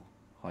go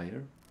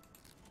higher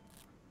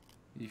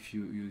if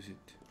you use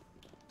it.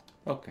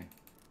 Okay,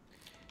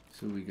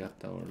 so we got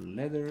our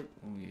leather.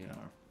 We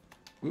are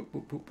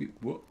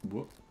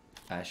whoa.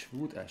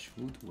 Ashwood,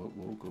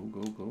 whoa,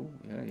 go,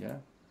 yeah.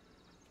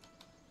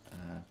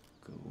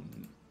 Go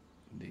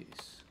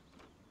this.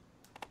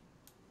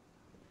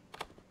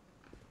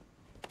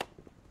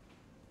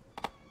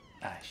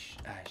 Ash.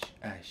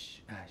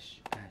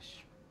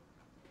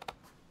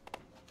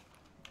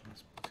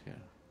 Let's put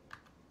here.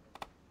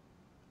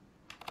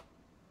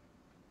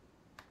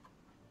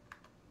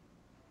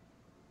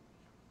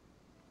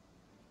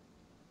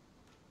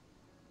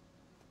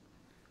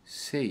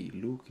 Say,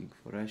 looking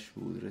for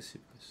ashwood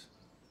recipes.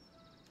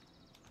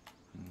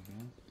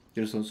 Okay.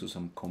 There's also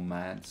some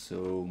commands,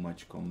 so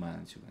much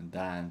commands. You can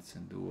dance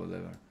and do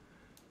whatever.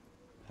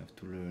 Have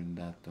to learn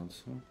that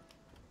also.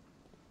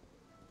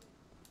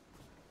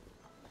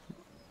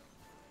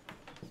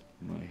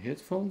 My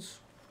headphones.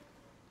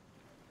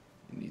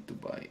 I need to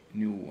buy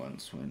new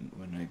ones when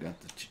I got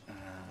the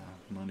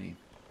money.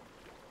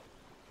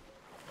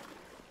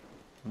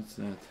 What's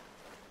that?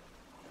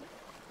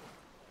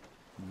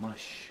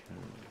 Mush.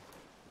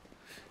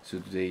 So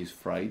today is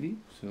Friday,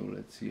 so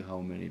let's see how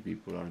many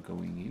people are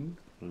going in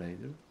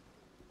later.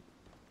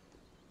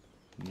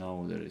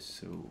 Now there is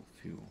so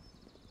few.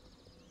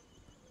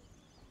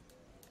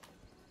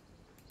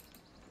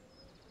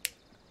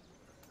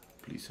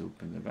 Please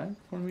open the bank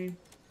for me.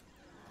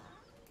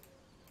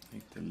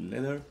 Make the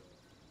leather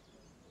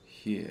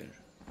here.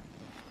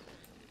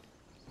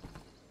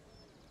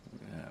 We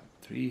have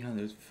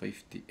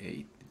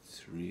 358.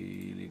 It's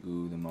really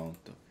good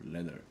amount of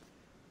leather.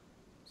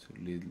 So a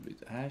little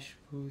bit ash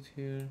wood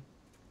here.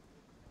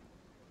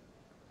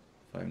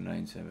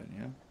 597,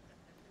 yeah?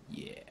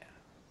 Yeah,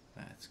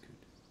 that's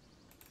good.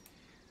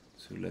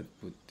 So let's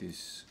put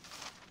this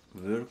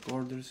work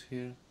orders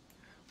here.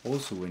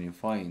 Also, when you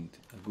find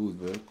a good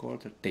work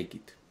order, take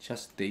it.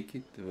 Just take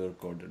it, the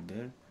work order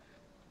there.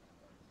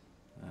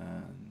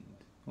 And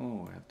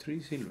oh, I have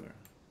 3 silver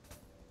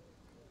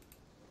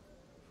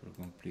for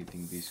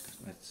completing this.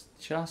 Let's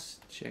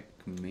just check,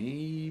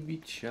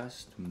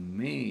 just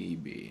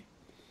maybe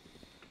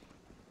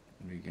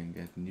we can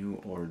get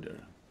new order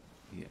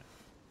here.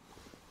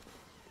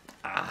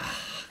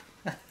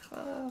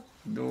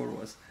 Door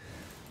was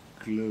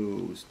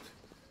closed.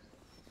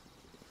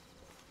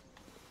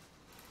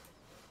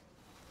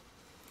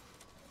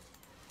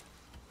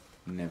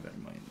 Never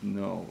mind.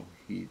 No,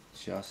 he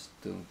just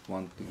don't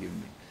want to give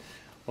me.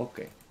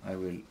 Okay, I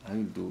will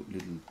do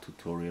little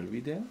tutorial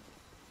video.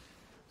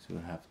 So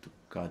I have to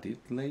cut it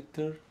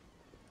later.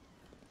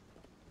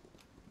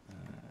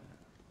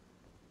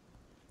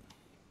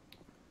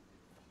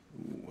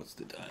 What's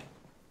the time?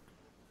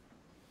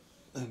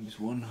 It's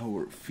 1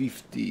 hour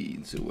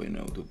 15. So I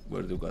know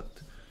where to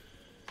cut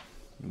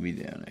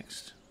video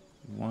next.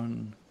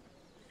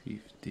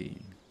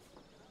 1:15.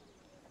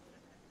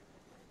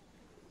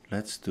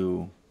 Let's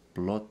do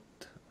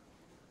plot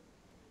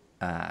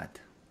ad.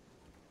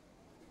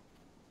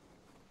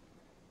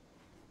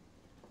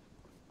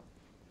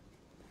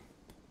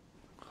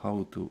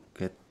 How to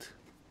get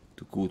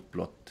to good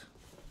plot,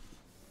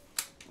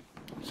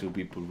 so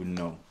people will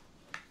know.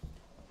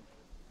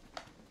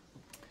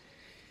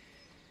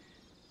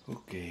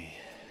 Okay,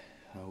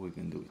 how we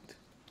can do it?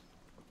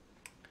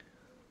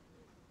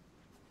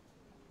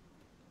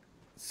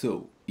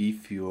 So,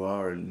 if you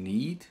are in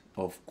need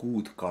of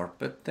good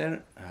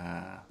carpenter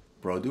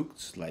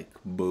products like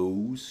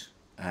bows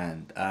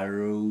and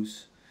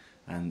arrows,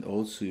 and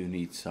also you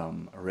need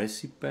some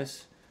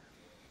recipes,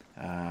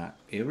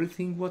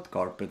 everything what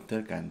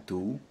carpenter can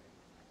do,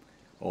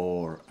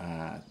 or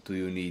do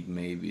you need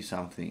maybe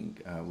something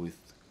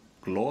with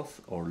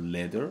cloth or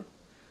leather,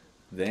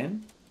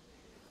 then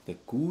the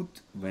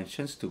good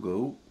mentions to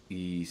go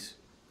is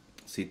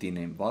city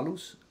named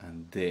Valus,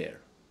 and there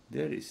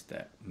is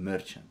the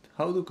merchant.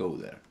 How to go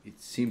there?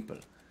 It's simple.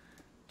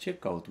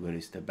 Check out where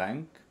is the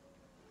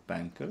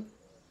banker.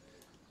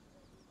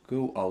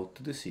 Go out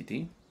to the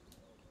city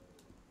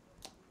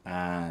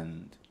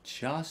and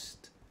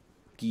just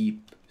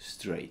keep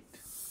straight.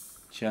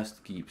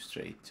 just keep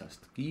straight,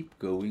 just keep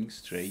going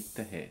straight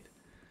ahead.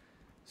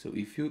 So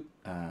if you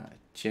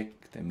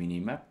check the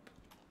minimap,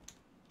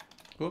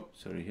 oh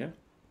sorry, here,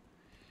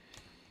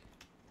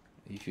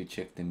 if you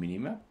check the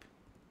minimap,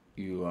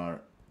 you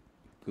are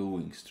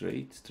going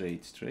straight,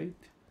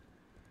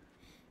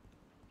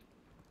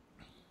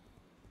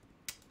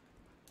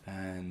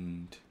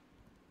 and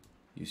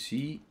you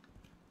see,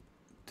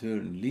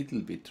 turn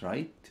little bit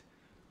right.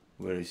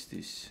 Where is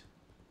this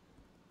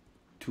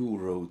 2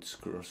 roads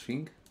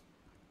crossing?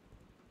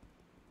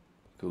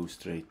 Go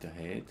straight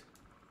ahead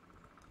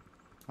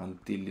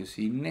until you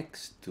see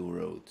next 2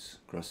 roads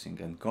crossing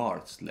and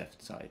guards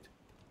left side.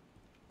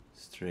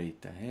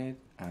 Straight ahead,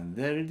 and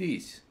there it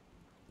is,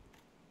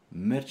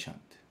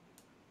 merchant.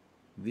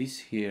 This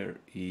here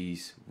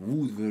is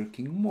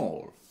woodworking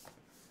mall.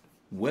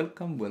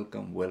 Welcome,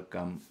 welcome,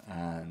 welcome.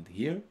 And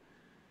here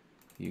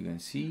you can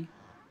see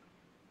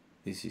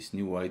this is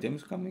new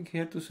items coming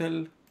here to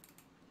sell.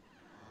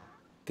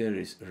 There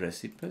is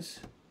recipes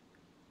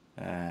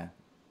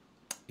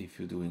if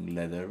you're doing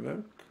leather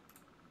work.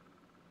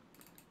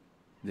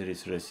 There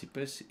is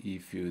recipes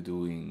if you're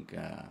doing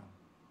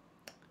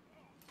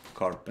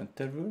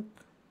carpenter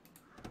work.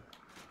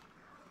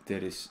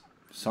 There is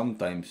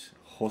sometimes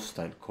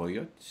hostile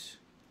coyotes,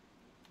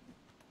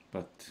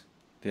 but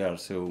they are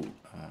so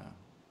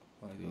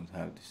I don't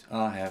have this.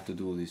 I have to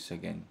do this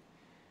again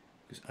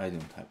because I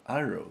don't have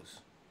arrows.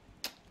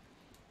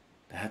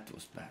 That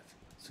was bad.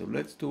 So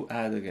let's do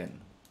add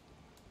again.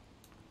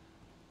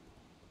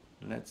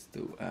 Let's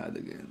do add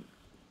again.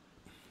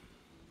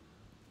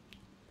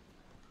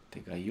 The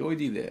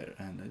coyote there,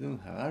 and I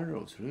don't have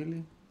arrows,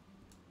 really.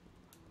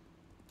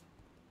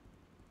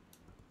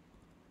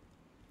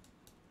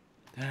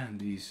 Damn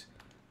these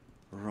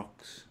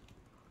rocks.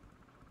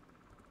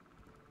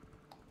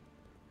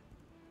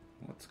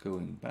 What's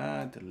going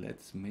bad?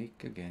 Let's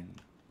make again.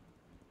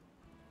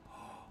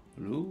 Oh,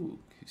 look,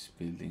 he's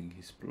building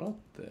his plot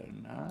there.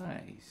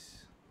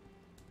 Nice.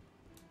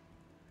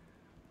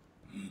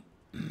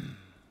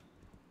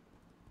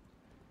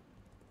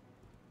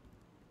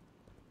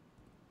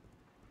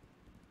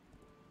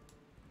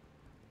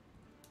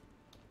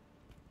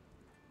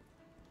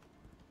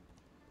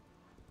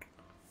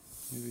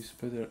 Maybe it's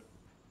better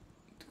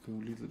to go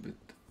a little bit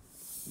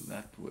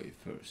that way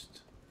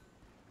first.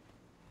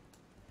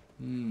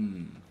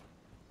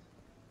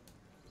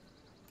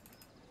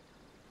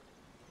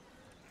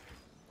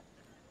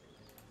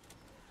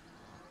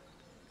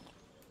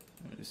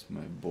 There's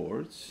my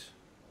boards.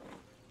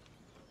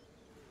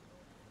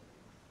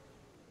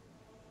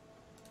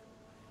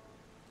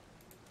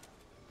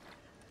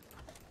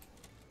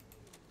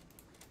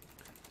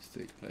 Let's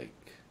take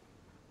like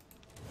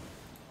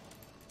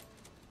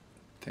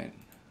 10.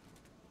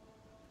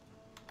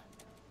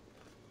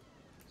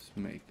 Let's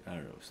make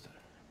arrows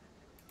there.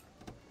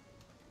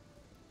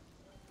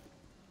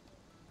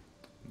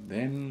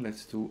 Then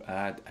let's do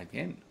add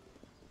again,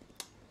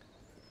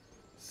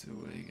 so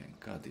we can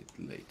cut it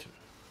later.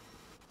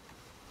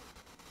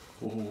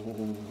 Oh,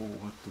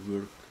 what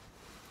work!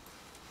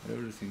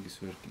 Everything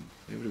is working.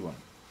 Everyone.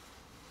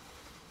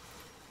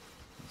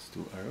 Let's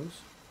do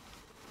arrows.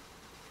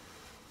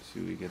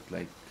 So we get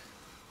like,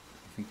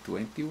 I think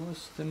 20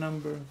 was the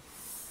number.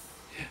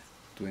 Yeah,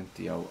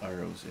 20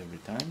 arrows every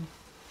time.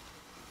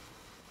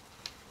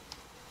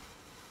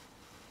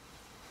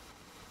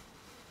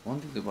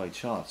 Wanted to buy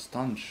charts,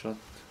 stun shot,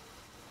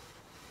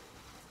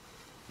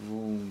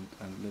 wound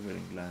and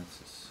leveling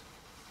lances.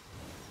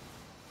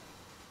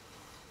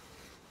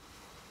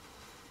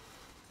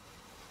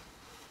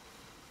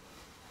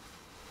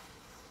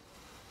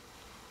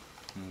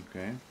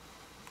 Okay,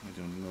 I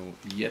don't know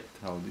yet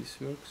how this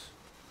works.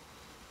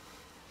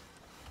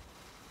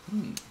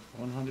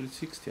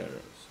 160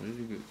 arrows,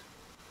 really good.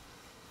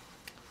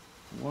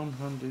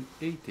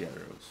 180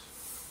 arrows.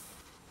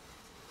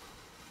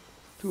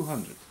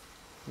 200.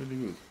 Really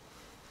good.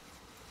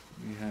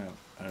 We have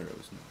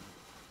arrows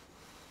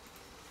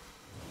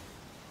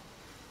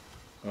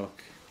now.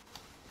 Okay.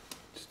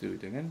 Let's do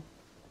it again.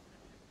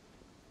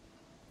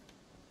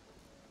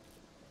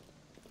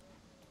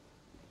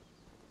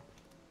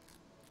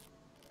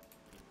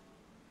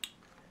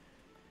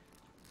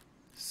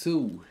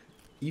 So,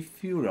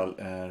 if you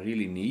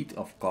really need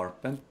of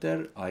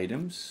carpenter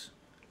items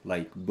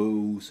like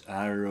bows,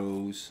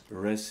 arrows,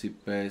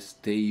 recipes,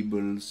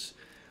 tables,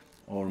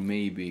 or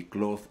maybe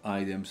cloth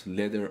items,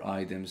 leather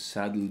items,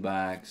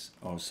 saddlebags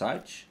or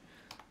such,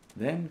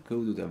 then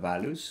go to the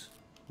values.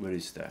 Where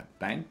is the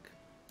bank?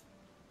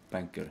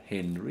 Banker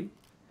Henry.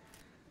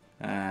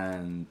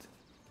 And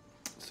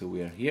so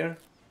we are here,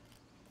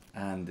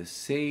 and the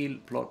sale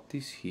plot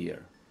is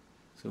here.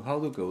 So how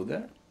to go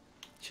there?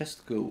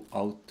 Just go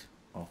out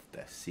of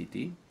the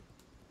city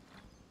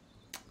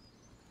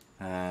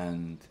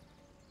and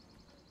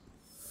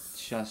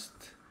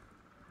just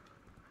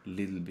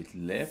little bit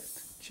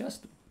left,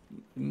 just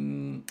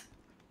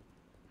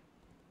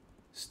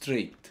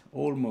straight,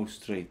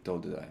 almost straight all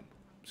the time.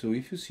 So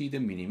if you see the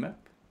minimap,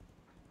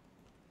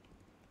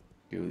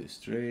 go the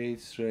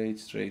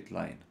straight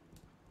line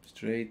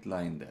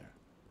there.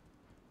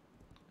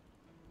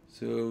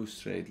 So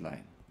straight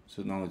line.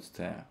 So now it's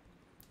the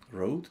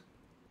road.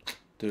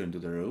 Turn to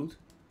the road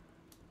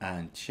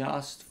and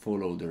just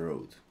follow the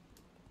road.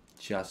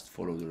 Just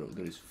follow the road.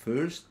 There is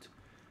first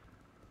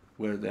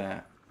where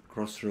the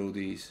crossroad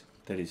is,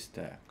 there is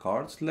the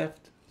cards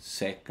left,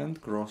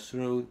 second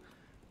crossroad,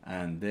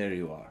 and there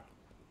you are.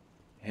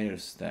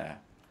 Here's the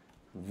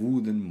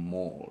wooden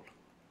mall.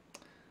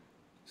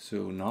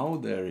 So now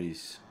there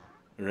is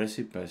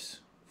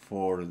recipes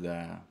for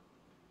the,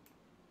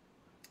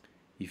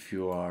 if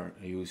you are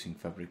using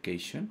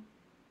fabrication.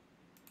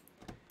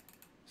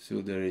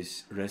 So there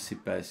is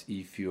recipes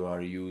if you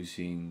are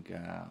using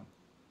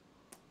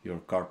your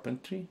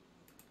carpentry.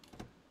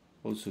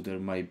 Also there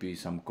might be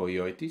some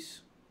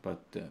coyotes,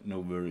 but no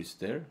worries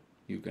there.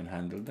 You can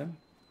handle them.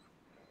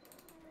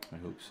 I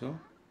hope so.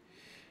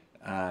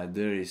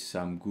 There is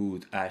some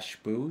good ash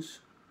bows.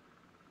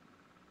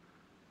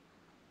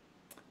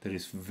 There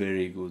is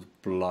very good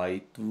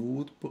blight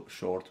wood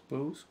short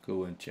bows.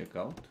 Go and check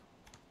out.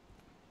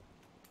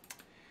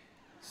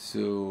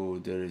 So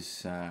there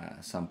is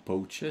some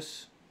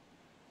pouches.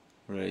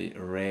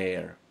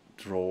 Rare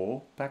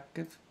draw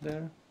packet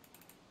there.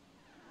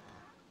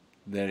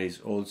 There is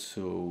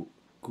also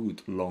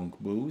good long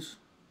bows.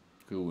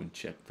 Go and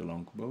check the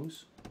long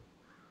bows.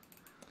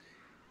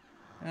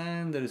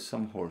 And there is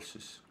some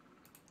horses.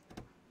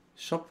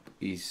 Shop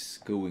is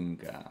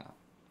going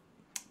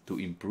to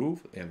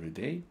improve every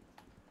day.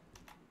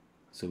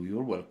 So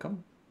you're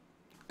welcome.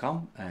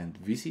 Come and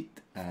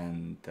visit,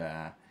 and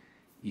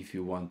if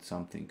you want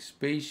something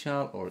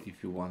special or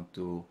if you want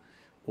to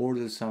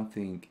order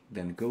something,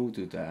 then go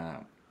to the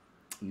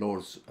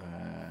Lord's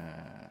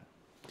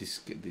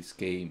this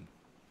game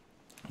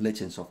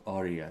Legends of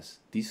Aria's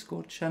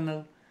Discord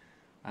channel,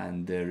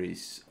 and there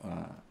is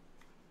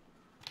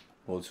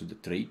also the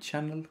trade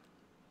channel,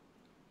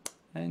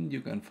 and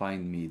you can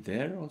find me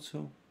there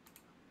also,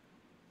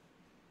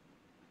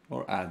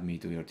 or add me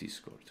to your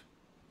Discord.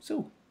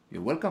 So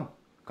you're welcome.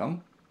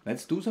 Come,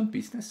 let's do some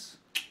business.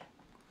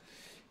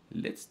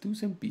 Let's do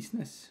some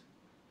business.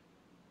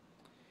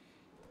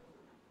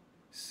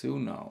 So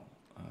now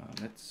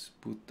let's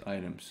put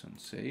items on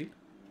sale.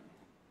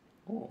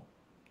 Oh,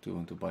 do you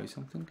want to buy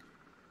something?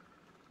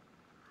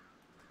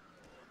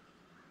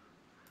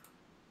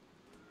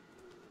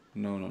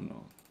 No, no,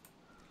 no.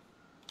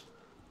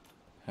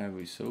 Have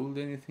we sold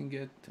anything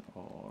yet,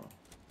 or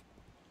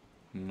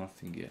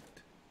nothing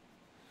yet?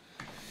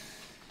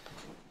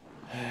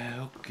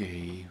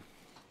 Okay.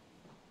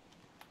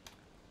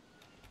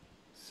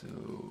 So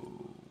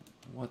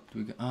what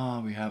we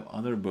can, we have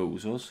other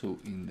bows also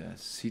in the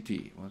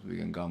city. What we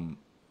can come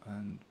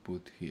and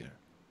put here.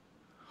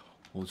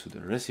 Also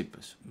the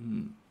recipes.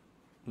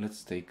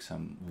 Let's take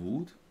some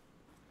wood.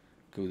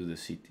 Go to the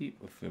city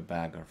if your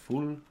bag are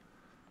full,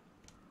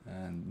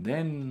 and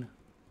then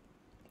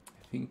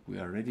I think we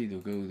are ready to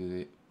go to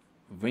the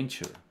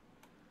venture.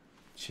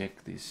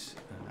 Check this.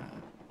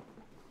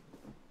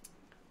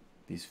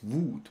 This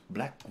wood,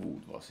 black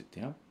wood was it,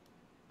 yeah?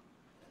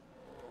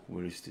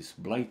 Where is this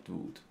blight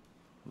wood?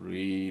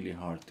 Really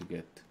hard to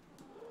get,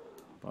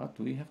 but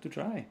we have to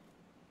try.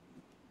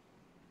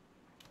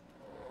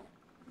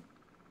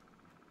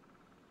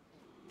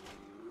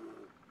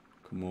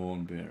 Come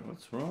on, bear,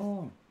 what's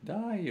wrong?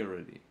 Die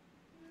already.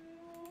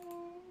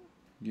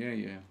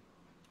 Yeah.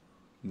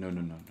 No.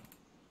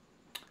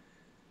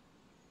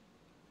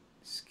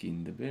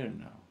 Skin the bear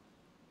now.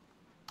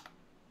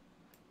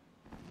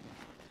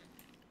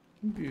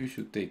 Maybe you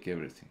should take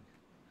everything.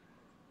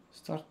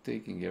 Start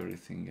taking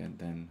everything and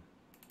then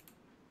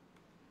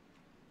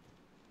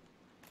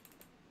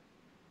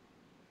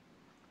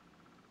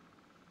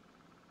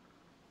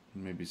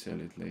maybe sell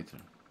it later.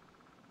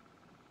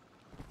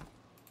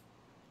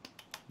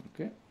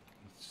 Okay,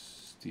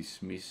 let's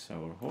dismiss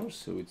our horse,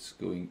 so it's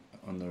going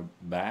on our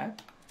back.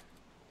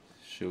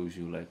 Shows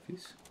you like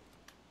this.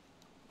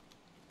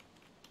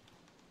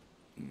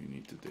 You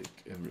need to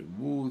take every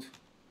wood.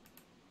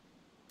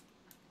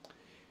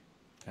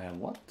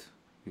 What?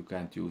 You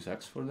can't use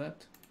axe for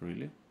that?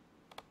 Really?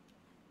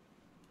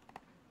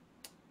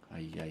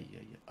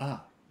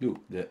 Ah, look,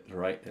 the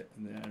right,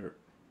 the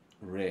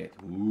red.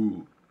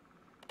 Ooh.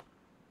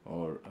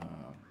 Or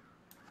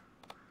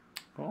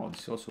oh,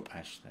 it's also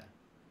ash there.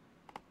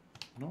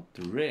 Not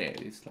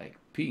red, it's like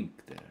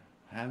pink there.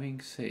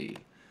 Having sale,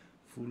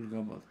 full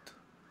goblet,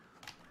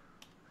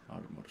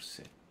 armor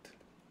set.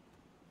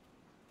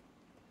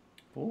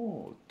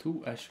 Oh,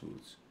 2 ash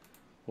woods.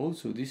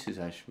 Also, this is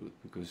ash wood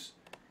because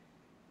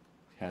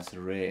it has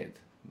red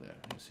there.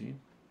 You see?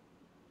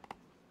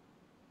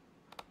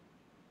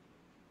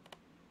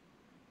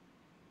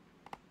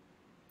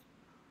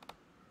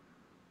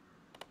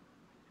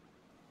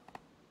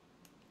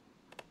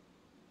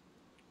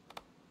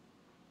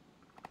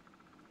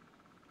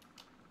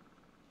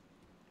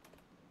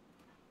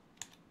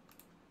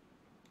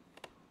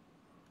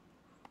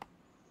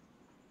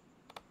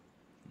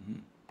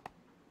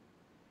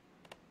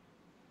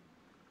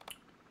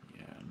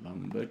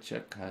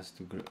 Check has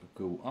to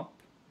go up,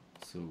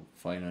 so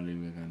finally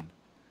we can,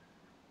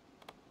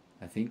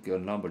 I think a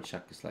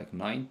lumberjack is like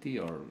 90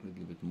 or a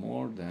little bit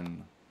more.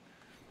 Then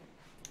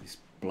this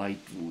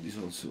plywood is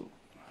also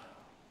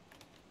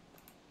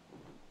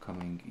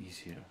coming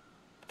easier.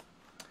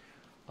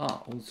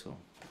 Also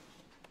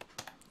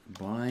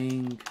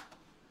buying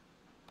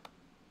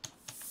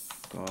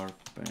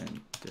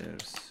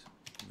carpenter's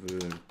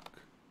work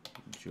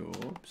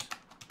jobs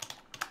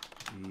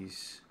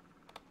is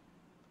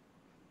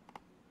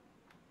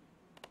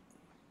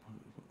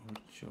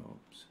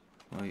jobs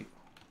by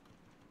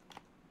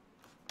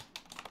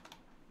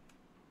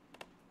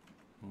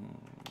almost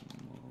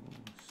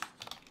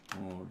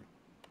all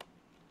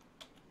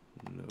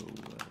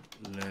lower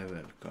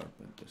level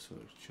carpenter's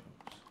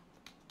workshops.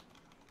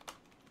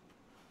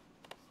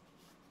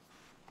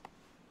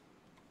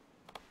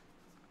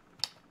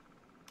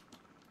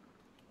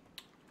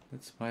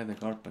 Let's buy the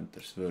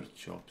carpenter's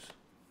workshops.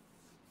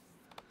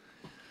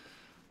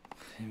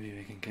 Maybe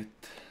we can get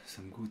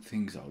some good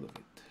things out of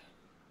it.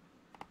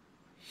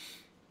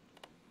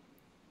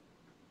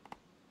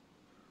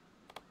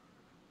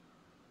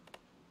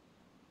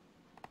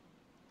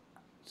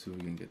 So we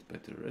can get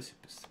better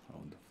recipes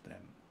out of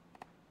them.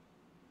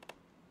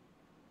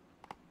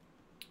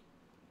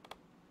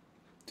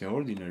 The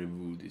ordinary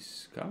wood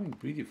is coming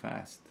pretty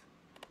fast.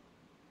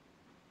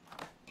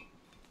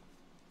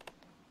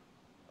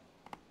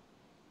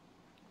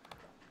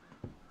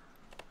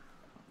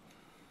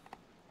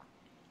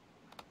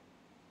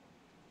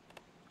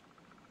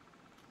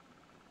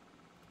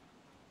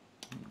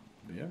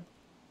 There,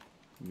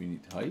 we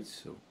need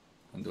heights, so,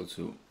 and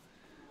also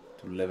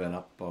to level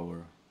up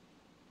our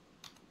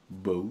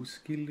bow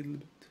skill a little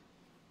bit.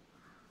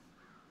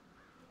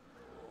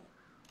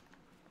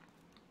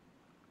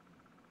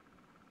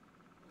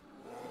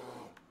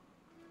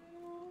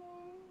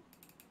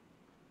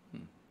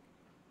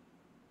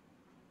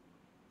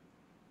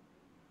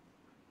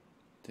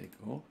 Take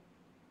all.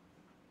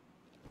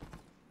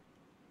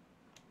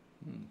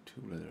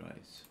 2 leather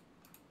eyes.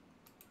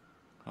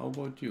 How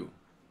about you?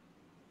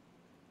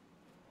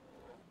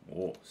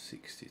 Oh,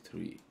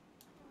 63.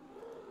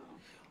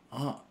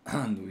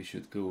 And we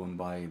should go and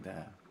buy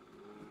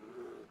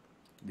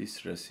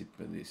this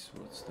recipe,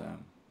 what's the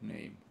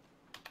name?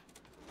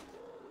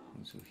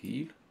 Also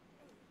heal.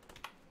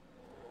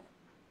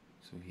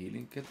 So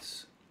healing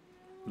gets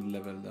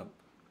leveled up.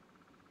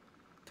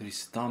 There is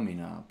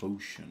stamina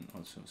potion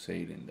also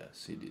sale in the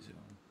city, so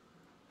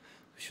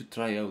we should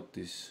try out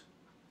this.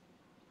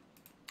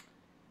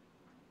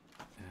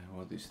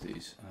 What is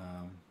this?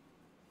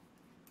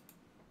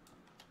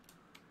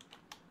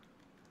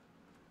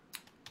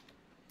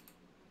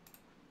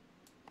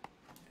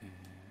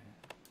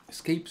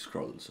 Escape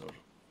scrolls, or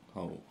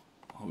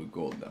how we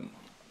call them.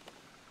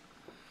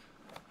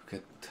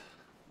 Get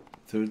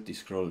 30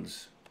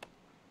 scrolls.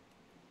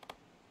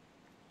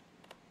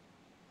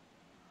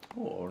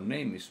 Oh, our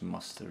name is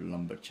Master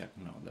Lumberjack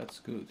now. That's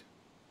good.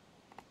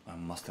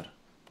 I'm Master.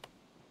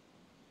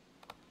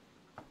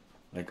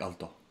 Like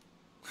Alto.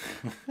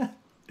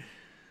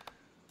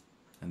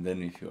 And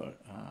then if you are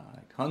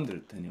like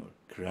 100, then you're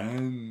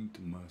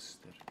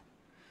Grandmaster.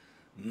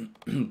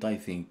 I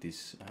think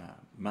this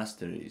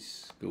master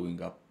is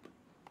going up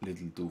a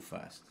little too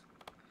fast.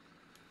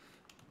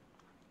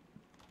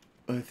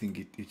 I think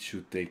it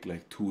should take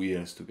like 2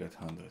 years to get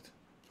 100.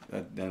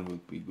 That then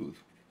would be good.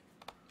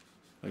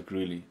 Like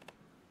really.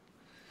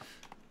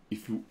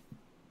 If you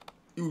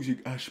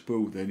using ash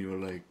bow, then you're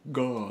like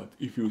God.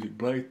 If using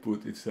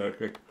Blightfoot, it's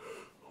like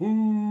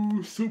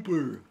oh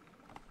super.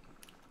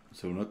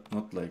 So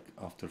not like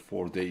after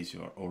 4 days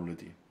you are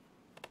already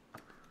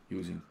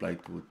using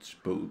Blightfoot's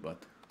bow,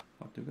 but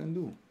what you can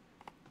do.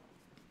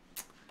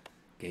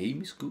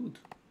 Game is good,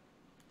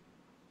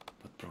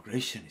 but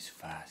progression is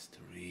fast,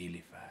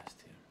 really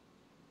fast here.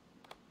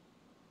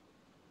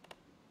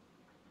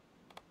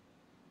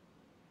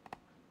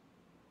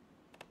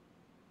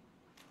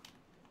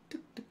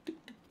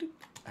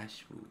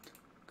 Ashwood,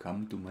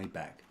 come to my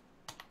bag.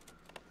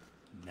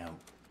 No.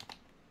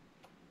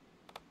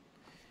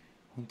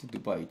 Wanted to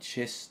buy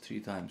chest 3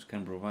 times,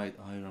 can provide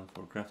iron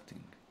for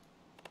crafting.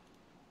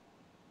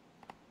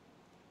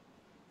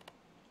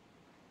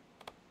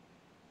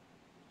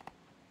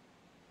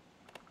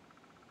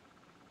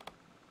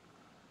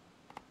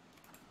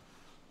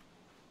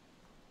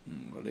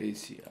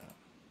 Malaysia.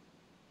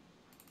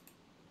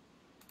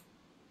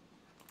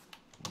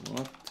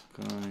 What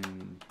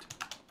kind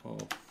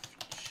of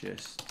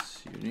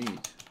chests you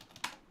need?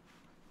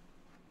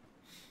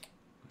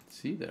 Let's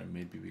see there,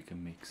 maybe we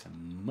can make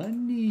some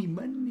money.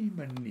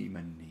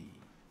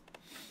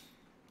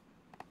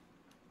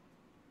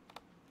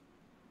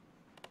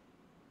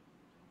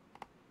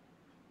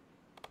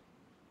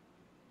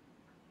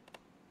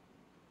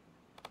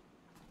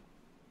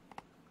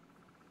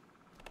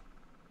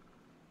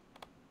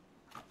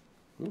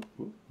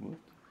 What?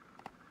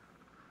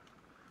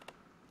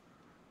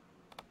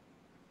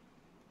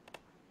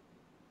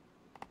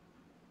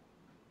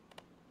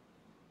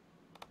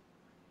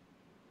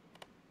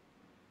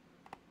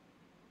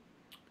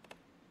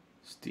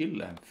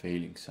 Still I'm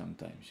failing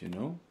sometimes, you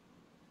know?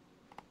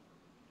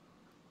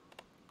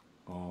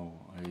 Oh,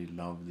 I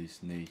love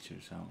these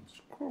nature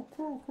sounds.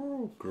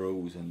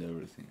 Crows and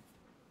everything.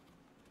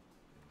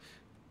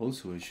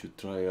 Also, I should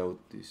try out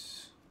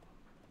this.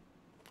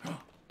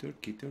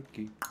 Turkey,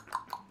 turkey.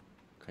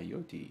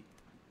 Coyote.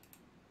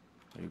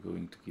 Are you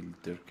going to kill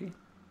the turkey?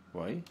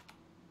 Why?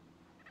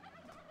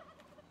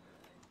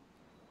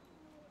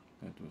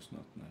 That was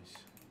not nice.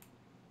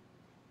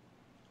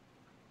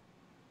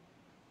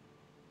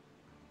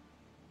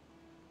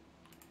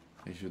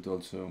 I should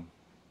also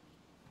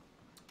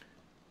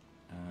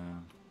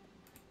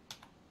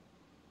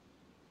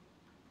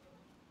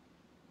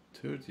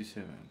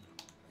 37,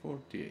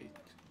 48.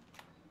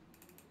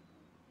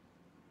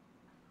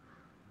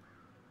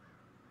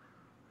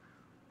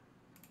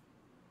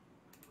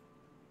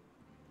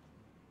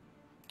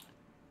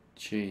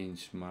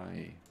 Change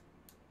my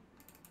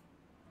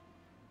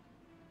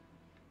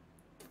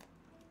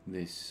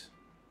this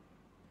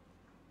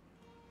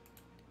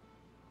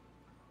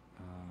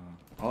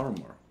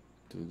armor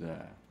to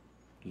the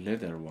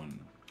leather one,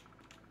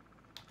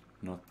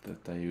 not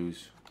that I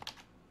use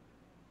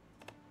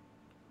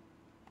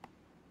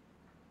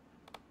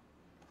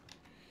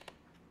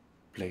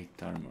plate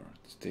armor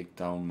to take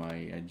down my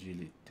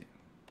agility.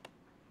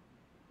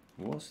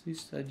 Was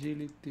this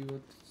agility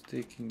what it's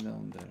taking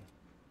down there?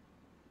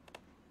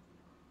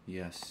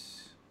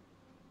 Yes.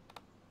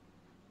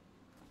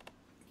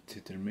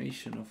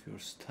 Determination of your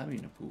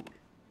stamina pool.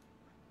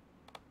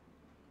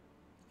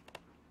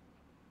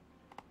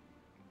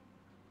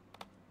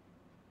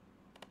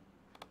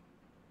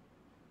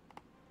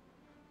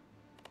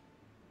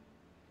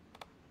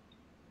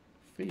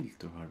 Fail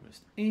to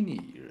harvest any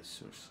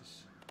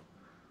resources.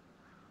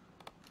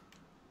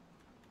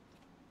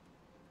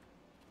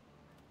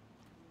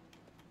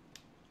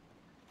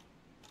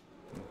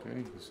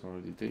 Okay, he's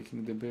already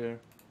taking the bear.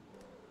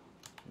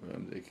 Well,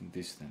 I'm taking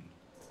this then.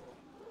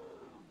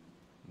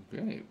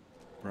 Okay,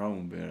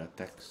 brown bear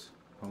attacks.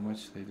 How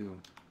much they do?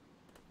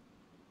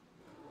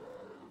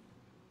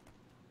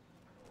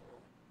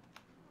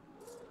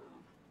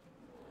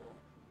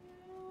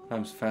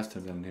 I'm faster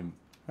than him.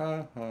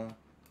 Ha ha.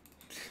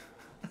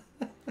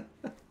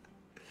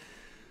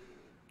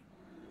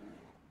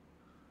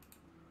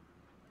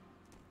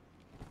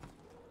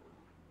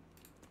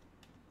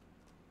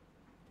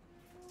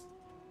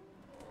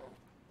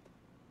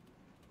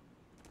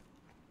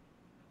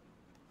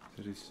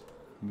 There is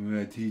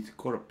Muad'Dib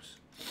corpse.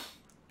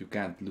 You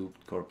can't loot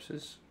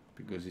corpses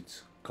because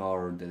it's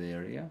guarded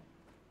area.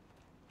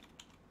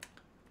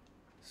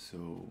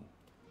 So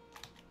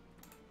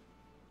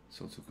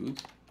it's also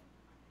good.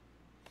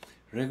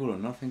 Regular,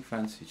 nothing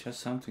fancy,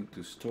 just something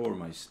to store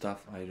my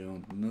stuff. I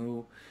don't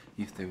know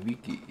if the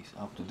wiki is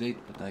up to date,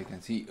 but I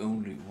can see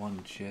only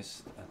one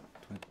chest at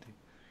 20.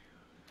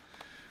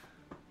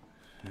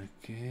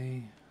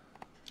 Okay.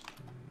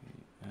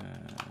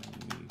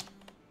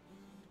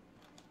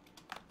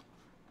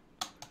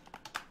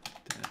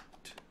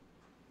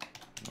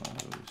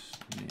 That was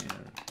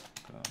near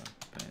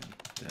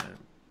carpenter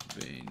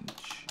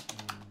bench.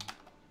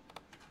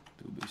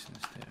 Do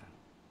business there.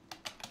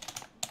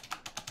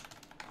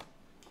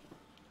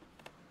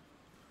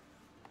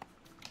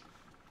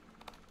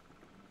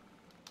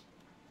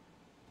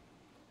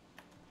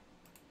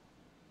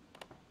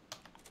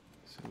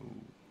 So,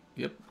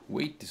 yep,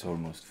 weight is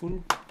almost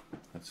full.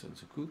 That's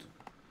also good.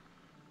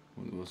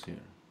 What was here?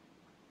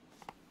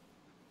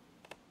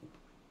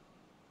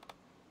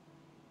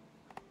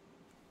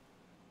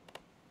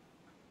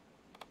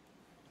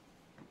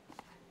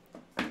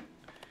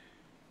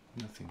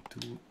 Nothing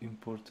too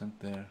important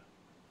there.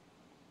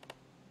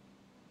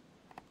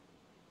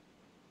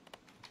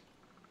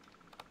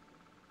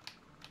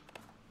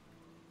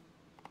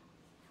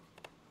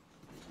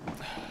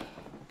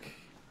 Okay.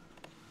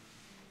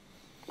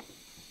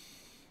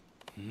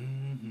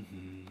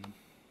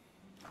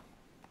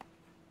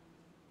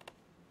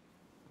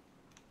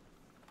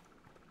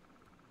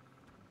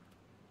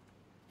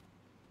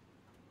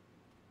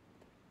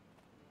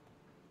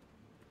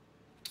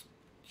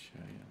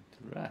 Giant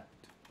rat.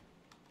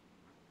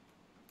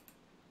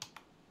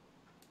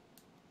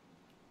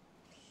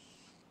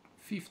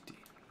 $50,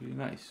 really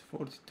nice.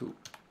 42,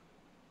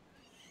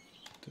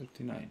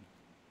 39.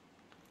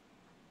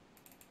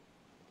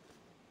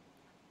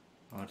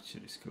 Archer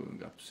is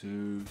going up so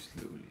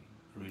slowly.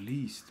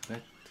 Released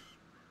pet.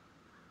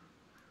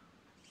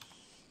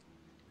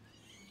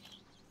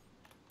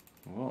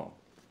 Wow,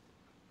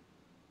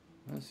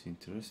 that's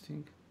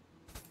interesting.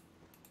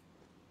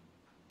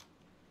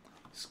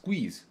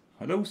 Squeeze.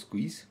 Hello,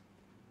 Squeeze.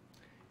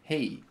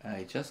 Hey,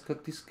 I just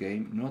got this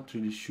game, not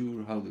really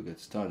sure how to get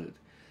started.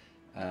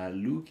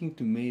 Looking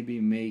to maybe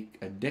make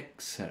a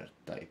Dexter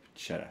type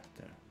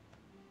character.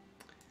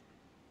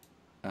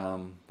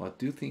 What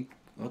do you think?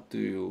 What do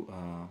you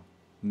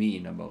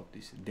mean about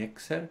this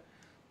Dexter?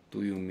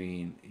 Do you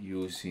mean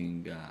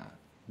using a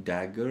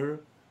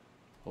dagger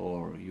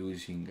or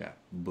using a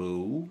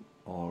bow,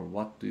 or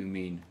what do you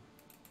mean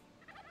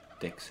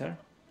Dexter?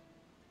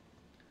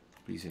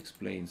 Please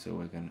explain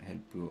so I can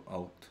help you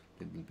out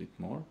a little bit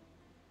more.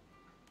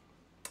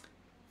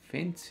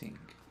 Fencing.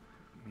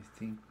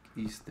 think,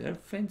 is there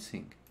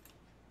fencing?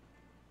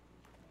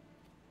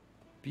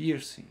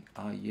 Piercing.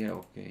 Ah, yeah,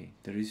 okay.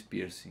 There is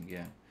piercing,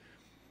 yeah.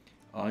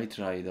 I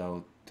tried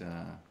out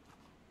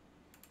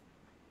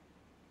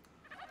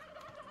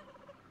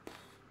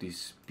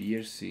this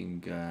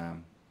piercing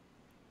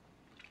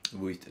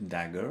with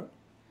dagger.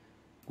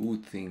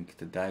 Good thing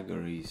the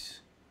dagger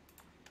is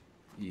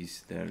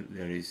there.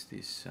 There is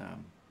this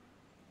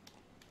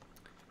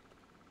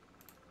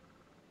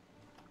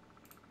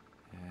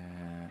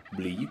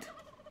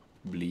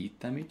bleed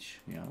damage.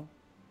 Yeah.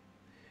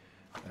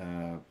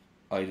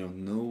 I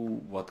don't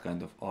know what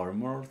kind of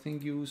armor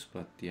thing you use,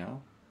 but yeah,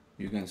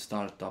 you can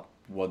start up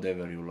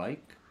whatever you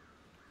like.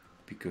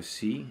 Because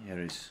see, here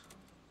is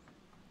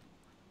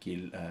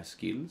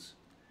skills.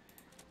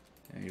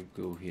 And you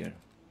go here.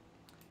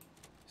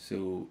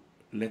 So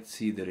let's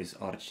see, there is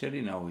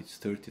archery, now it's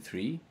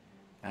 33,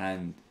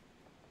 and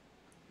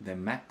the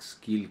max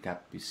skill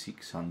cap is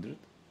 600.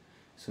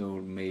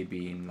 So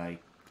maybe in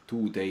like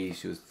 2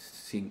 days you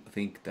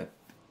think that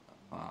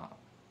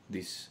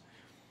this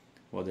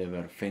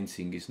whatever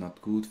fencing is not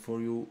good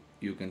for you,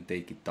 you can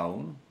take it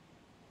down.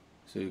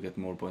 So you get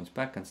more points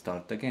back and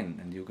start again,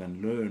 and you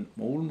can learn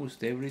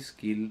almost every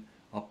skill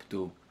up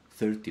to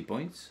 30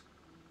 points,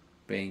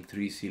 paying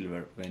 3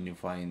 silver when you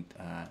find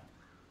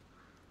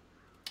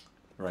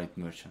right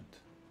merchant.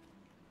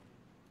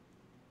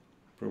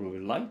 Probably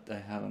light. I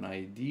have an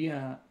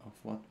idea of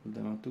what will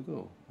they want to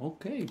go.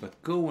 Okay,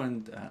 but go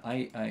and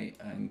I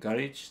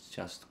encourage,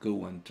 just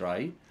go and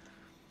try,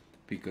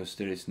 because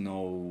there is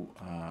no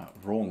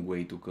wrong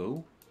way to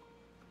go.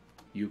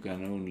 You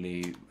can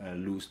only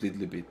lose a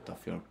little bit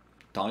of your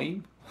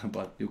time,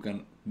 but you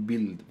can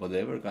build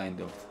whatever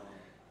kind of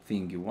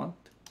thing you want,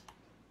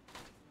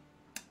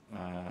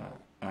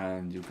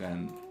 and you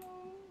can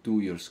do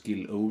your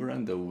skill over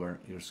and over,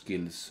 your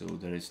skills, so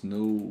there is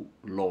no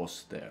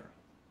loss there.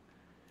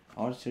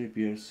 Archery,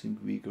 piercing,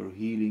 vigor,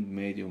 healing,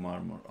 medium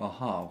armor.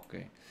 Aha,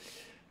 okay.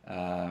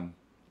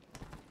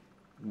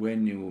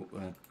 When you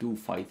do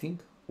fighting,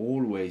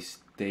 always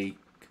take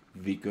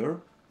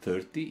vigor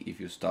 30 if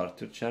you start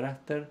your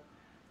character,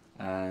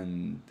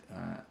 and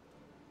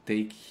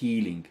take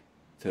healing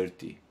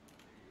 30,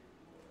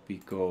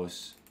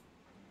 because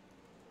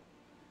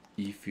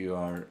if you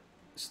are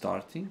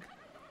starting,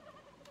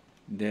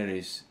 there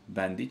is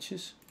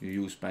bandages. You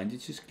use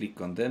bandages, click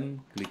on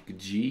them, click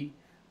G,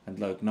 and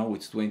like now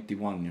it's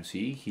 21, you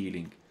see,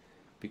 healing,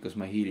 because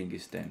my healing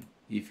is 10.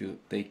 If you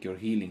take your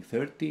healing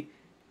 30,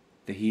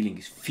 the healing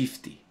is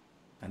 50,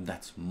 and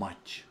that's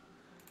much.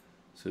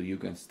 So you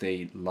can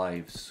stay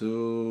alive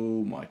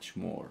so much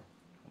more,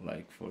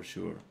 like for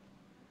sure.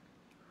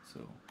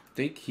 So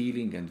take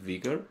healing and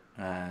vigor,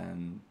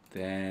 and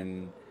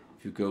then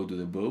if you go to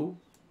the bow,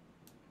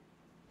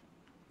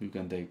 you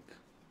can take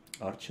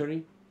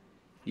archery.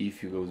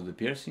 If you go to the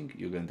piercing,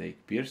 you can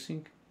take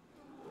piercing.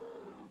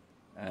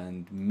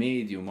 And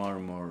medium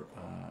armor,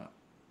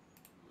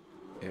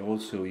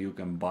 also you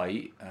can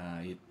buy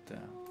it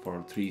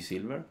for 3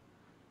 silver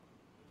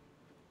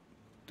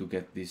to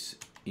get this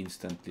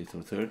instantly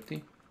to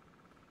 30.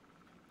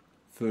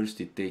 First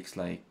it takes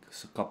like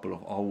a couple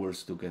of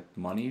hours to get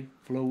money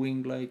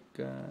flowing, like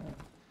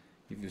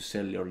if you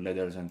sell your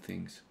leathers and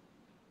things.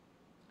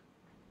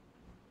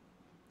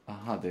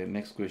 Aha, the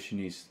next question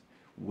is,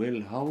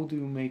 well, how do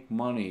you make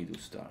money to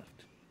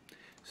start?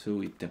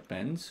 So it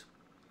depends.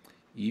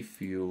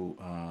 If you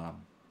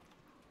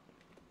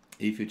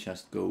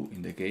just go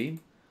in the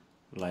game,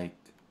 like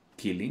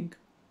killing,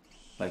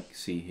 like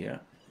see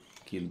here,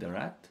 kill the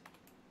rat,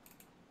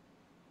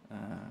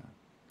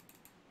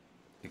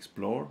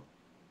 explore,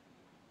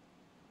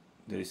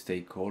 there is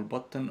take call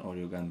button, or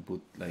you can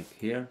put like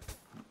here,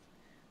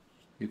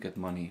 you get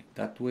money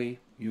that way.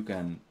 You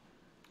can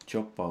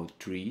chop out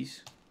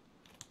trees.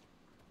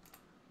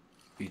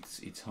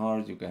 It's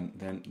hard. You can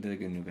then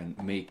again you can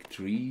make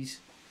trees,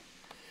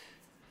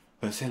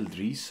 sell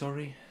trees,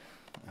 sorry.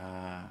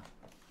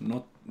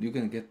 Not you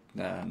can get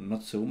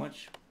not so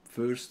much.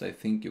 First I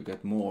think you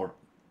get more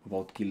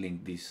about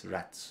killing these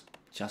rats.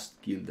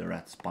 Just kill the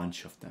rats,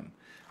 bunch of them.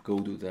 Go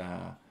to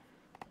the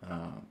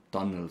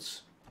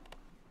tunnels,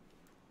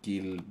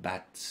 kill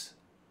bats,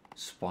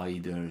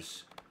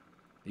 spiders.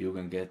 You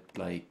can get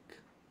like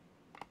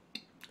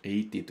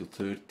 80 to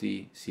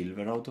 30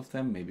 silver out of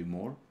them, maybe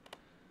more.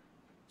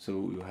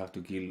 So you have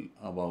to kill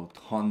about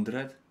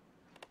 100.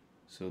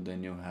 So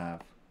then you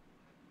have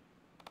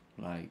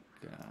like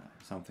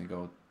something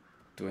about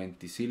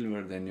 20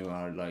 silver. Then you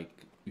are like,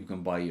 you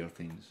can buy your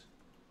things.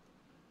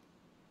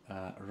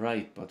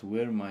 Right, but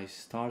where my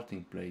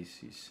starting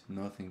place is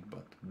nothing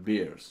but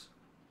bears.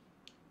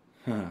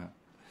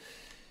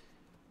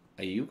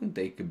 You can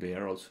take a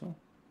bear also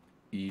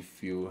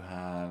if you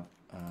have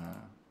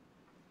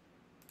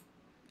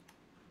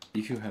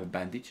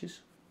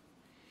bandages.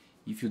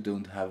 If you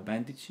don't have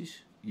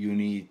bandages, you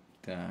need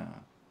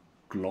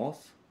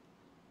cloth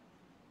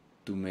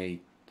to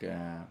make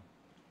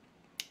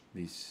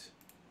this.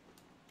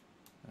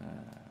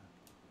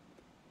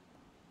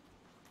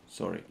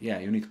 Sorry, yeah,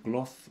 you need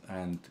cloth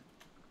and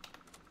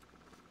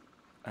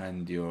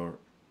and your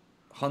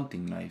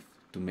hunting knife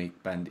to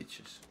make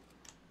bandages.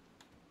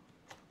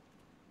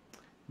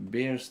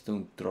 Bears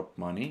don't drop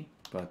money,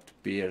 but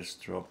bears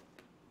drop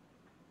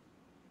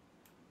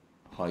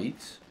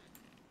hides.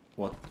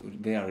 What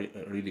they are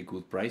a really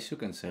good price. You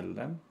can sell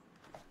them.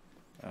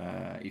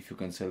 If you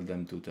can sell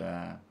them to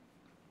the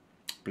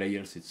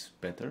players, it's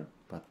better.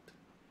 But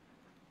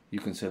you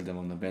can sell them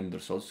on the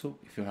vendors also.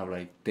 If you have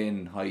like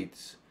 10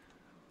 hides,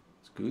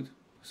 it's good.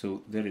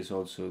 So there is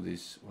also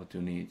this what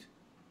you need.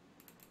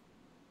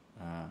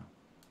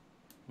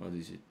 What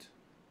is it?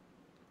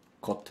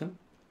 Cotton.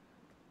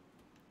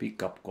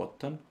 Pick up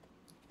cotton.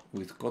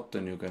 With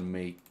cotton you can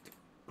make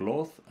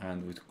cloth,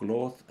 and with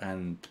cloth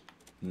and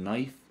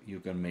knife you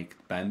can make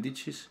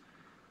bandages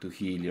to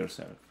heal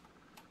yourself.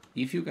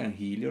 If you can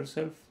heal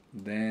yourself,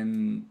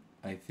 then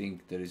I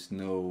think there is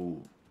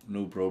no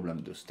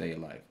problem to stay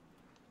alive.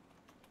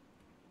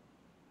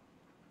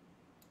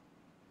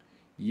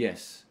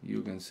 Yes,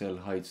 you can sell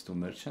hides to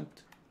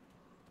merchant.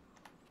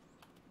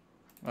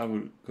 I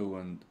will go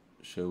and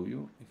show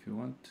you if you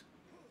want.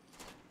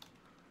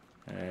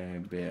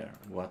 Bear,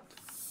 what?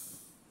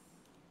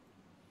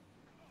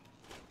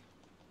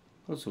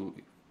 Also,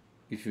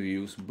 if you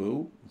use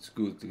bow, it's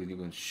good because you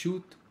can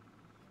shoot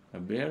a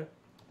bear,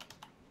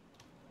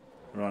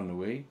 run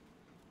away,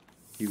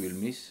 he will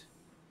miss,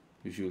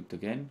 you shoot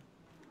again,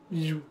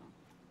 you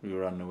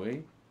run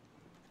away.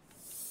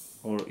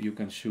 Or you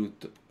can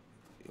shoot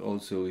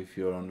also if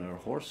you're on a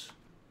horse.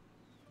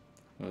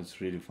 So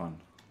it's really fun.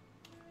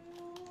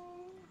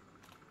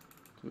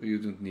 So you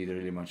don't need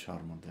really much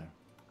armor there.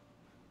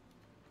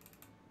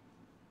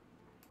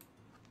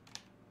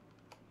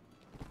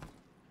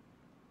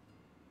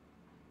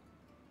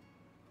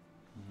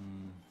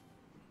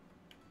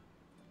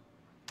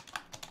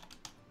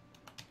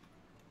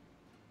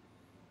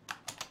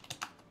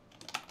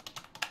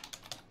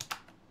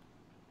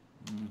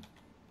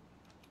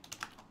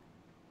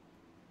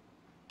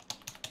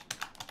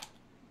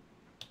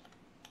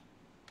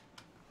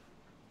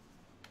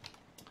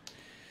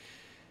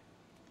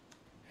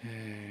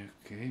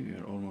 Okay, we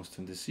are almost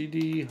in the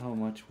city. How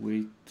much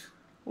weight?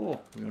 Oh,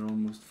 we are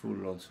almost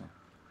full also.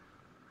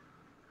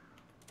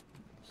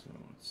 So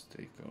let's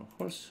take our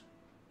horse.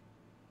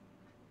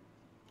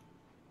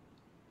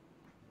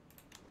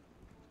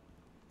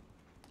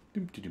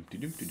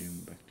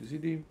 Back to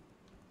city.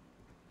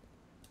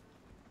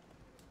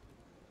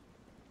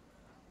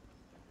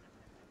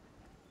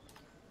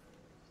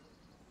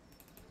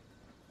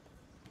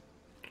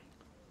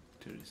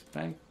 There is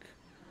bank.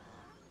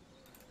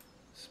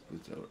 Let's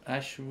put our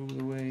ash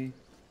wood away.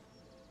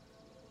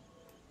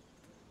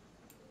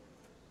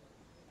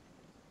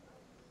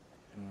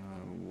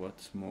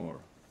 What's more?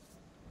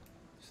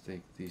 Let's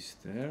take this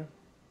there.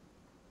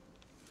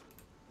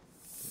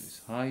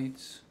 There's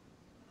hides.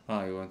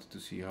 I wanted to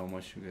see how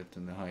much you get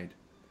on the hide.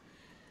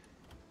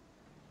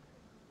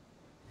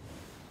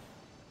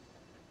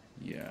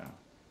 Yeah.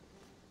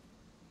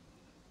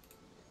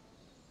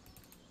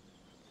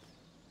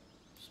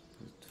 Let's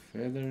put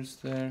feathers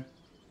there.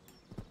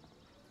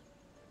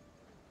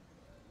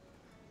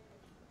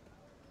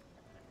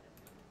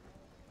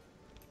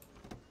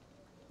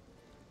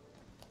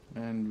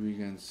 And we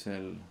can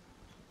sell,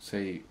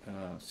 see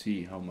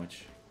how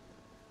much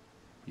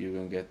you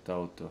can get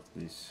out of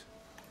this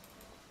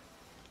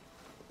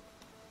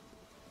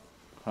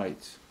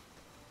hides.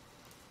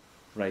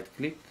 Right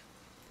click,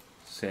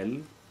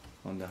 sell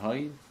on the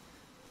hide.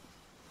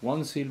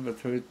 1 silver,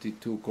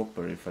 32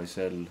 copper if I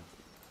sell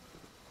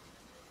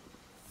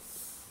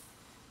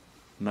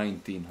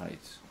 19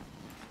 hides.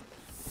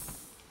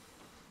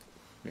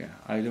 Yeah,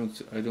 I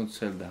don't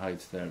sell the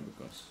hides there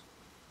because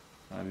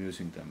I'm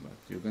using them,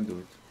 but you can do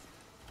it.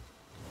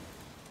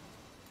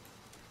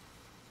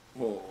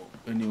 Oh,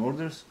 any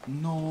orders?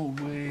 No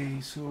way,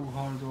 so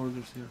hard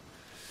orders here.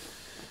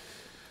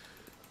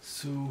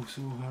 So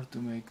hard to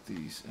make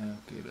these.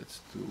 Okay,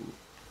 let's do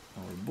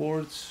our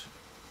boards.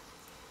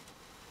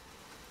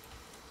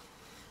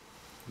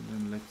 And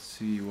then let's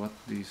see what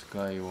this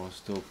guy was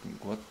talking,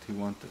 what he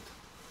wanted.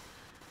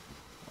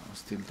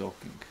 Still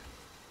talking.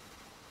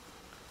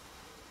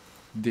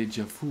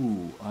 Deja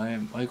vu.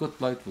 I got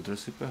Lightwood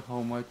recipe.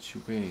 How much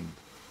you paying?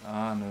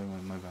 Ah, no,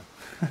 my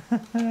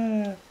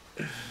bad.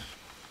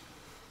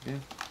 Yeah.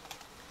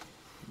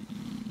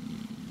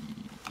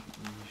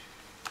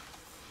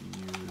 If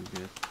you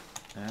get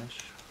ash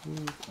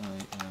wood, I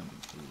am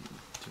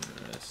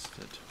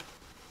interested.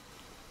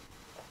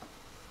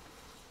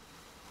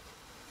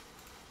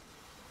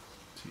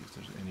 See if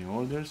there's any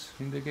orders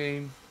in the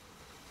game.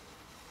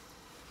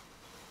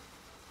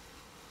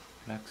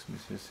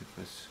 Blacksmith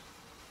recipes.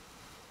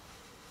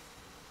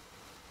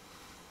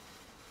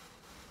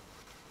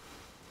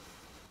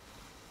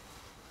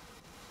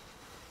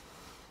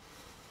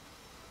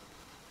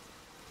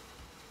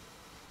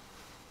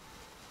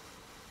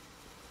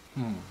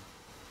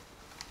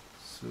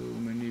 So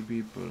many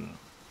people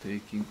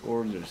taking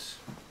orders.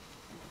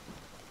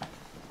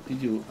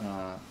 Did you,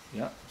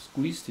 yeah,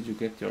 Squeeze, did you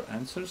get your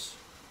answers?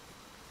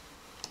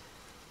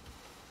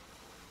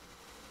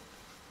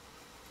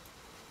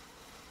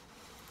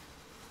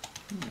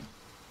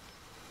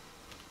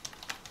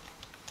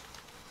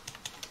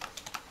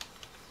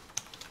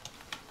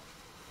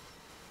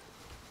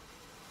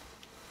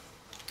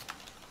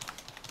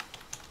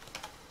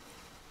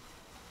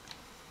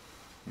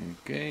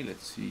 Okay,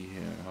 let's see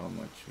here how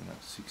much we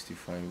have.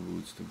 65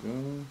 woods to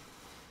go.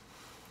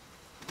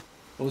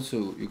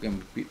 Also, you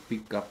can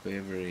pick up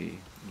every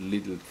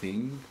little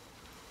thing,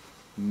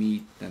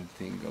 meat and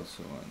thing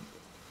also, and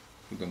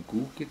you can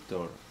cook it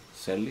or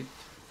sell it.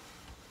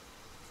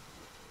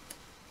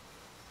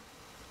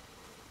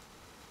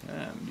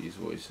 Damn, these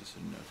voices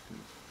are not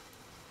good.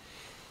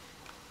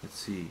 Let's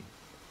see.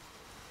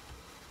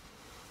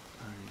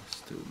 Aria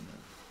Stoner.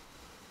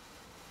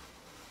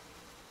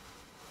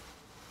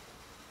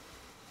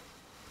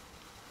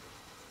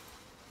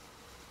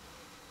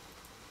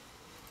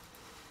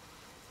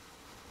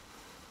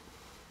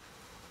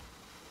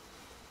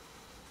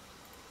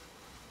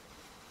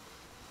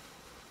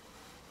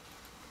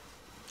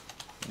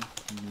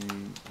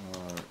 Name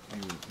are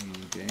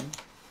in game.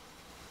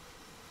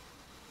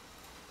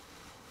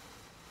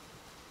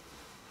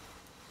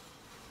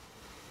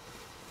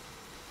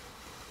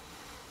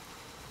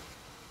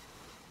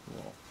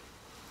 Wow.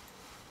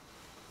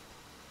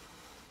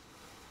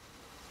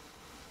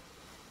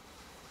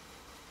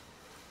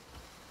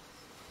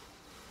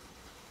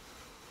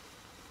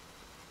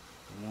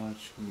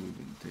 Large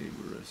wooden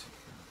table recipe.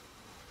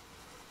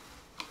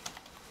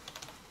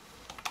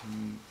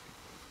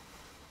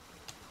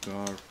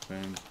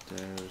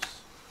 Carpenters,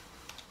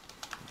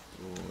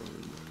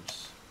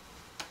 oilers,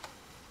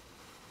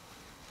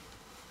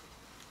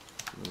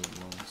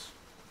 ones.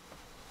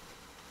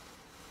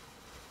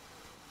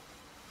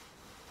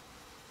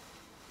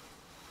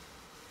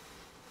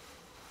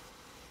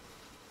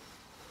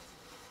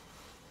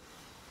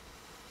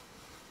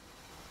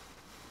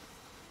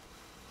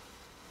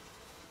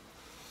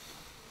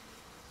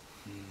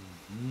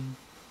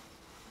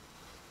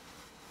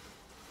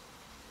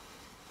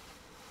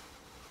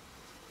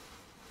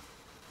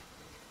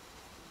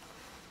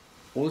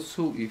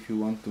 Also, if you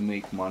want to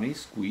make money,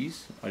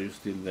 Squeeze, are you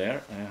still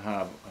there? I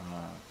have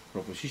a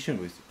proposition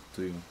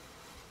to you.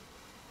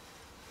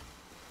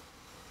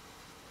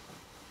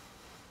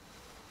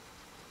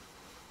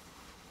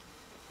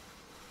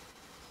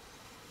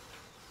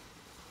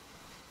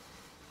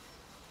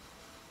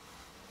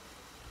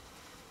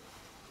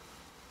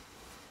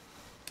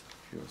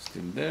 If you're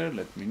still there,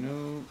 let me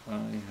know.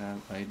 I have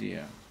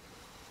idea.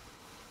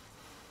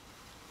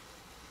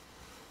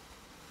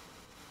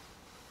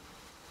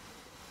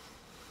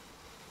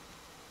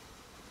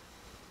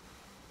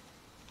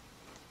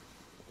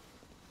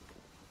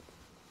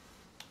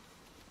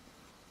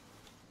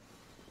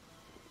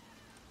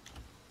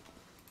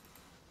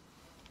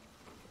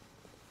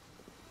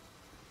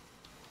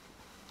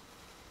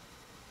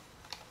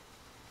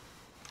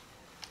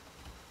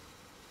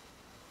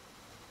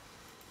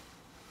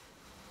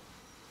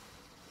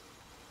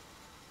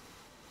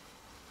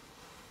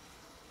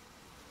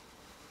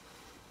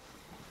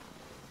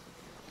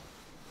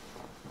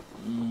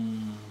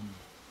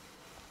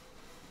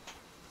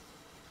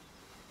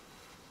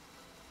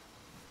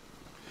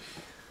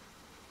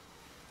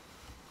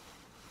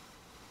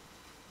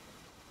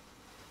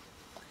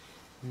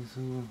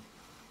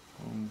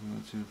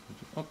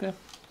 Okay,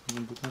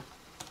 I'm good.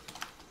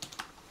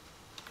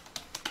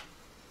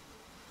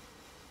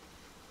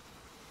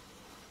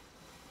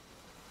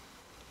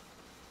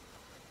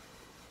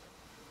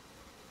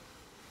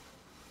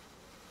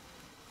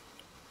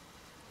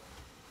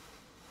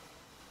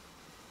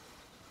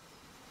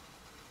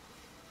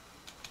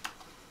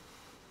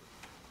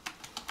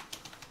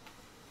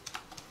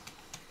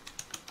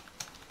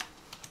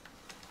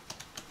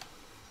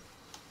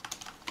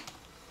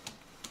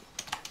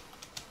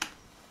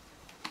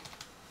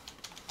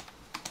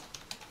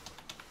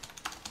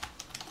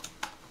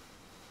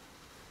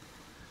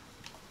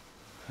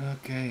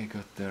 Okay,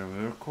 got their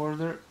work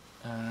order.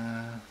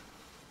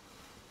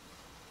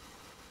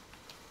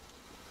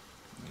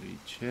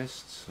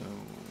 Chest, so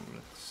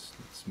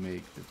let's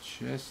make the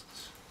chest.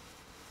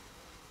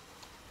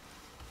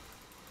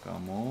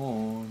 Come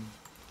on.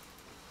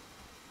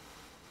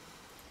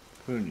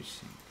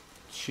 Furnishing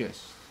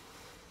chest.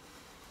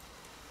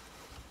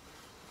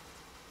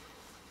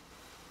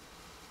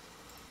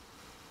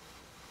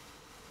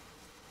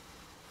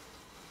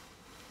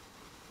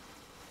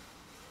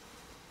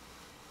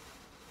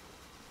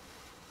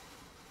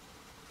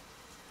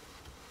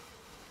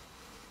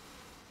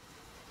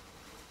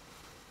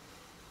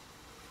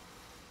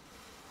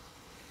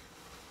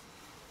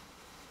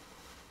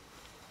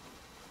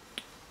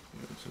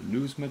 So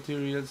lose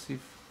materials if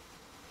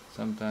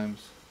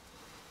sometimes.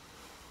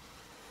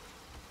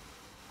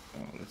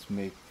 Oh, let's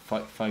make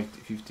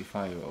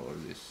 55 over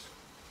this.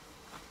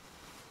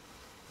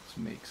 Let's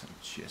make some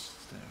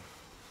chests there.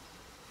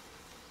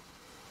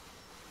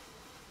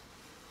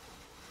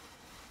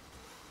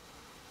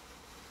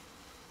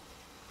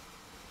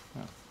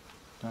 Oh,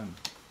 done.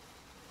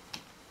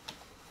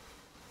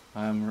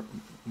 I am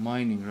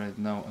mining right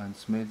now, and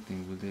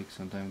smelting will take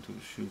some time to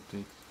shoot.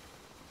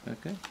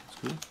 Okay, that's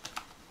good.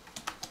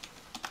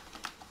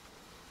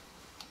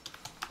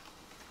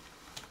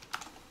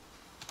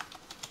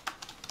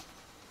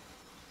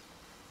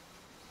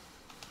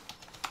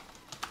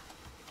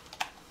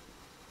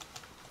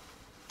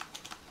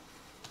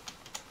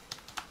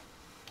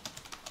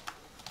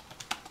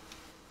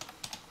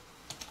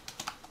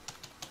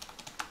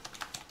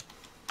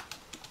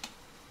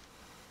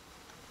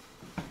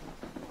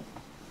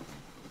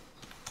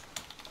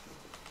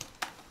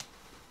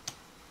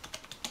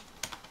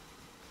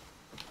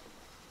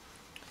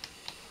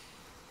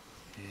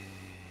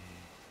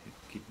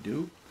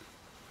 do.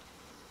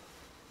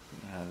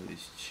 We have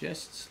these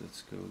chests.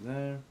 Let's go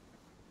there.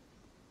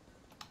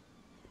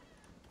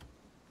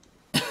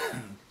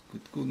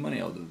 Get good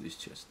money out of this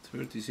chest.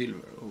 30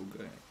 silver.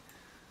 Okay,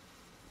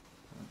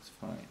 that's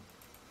fine.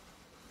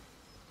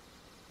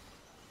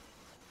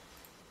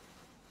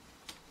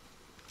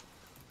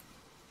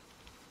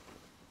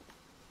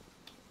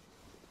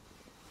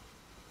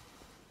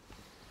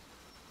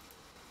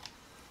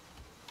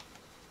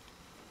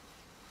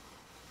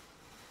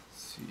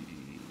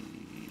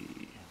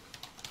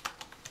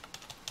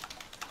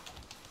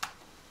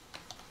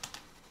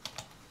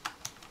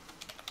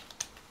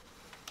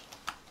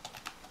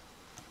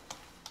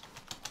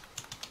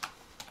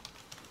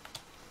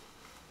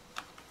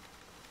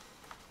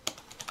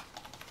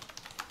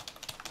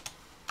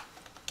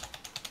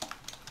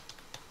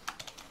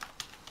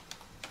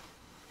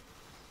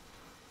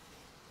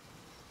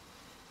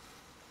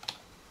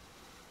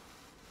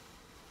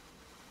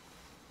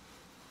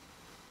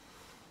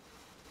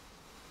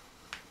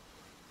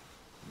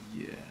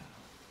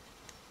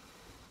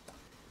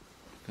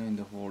 What kind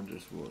of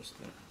orders was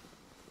there?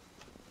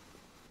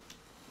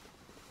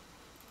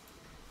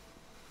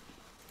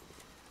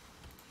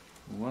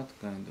 What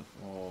kind of...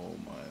 oh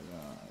my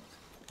god.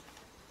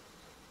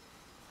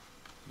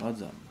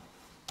 Bazam.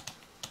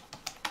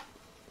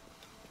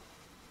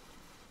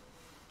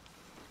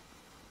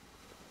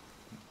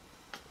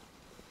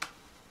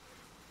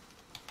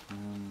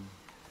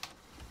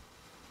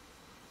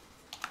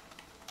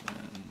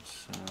 And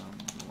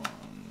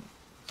someone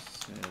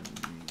send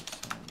me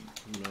some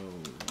low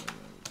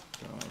level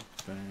dark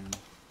band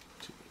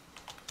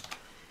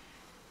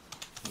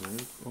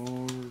work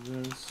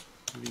orders,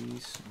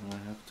 please. I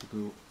have to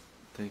go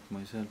take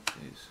myself,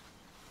 please.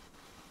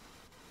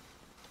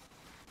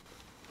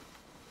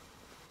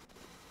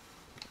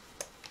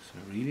 So I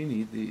really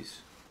need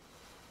these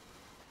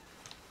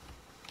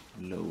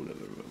low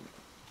level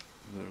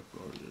work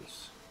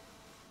orders.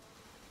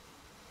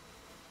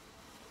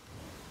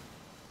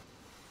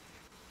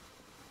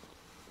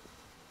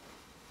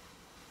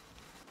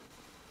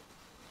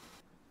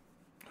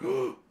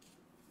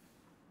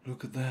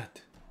 Look at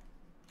that.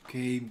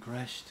 Game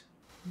crashed.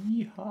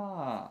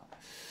 Yeehaw.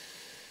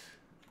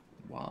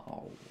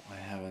 Wow, I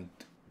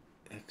haven't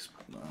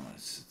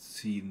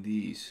seen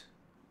these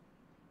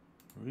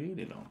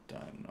really long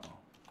time now.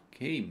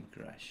 Game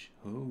crash.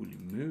 Holy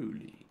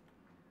moly.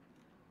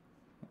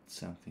 That's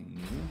something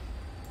new.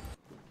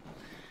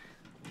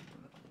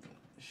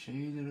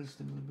 Shaders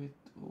a little bit.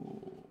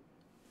 Oh,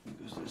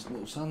 because there's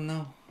no sun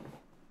now.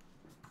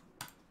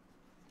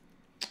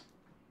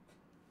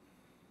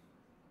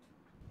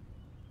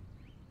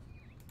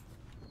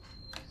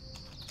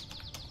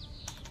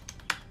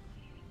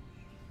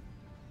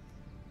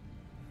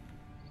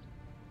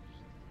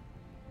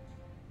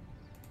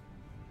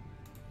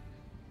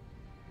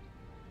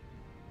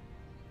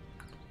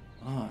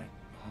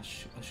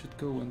 I should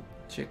go and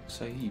check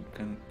Sahiib.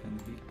 Can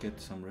we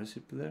get some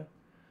recipe there?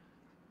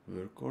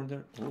 Work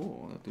order.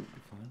 Oh, that would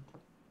be fine.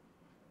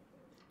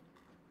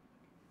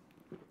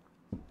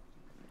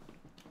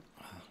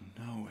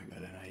 Now I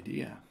got an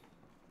idea.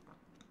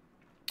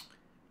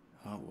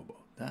 How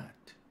about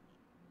that?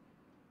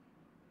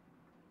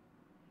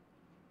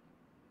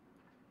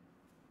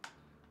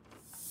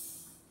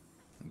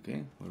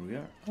 Okay, where we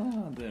are?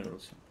 Ah, there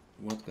also.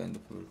 What kind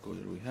of work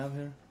order we have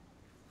here?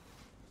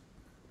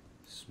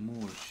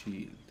 Small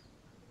shield.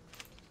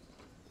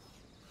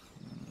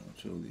 I'll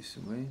throw this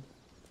away.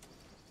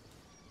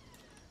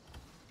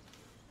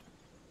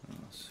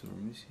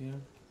 Service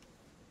here.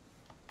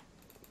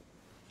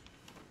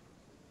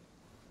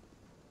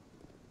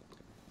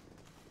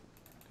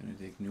 Can I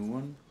take new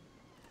one?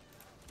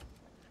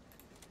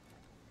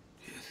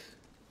 Yes.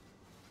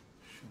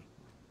 Sure.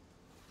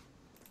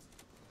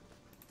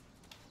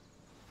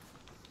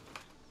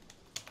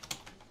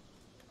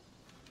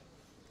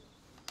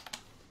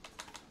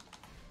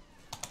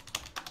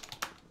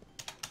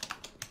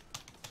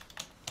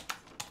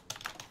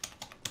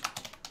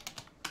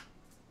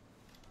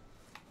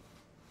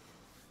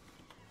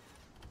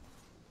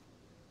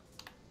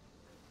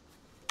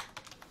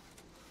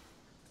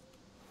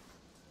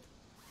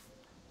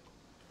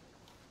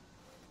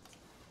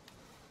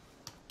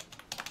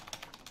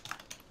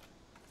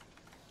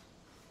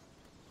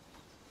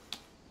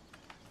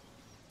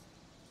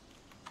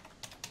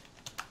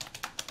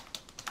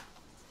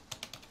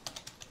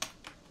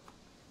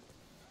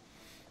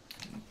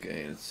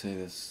 Okay, let's say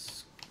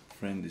this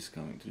friend is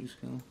coming to this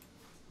girl.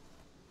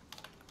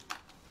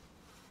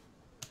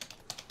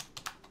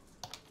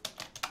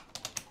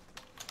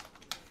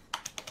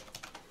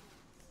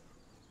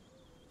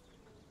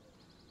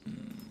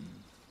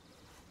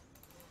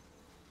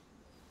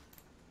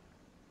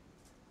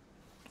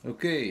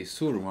 Okay,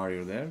 Surm, are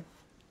you there?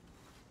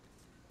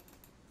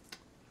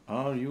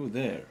 Are you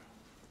there?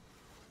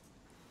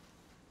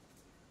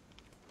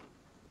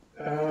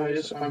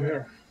 Yes, I'm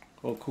here.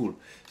 Oh, cool.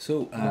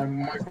 So, My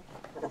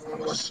microphone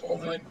was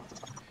offline.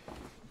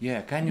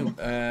 yeah, can you?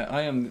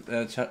 I am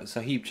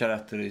Sahiib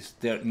character is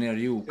there near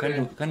you.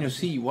 Can you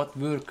see what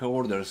work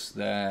orders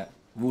the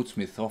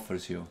Woodsmith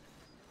offers you?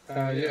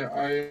 Yeah,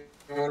 I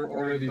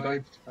already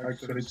typed.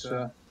 Actually, it's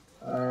 5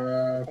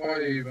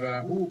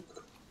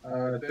 hook,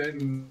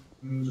 10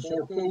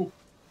 short bow,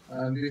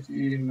 and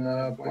 15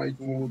 bite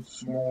wood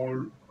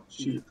small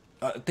shield.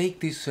 Take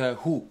this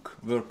hook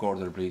work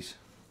order, please.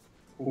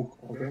 Hook,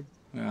 okay.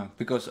 Yeah,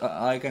 because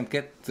I can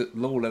get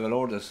low level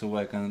orders, so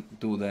I can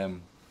do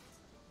them.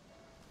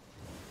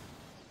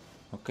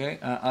 Okay,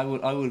 I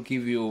will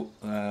give you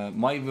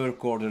my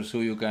work order, so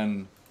you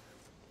can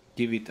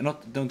give it.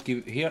 Don't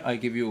give here. I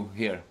give you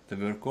here the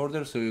work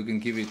order, so you can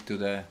give it to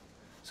the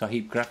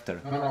Sahiib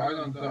crafter. No, I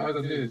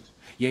don't need it.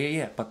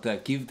 Yeah. But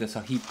give the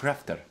Sahiib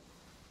crafter.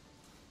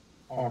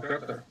 Oh,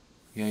 crafter.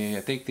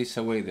 Yeah. Take this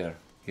away there.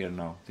 Here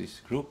now,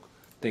 this crook.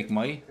 Take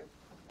my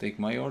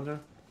order,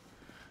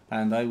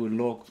 and I will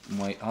log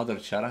my other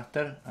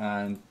character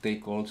and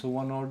take also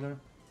one order,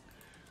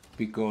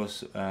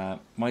 because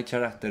my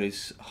character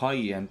is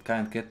high and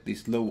can't get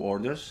these low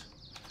orders.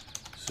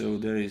 So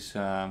there is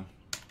a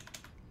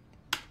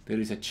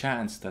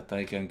chance that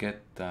I can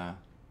get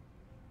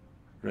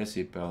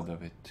recipe out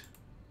of it.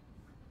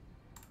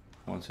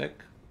 One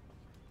sec.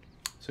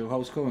 So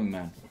how's going,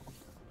 man?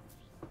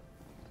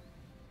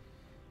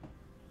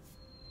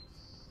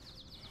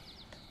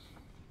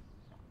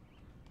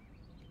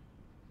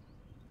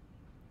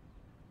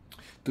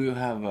 Do you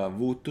have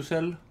wood to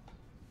sell?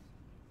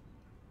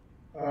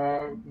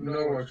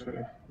 No,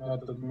 actually, not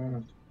at the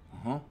moment.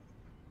 Uh-huh.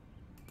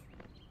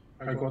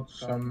 I got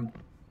some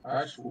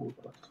ash wood,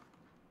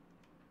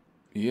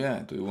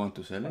 Yeah, do you want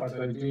to sell but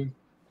it?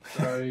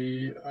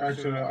 I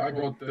think I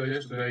got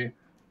yesterday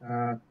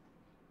the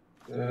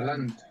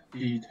land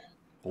deed,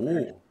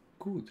 Oh,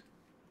 good.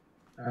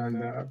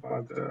 and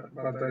but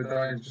I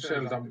tried to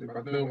sell something,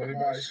 but nobody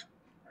buys.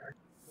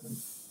 And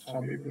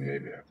some people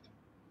maybe have.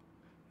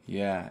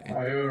 Yeah.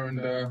 I earned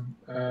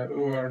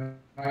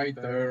overnight.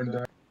 I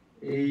earned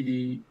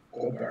 80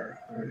 copper,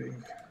 I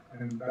think,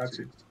 and that's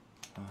it.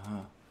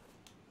 Uh-huh.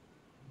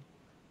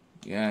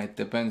 Yeah, it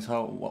depends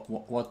how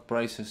what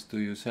prices do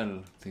you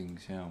sell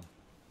things. Yeah.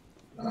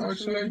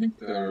 Actually, I think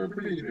they're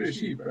pretty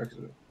cheap.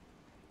 Actually,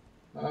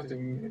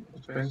 nothing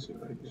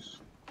expensive, I guess,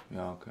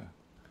 Yeah. Okay.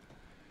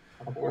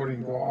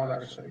 according to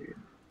others. I guess.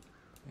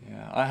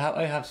 Yeah,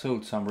 I have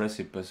sold some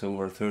recipes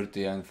over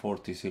 30 and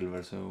 40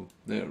 silver, so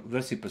the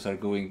recipes are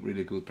going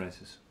really good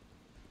prices.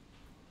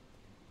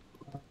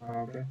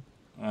 Okay.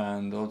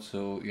 And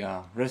also,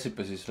 yeah,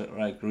 recipes is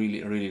like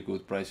really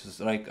good prices.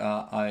 Like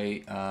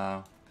high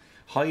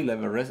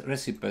level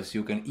recipes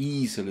you can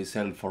easily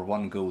sell for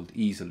 1 gold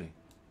easily.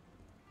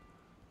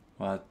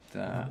 But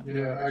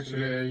Yeah,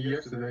 actually,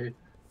 yesterday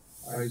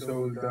I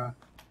sold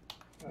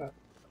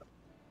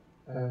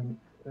um,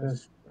 a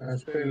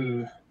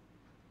spell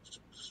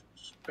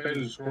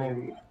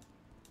scroll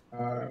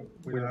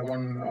with a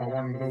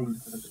one gold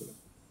actually,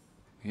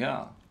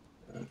 yeah,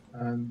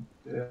 and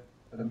that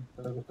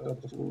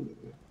was good.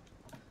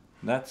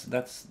 Yeah.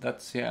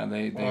 that's yeah,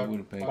 they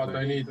will pay But good.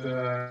 I need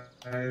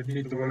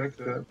to collect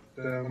the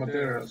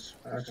materials.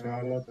 Actually,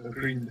 a lot of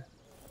green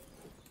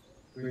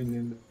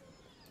in.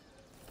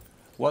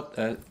 What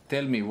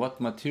tell me what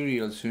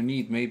materials you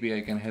need, maybe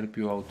I can help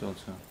you out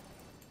also.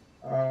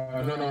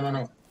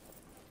 No.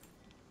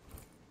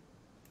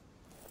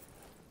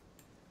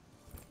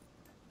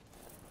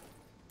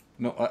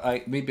 No,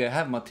 I maybe I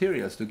have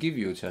materials to give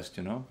you, just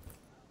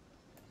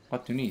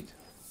what you need,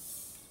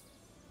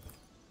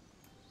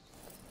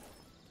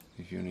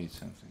 if you need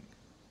something.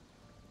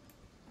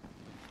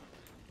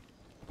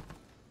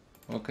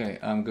 Okay,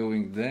 I'm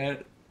going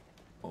there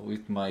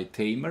with my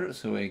tamer,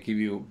 so I give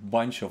you a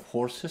bunch of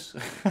horses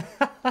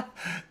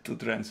to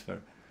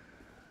transfer.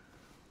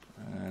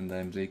 And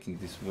I'm taking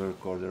this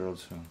work order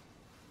also.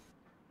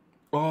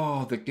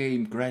 Oh, the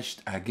game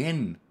crashed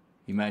again.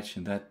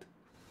 Imagine that.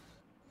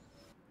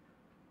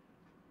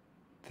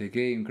 The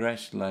game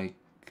crashed like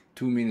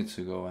 2 minutes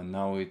ago and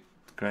now it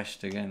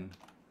crashed again.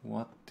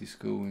 What is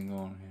going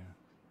on here?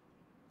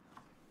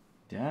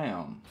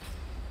 Damn.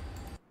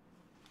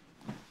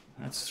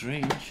 That's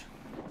strange.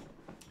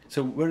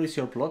 So where is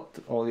your plot?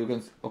 Or you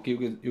can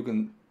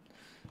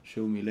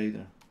show me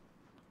later.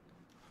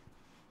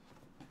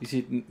 Is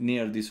it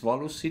near this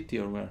Valus city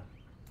or where?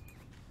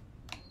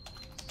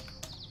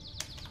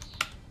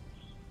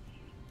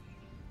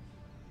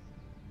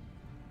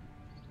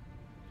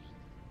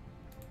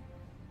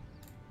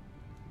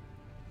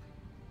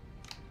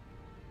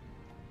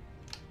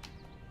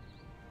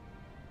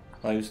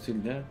 Are you still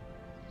there?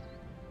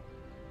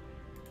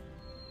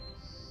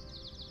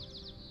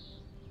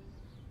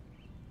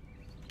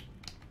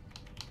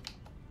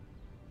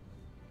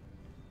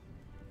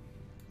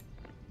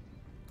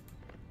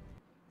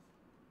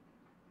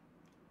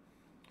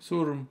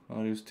 Surm,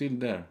 are you still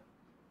there?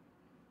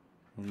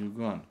 Or you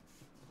gone?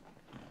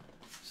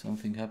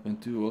 Something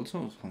happened to you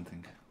also or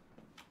something?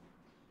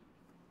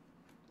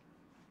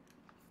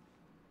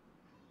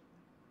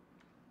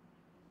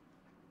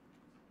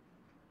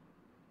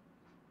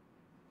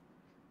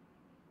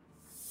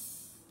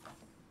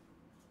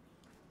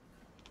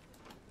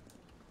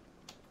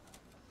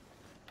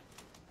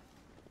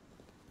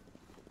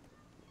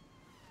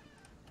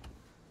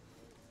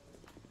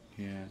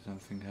 Yeah,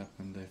 something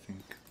happened, I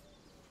think.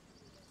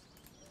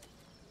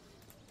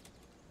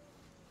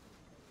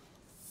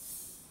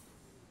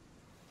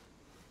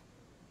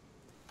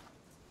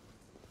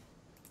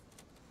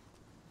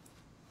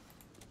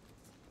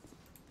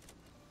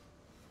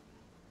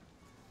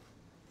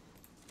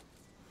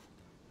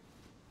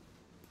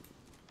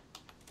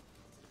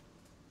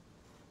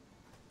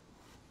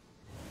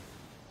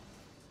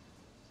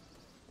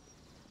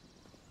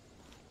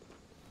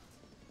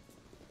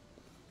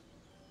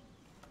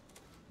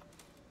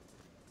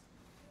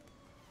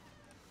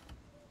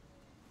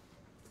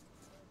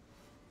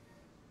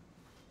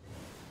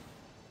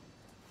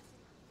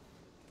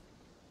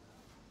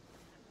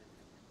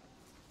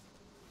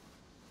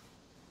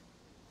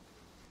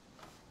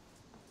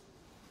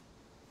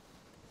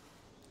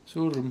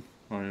 Surm,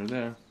 are you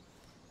there?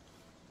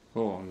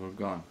 Oh, you're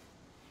gone.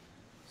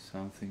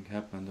 Something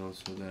happened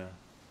also there.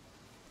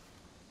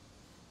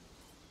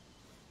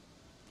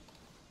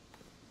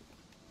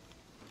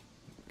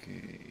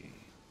 Okay.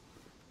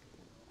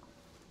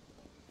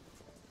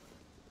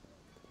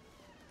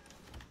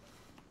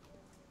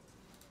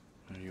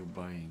 Are you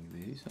buying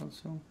this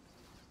also?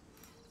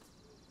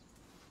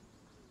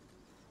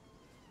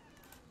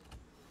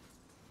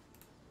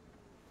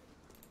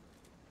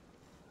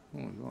 Oh,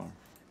 you are.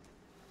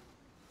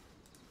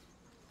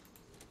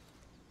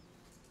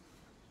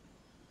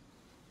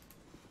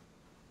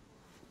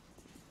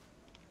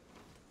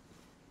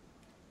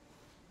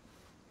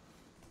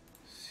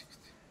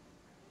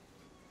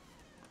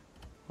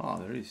 Ah,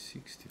 there is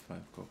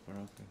 65 copper,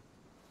 okay.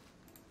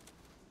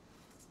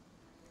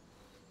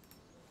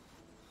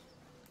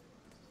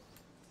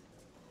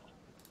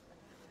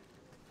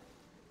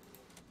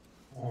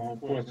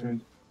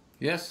 Question.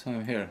 Yes,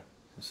 I'm here.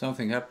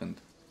 Something happened.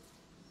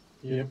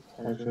 Yep,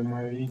 I said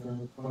my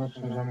ego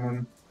connection,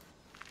 someone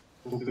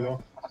took it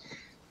off.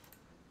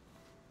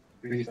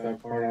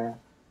 Restart for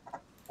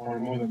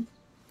modem.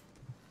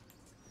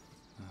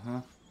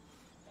 Uh-huh.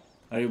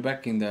 Are you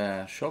back in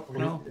the shop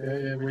now?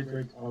 Yeah, wait.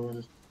 I was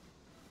just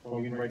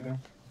talking right now.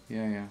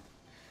 Yeah.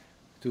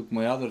 Took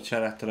my other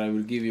character, I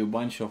will give you a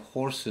bunch of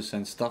horses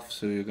and stuff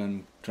so you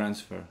can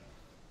transfer.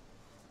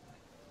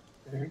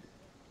 Okay.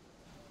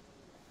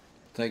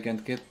 But I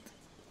can't get,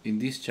 in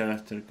this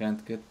character,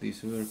 can't get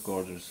these work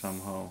orders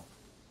somehow.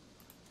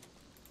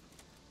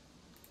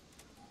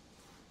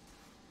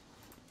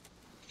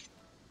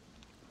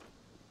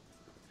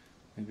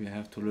 Maybe I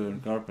have to learn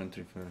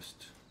carpentry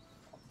first.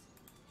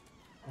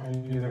 I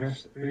need to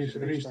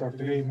restart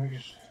the game, I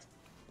guess.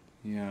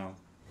 Yeah.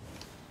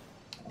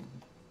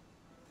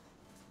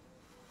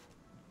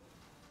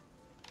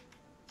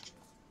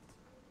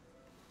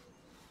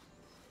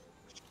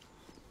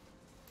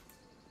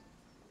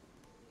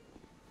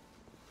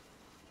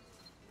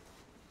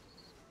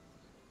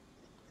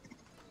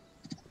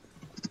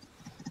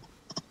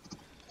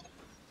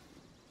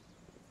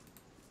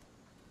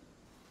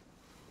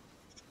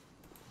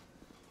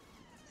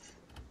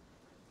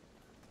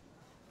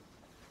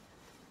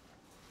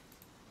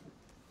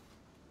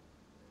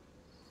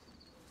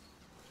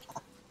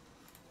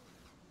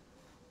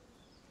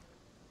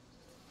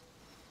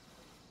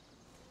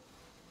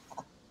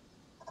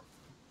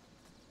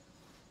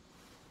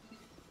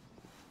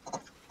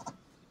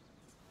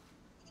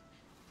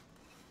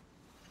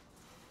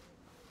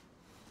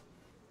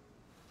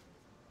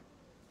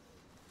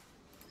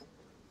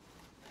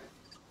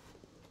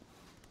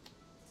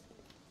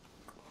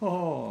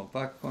 Oh,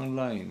 back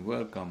online,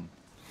 welcome.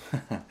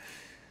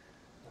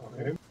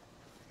 Okay.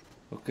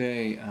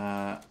 Okay,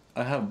 I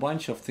have a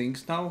bunch of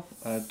things now.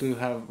 Do you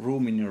have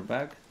room in your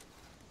bag?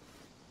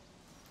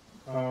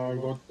 I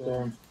got,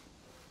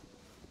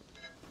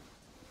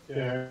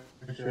 yeah,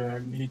 actually I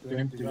need to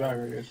empty the bag,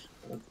 I guess.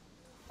 But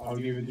I'll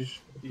give you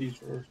these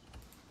first.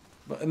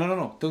 But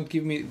no, don't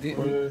give me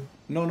the,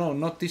 No,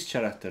 not this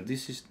character.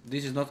 This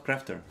is not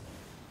crafter.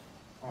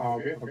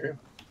 okay.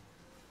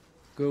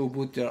 Go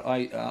put your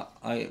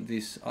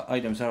these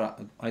items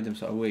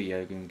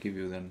away. I can give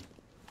you them.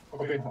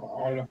 Okay,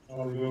 I'll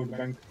go to the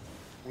bank.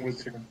 Wait a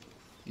second.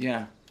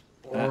 Yeah.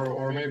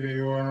 Or maybe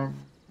you wanna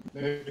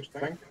next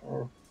bank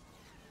or.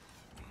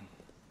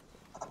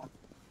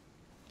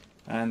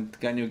 And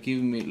can you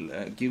give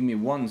me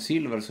 1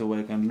 silver so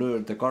I can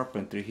learn the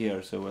carpentry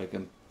here so I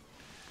can.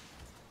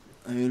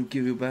 I will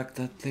give you back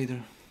that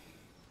later.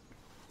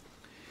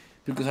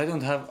 Because I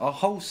don't have a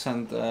house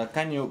and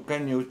can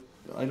you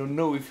I don't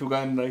know if you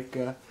can like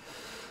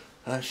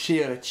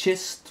share a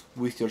chest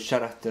with your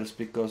characters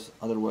because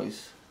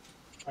otherwise.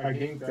 I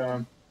think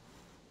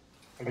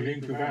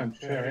you can't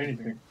share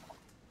anything.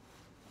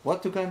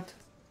 What you can't?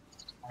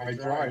 I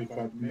tried,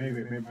 but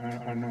maybe I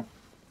don't know.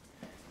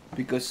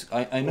 Because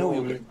I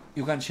know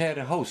you can share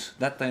a house.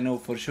 That I know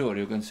for sure.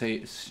 You can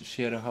say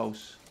share a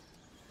house.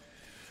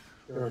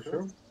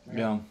 Sure.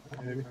 Yeah.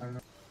 Maybe I don't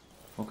know.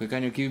 Okay,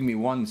 can you give me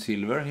 1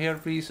 silver here,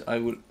 please? I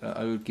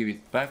will give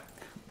it back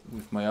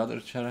with my other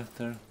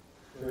character.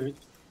 Wait.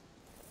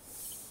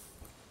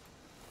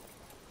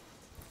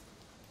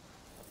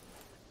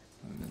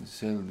 I can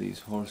sell these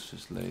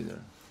horses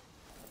later.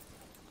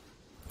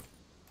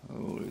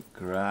 Holy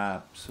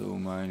crap, so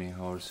many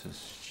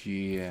horses.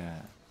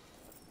 Yeah.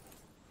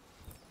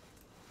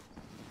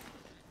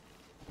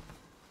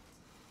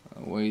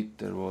 Wait,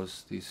 there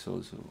was this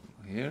also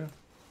here.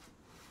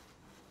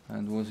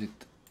 And was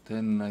it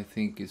then? I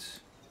think it's...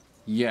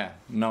 Yeah,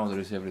 now there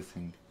is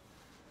everything.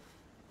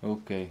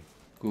 Okay,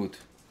 good.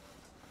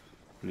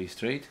 Please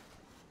trade.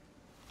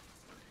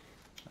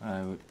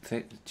 I will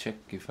check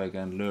if I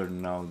can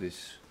learn now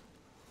this.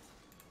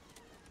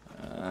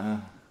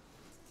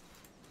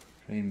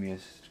 Train me a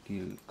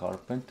skill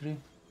carpentry.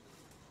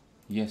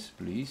 Yes,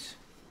 please.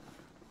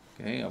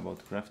 Okay,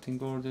 about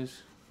crafting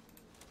orders.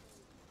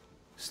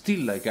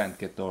 Still I can't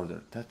get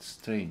order. That's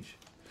strange.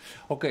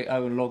 Okay, I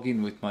will log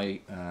in with my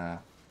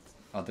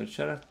other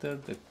character,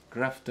 the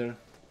crafter,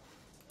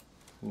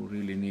 who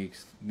really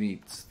needs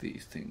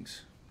these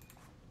things.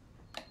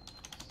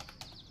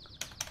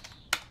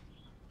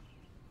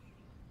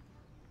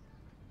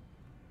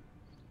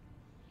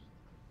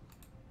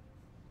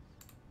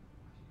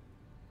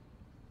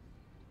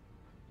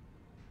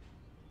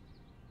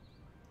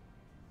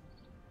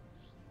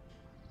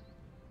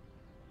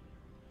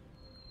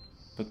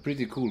 But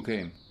pretty cool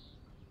game.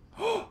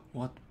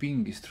 What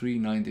ping is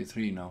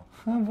 393 now?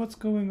 What's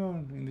going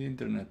on in the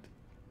internet?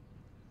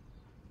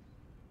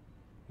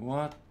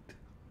 What?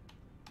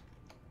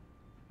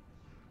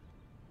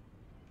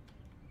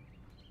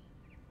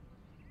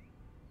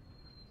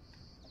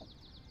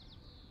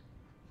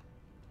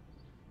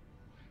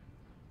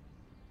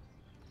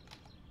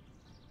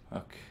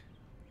 Okay,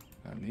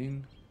 and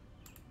in.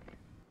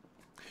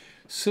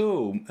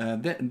 So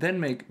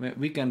then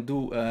we can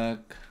do.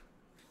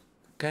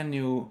 Can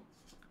you?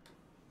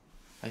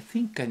 I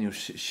think can you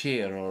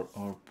share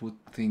or put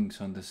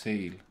things on the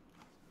sale?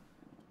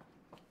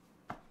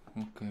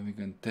 Okay, we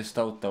can test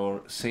out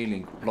our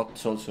sailing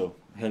plots also.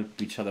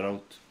 Help each other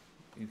out,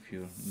 if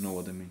you know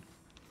what I mean.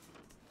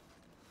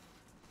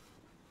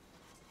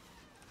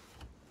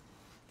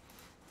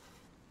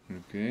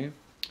 Okay.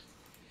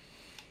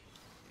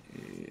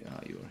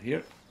 You are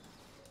here.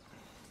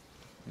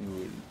 We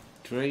will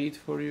trade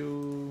for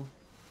you.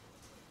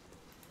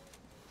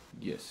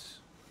 Yes.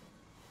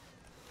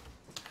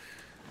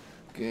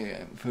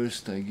 Okay,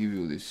 first I give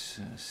you this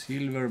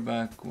silver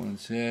back. 1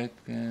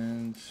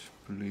 second.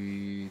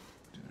 Split.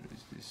 Where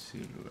is this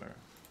silver?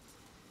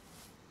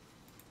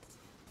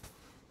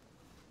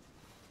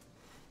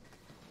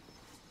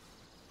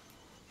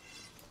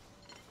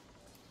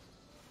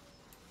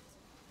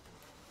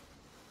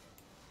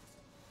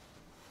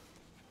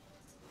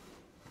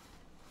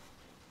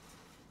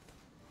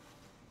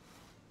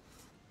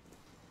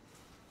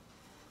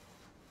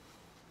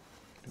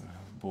 Do I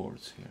have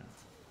boards here?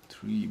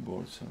 3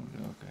 boards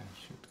only. Okay, I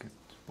should get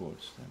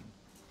boards then.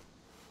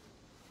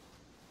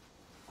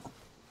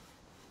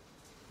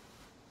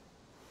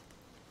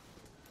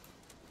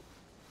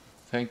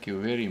 Thank you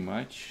very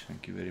much.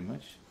 Thank you very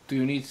much. Do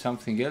you need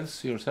something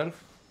else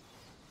yourself?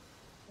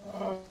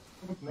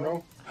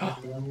 No.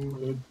 I'm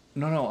good.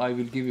 No, I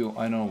will give you.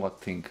 I know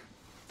what thing.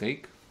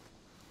 Take.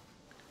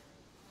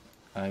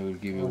 I will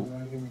give you.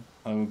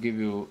 I will give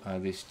you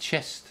this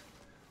chest,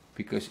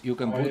 because you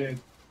can put. Yeah,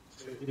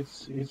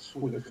 it's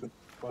good actually.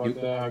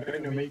 But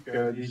can you make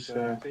these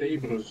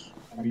tables?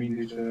 I mean,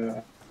 these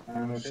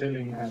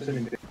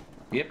selling.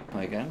 Yep,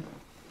 I can.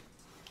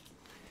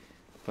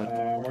 But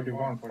what do you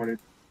want for it?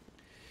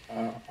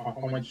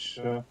 How much?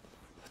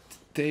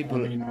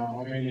 table. I mean,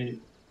 how many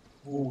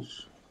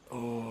woods?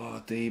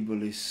 Oh,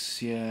 table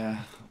is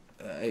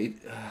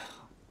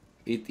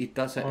it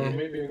doesn't. Or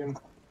maybe I can.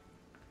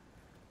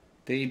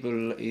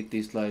 Table, it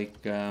is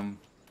like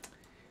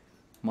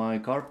my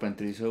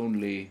carpentry is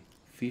only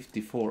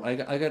 54.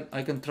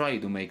 I can try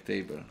to make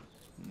table.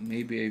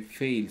 Maybe I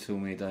fail so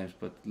many times,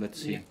 but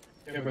let's see.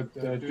 Yeah, but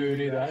do you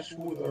need ash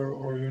wood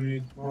or you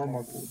need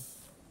normal wood?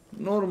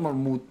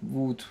 Normal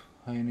wood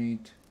I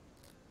need.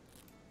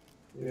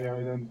 Yeah,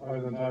 I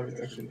don't have it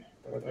actually,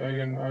 but I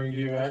can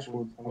give ash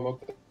wood a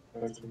lot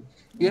actually.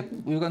 Yep,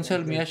 you can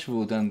sell me ash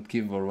wood and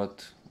give or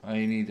what.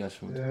 I need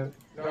ash wood. Yeah,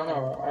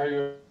 no,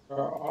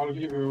 I'll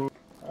give you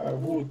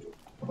wood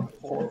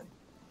for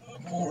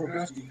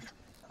crafting.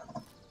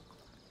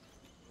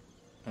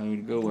 I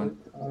will go and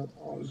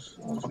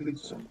I'll split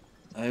some.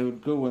 I will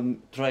go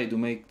and try to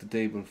make the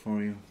table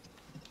for you.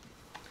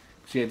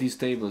 So yeah, these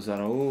tables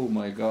are, oh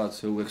my god,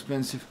 so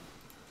expensive.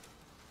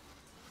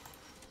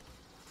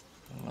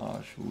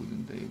 Large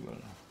wooden table.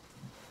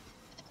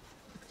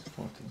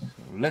 40.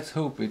 So let's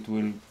hope it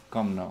will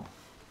come now.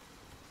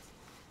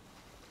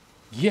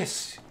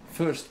 Yes!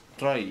 First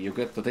try, you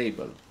get the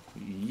table.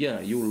 Yeah,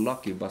 you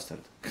lucky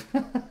bastard.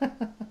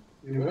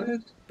 You got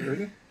it?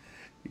 Really?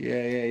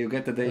 Yeah, you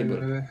get the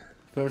table.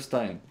 First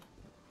time.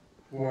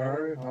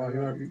 Where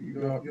are you?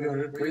 You are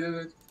created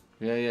it?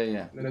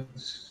 Yeah.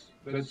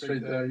 Let's say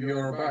that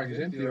your bag is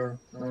empty or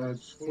no,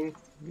 it's full.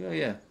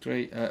 Yeah.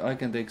 Try. I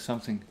can take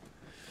something.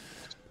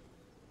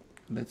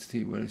 Let's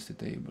see, where is the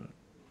table?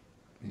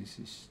 This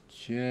is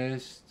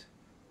chest.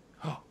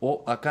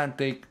 Oh, I can't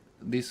take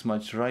this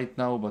much right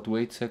now, but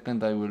wait a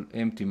second, I will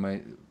empty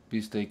my...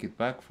 Please take it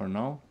back for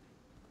now.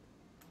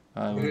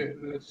 Okay,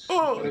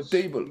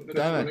 Table! let's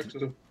Damn go it! next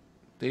to.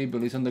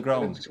 Table is on the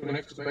ground. Let's go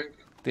next to the bank.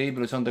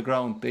 Table is on the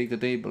ground. Take the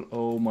table.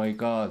 Oh my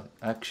god!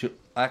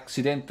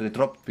 Accidentally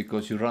dropped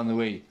because you ran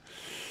away.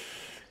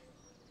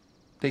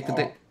 Take the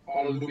table.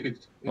 I'll do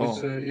it.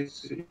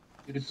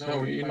 It's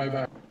now in my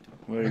bag.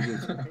 Very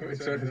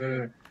good.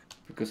 Sorry.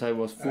 Because I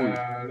was full.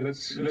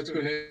 Let's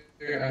go here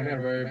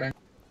by bank.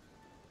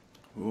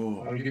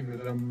 Oh. I'll give you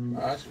some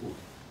ash food.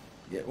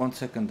 Yeah, 1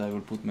 second. I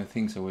will put my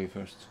things away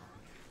first.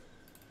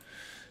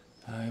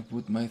 I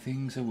put my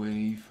things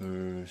away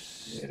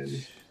first. Yeah,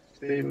 this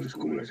table is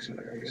cool actually,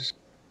 I guess.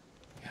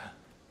 Yeah.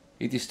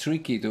 It is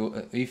tricky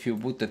to, if you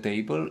put the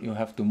table, you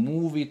have to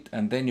move it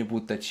and then you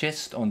put the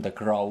chest on the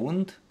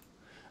ground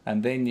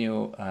and then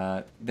you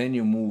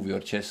move your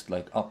chest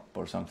like up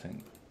or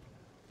something.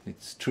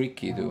 It's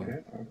tricky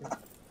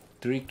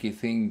tricky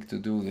thing to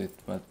do it,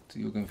 but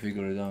you can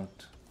figure it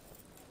out.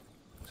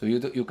 So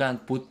you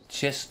can't put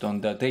chest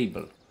on the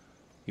table.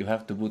 You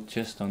have to put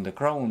chest on the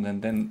ground and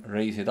then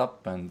raise it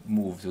up and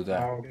move to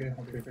that. Okay.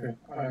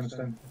 I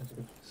understand.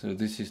 So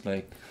this is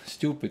like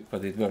stupid,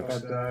 but it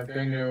works. But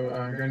can you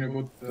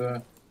put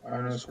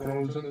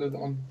scrolls on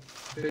the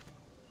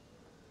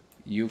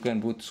You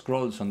can put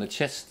scrolls on the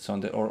chests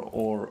on the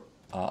or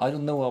I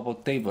don't know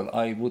about table.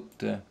 I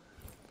put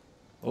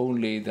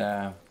only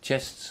the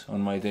chests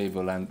on my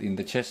table, and in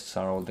the chests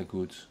are all the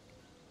goods.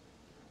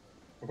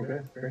 Okay.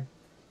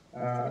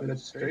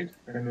 Let's trade.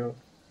 Can you?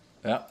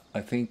 Yeah, I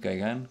think I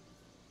can.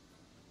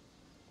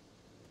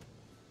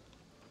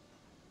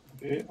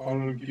 Okay,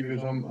 I'll give you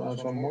some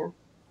more.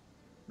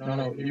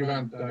 No, you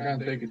can't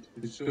take it.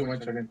 It's too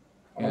much again.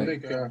 I'll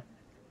take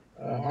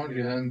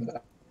 100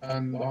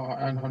 and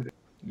 100.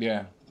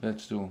 Yeah,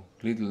 let's do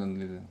little and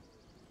little.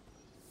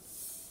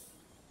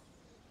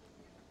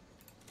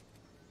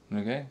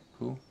 Okay,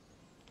 cool.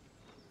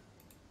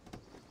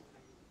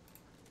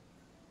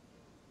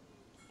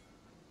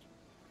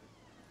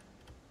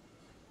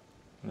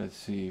 Let's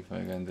see if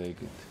I can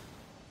take it.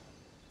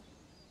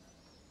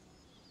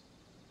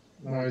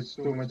 No, it's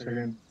too much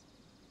again.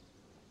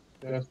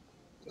 Just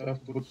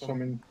have to put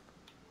some in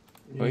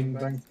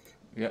bank.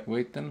 Yeah,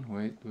 wait then.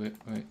 Wait.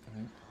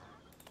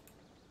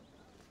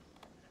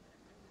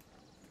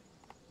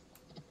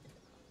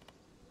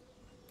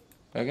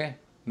 Okay,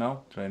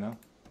 now, try now.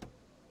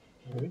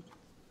 Wait.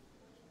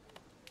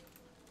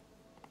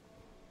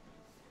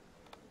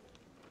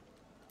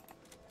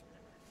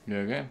 You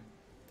okay?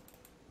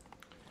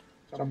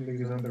 Something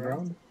is on the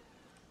ground.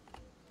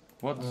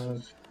 What?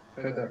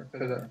 Feather.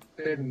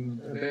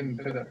 10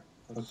 feather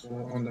was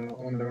on the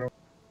ground.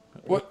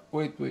 What?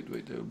 Wait. I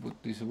will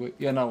put this away.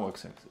 Yeah, now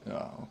exactly.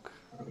 Yeah, okay.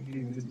 I'll give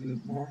you a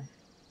little more.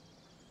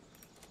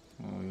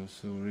 Oh, you're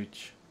so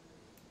rich.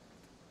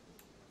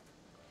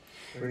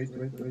 Wait.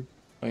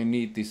 I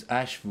need this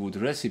ashwood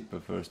recipe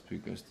first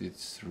because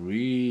it's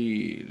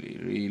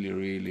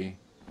really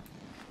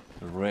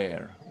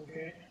rare.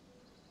 Okay.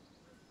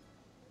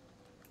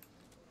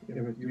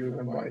 Yeah, but you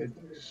can buy it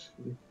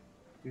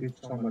if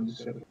somebody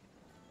sells it.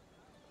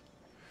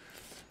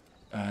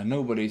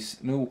 No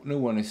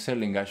one is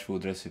selling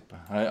ashwood recipe.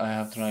 I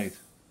have tried.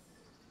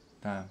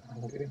 Damn.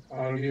 Okay,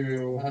 I'll give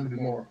you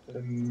 100 more.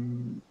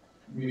 Then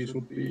we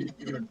should be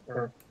even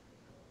per.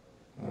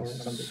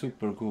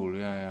 Super cool.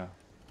 Yeah.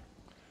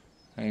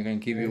 I can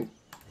give you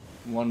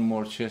one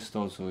more chest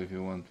also if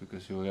you want,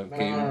 because you have. No,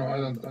 I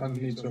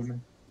don't need so many.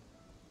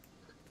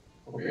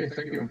 Okay,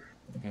 thank you.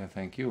 Yeah,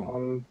 thank you.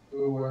 I'll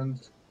go and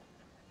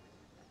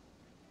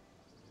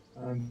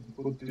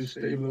put this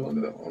table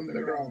on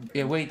the ground.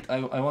 Yeah, wait.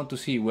 I want to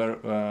see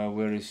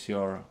where is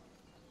your.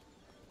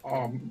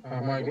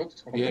 My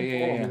plot.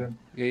 Yeah.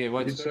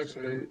 What?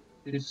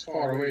 It's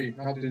far away.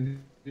 Not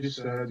in this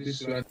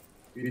land.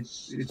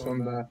 It's on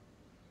the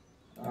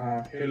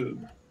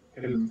Helm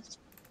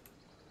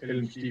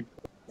Keep.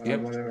 Yep.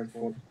 Whatever it's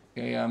called.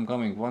 Yeah. I'm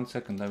coming. 1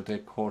 second. I'll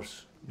take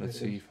horse. Let's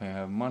see if I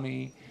have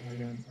money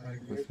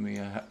with me.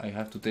 I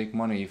have to take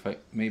money if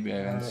maybe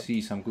I can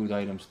see some good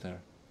items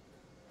there.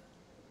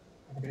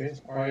 Okay.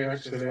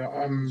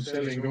 I'm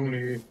selling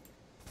only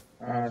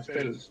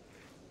spells.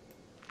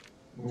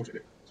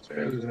 Mostly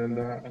spells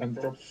and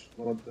drops,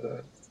 but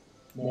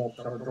mobs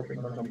are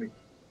dropping or something.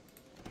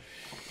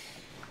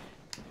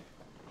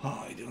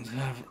 Oh, I don't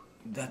have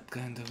that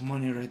kind of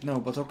money right now,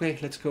 but okay,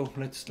 let's go.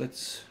 Let's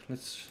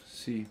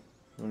see.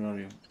 Where are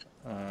you?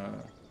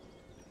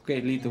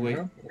 Okay, lead the way.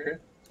 Okay.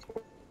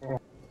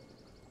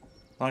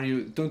 Are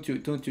you? Don't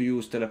you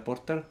use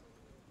teleporter?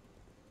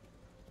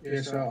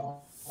 Yes,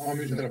 I'm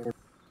using teleporter.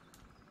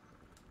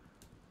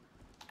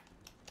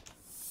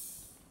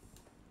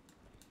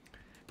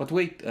 But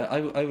wait,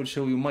 I will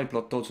show you my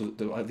plot also.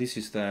 This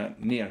is the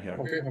near here.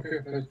 Okay.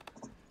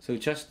 So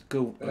just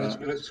go. Let's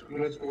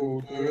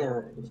go to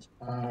your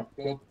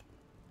plot.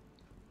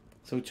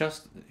 So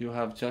you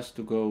have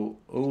to go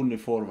only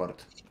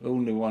forward,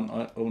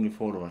 only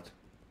forward.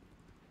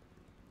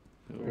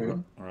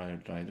 So,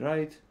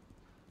 right.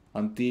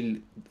 Until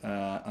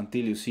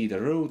you see the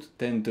road,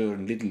 then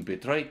turn little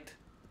bit right,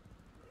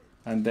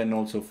 and then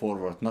also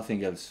forward.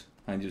 Nothing else,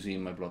 and you see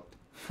my plot.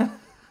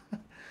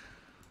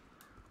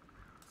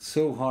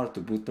 so hard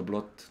to put the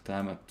plot,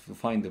 damn it, to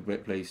find the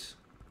place.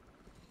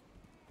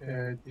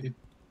 Yeah, it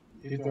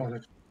was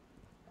actually.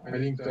 I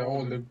think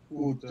all the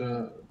good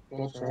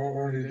plots are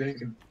already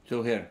taken.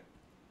 So here.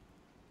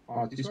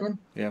 This one?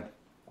 Yeah.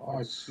 Oh,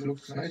 it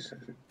looks nice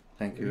actually.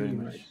 Thank you Really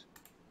very much. nice.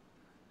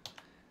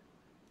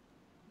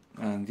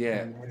 And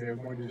yeah.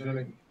 What are you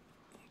selling?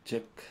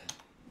 Check.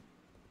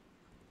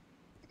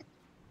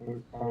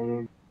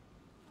 Oh,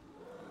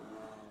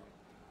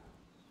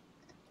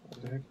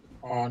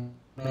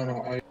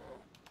 no,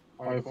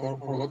 I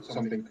forgot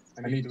something.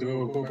 I need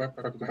to go back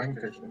to the bank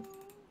actually.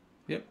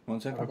 Yep,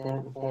 1 second. I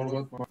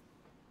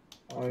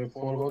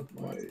forgot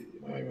my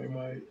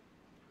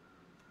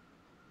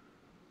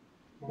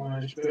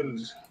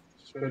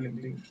spelling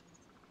things.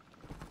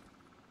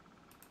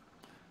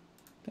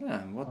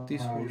 Damn, what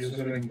this was? You're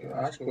selling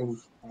axe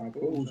bows,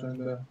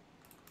 and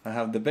I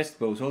have the best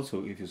bows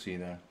also, if you see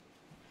the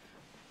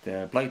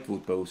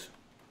Blightwood bows.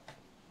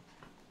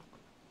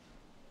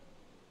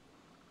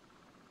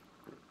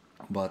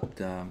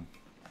 But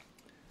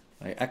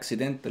I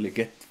accidentally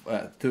get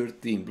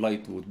 13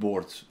 Blightwood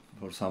boards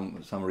for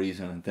some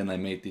reason, and then I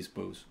made these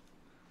bows.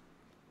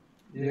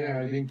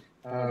 Yeah, I think,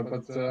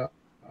 but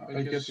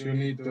I guess you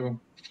need to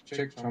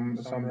check some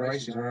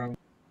prices around,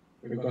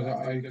 because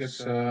I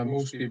guess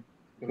most people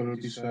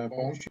these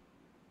bones,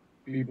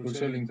 people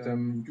selling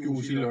them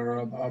Q silver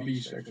or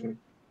abyss actually.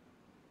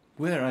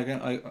 Where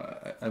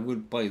I will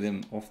buy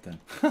them often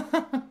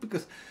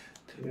because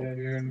yeah,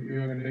 you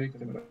can make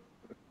them.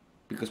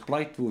 Because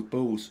Blightwood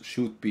bows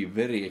should be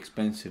very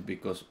expensive,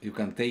 because you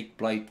can take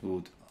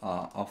Blightwood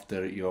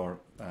after your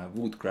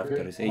wood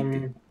crafter is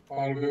 80.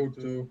 I'll go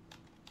to.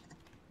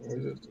 Where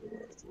is it?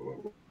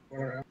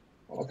 Where?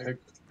 What the heck?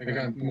 I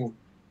can't move.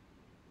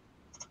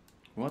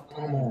 What?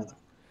 Come on.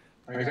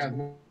 I can't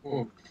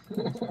move.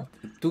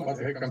 What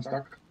the heck? I'm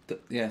stuck.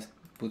 Yes,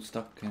 put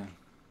stuck. Yeah.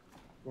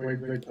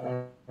 Wait.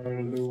 I'll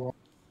do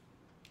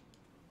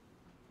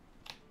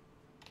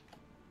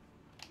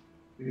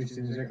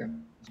 15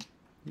 seconds.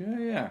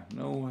 Yeah.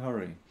 No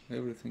hurry.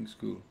 Everything's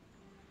cool.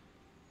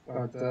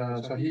 But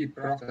Sahiib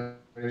Crafter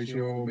is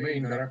your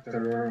main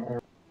character,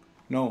 or?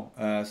 No,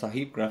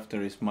 Sahiib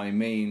Crafter is my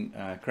main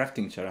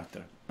crafting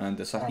character, and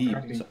the Sahiib.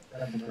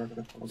 Crafting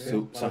character. Okay.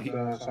 So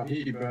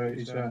Sahiib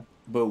is a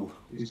bow.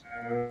 Is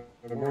a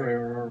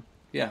warrior, or?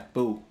 Yeah,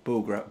 bow.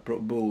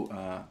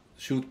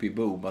 Should be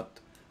bow, but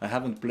I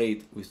haven't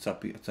played with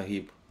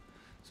Sahiib,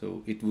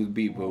 so it would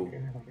be bow.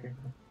 Okay.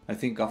 I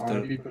think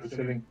after. People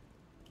selling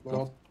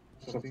lots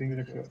of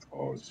things.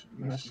 Oh, it's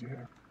massive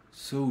here.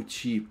 So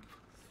cheap.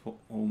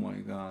 Oh my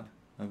god.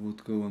 I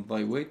would go and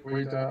buy. Wait,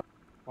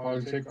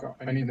 I'll check.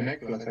 I need a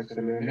necklace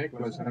actually. A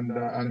necklace and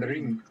a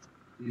ring.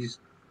 These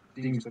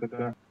things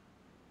that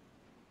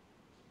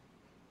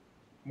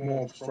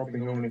mobs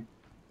dropping only.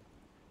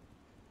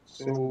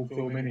 So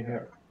many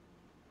here.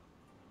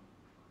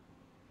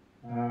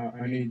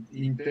 I need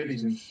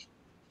intelligence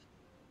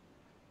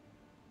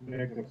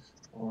necklace,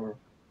 or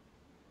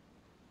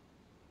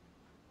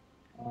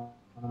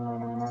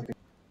nothing.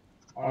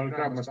 I'll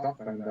grab my stuff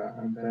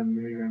and then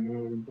we can go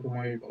to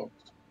my plot.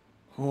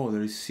 Oh,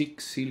 there is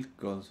 6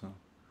 silk also.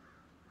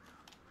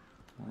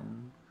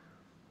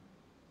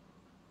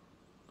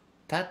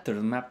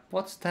 Tattered map.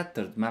 What's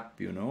tattered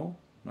map, you know?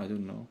 I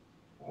don't know.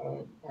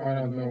 I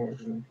don't know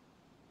actually.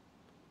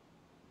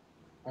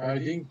 I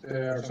think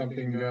there's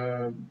something.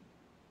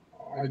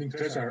 I think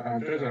treasure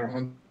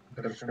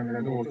hunters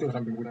can do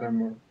something with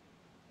them,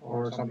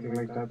 or something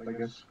like that. I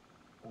guess.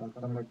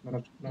 I'm like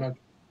not.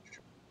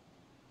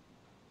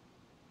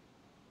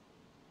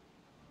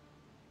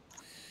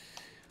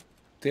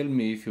 Tell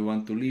me if you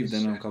want to leave,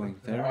 then I'm coming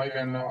there. I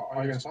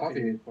can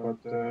study it, but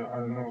I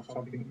don't know,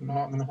 something.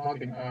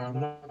 Nothing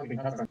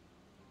happened.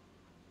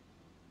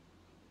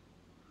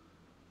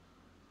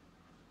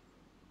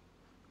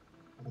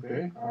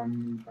 Okay.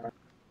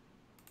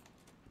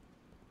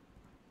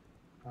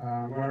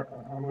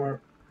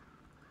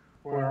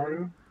 Where are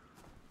you?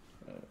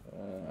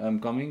 I'm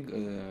coming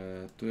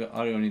to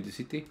Aria in the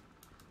city.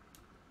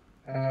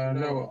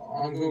 No,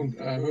 I'm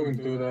going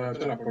to the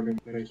teleporting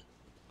place.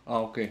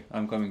 Ah, okay.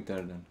 I'm coming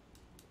there then.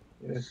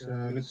 Yes,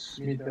 let's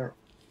meet there.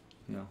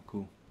 Yeah,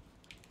 cool.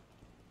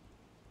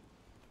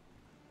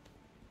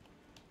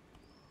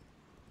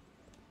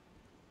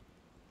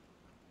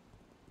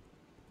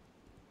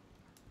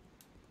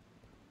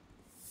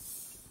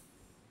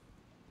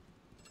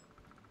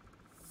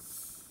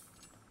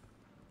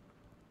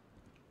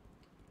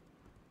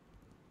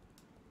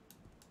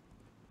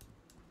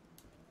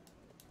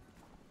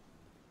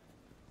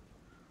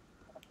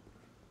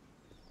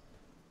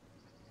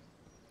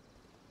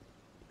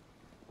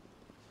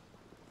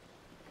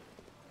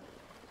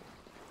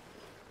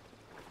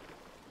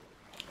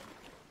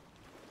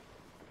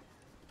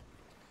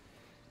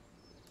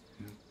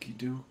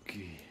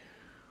 Okie.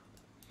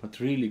 But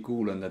really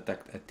cool and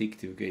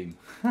addictive game.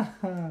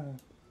 Yeah.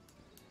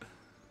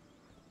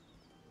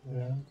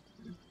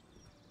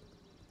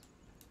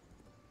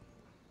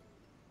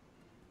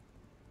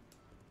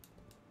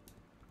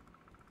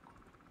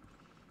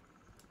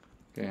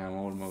 Okay, I'm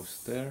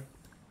almost there.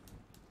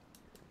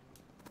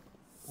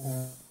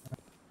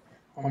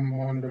 I'm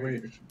on the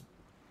way.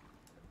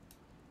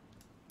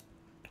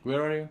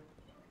 Where are you?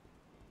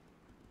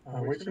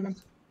 Wait a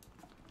second.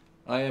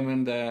 I am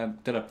in the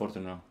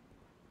teleporter now.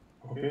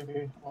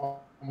 Okay.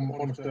 I'm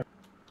almost there.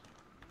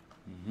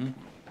 Mm-hmm.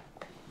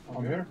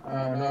 I'm here.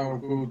 Now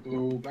go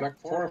to Black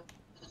Forest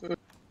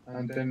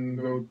and then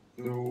go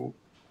to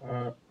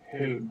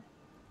Helm.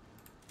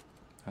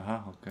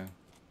 Aha, okay.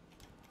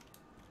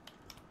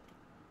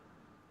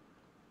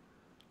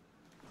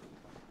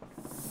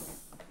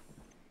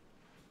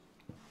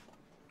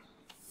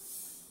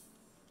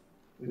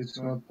 It's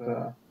not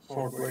a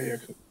short way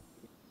actually.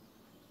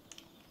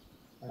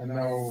 And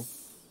now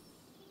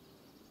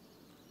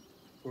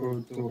go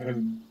to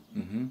Helm.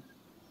 Mm-hmm.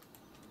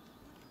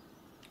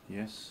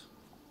 Yes.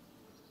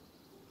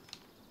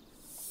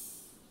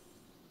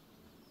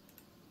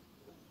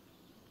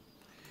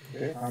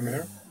 Okay, I'm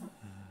here.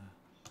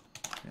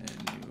 Can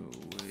you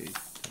wait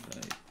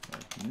like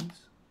 5 minutes?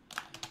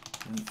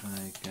 Then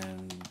I can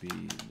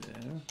be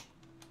there.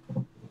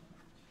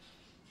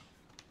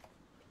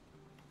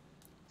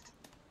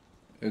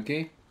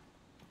 Okay?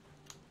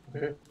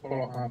 Okay,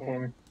 follow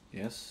me.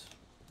 Yes.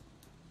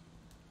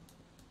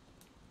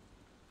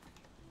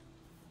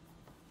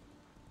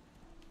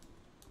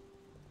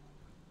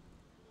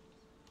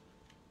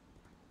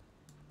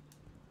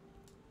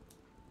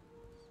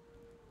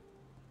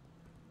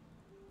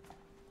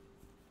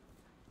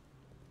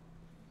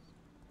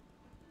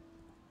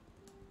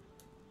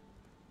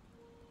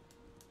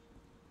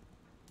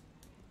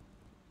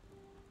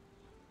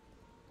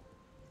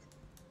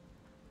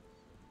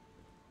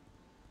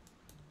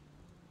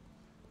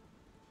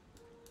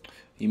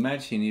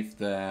 Imagine if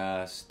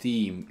the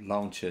Steam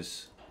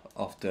launches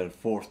after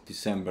 4th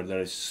December.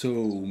 There is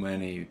so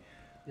many.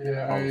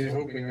 Yeah, I'm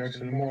hoping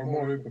actually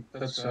more people.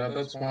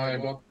 That's my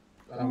blood.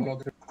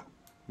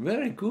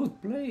 Very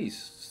good place.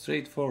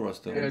 Straightforward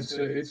though. Yeah,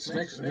 it's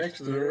next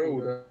to the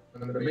road,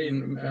 the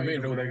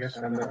main road, I guess.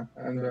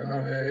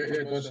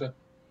 It was.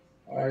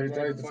 I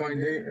tried to find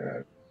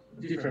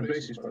different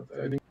places, but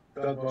I think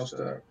that was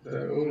the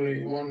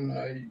only one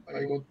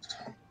I got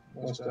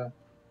was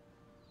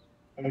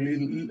a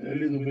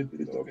little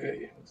bit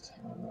okay. But,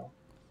 I don't know.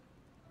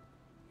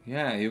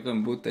 Yeah, you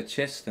can put the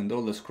chest and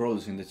all the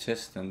scrolls in the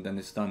chest and then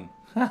it's done.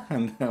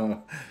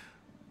 No.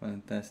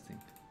 Fantastic.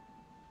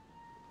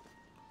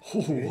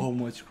 Oh, Okay. how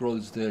much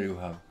scrolls there you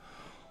have.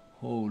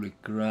 Holy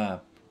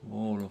crap.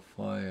 Wall of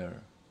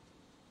fire.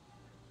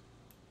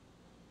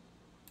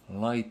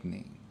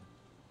 Lightning.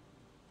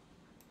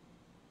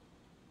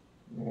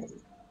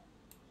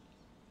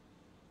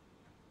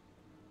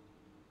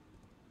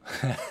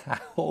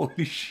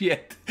 Holy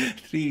shit.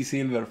 3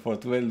 silver for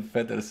 12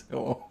 feathers.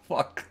 Oh,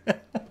 fuck.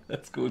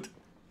 That's good.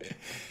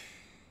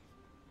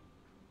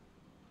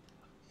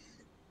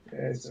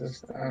 Yeah, it's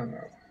just I don't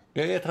know.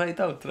 Yeah, try it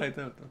out,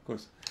 of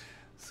course.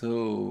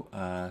 So,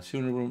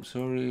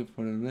 sorry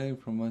for the delay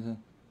from myself.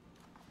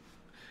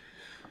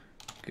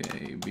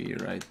 Okay, be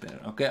right there.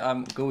 Okay,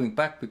 I'm going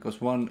back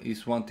because one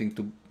is wanting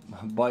to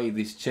buy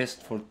this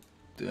chest for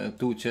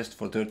 2 chests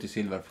for 30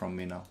 silver from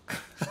me now.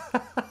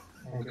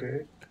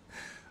 Okay.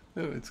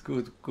 Oh, it's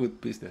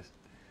good business.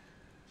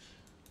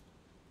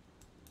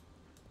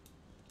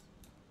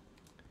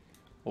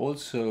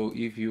 Also,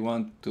 if you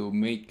want to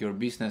make your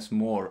business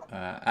more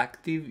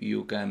active,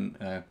 you can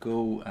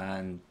go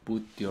and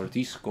put your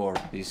Discord,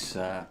 this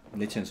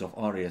Legends of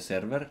Aria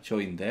server,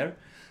 join there.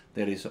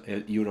 There is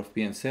a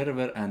European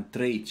server and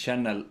trade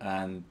channel,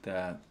 and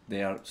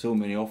there are so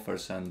many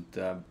offers and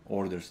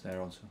orders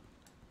there also.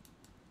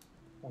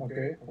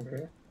 Okay.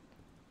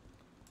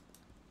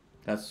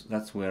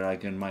 That's where I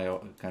can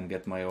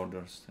get my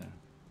orders there.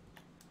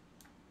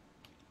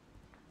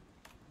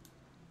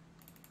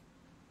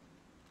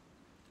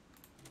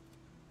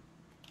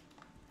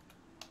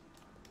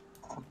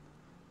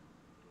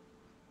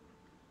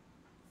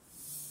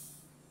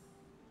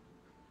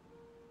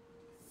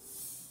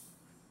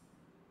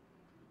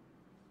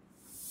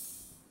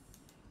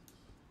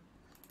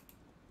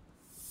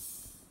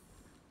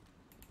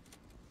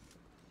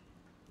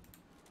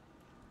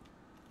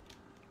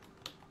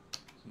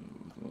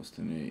 What's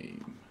the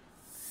name?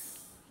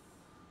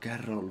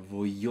 Carol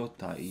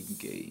Voyota in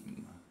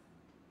game.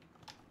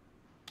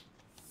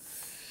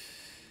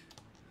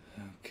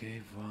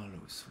 Okay,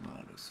 Valus.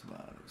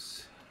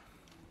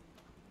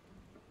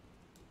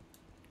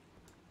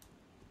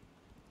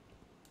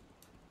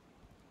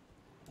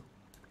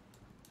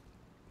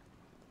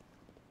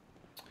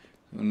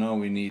 So now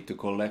we need to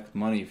collect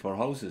money for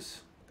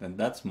houses. And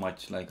that's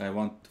much. Like I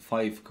want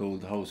 5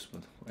 gold house,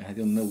 but I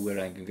don't know where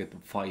I can get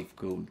 5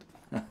 gold.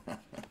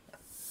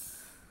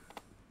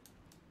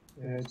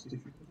 Yeah, it's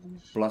difficult.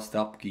 Plus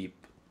the upkeep.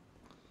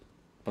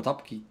 But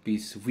upkeep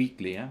is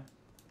weekly, yeah?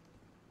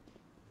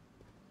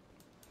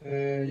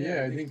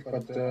 Yeah, I think,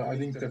 but I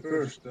think the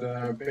first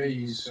pay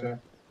is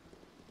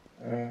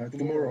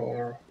tomorrow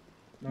or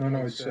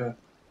no, it's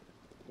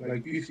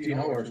like 15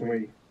 hours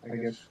away, I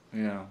guess.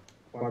 Yeah.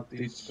 But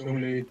it's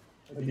only,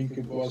 I think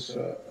it was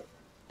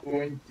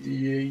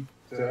 28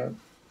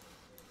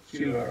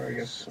 silver, I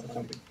guess, or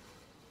something.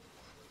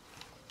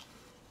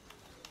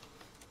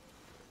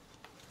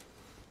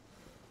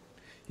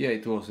 Yeah,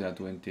 it was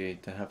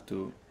 28. I have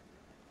to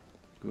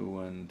go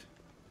and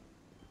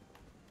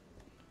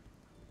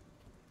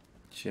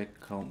check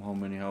how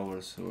many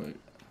hours so I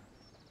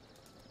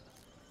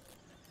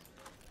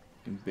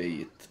can pay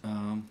it.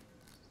 I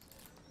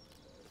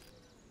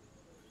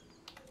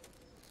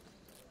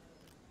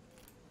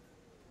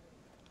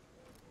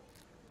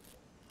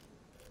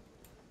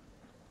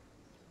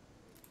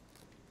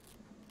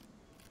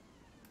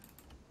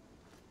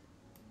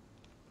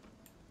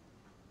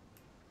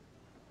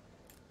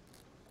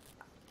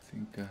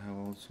think I have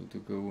also to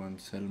go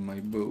and sell my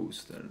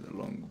bows there, the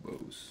long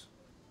bows.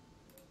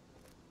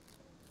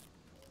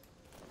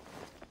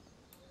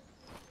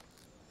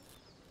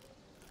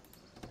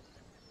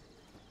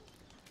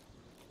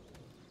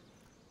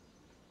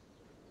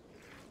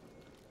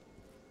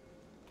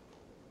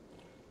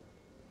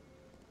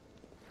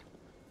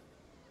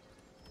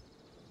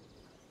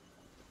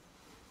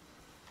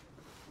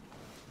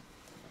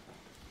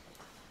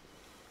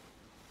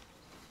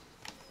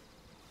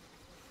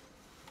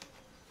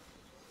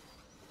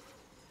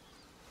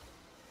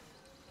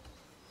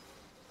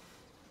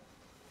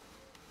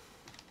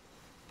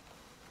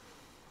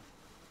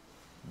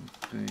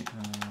 Okay,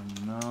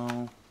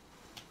 now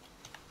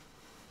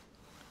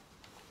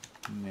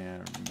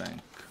near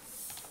bank.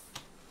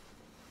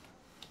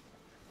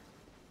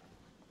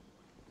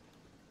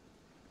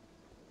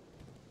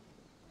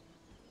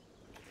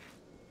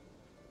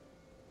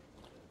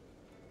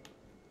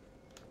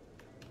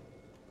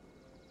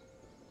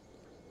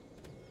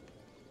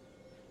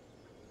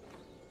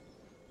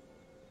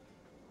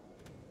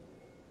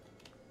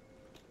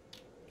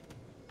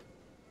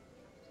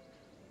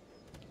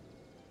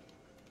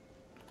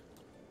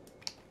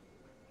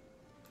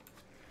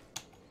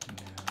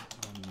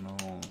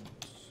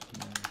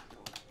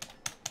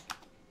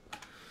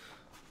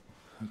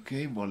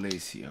 Okay,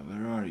 Valencia,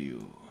 where are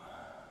you?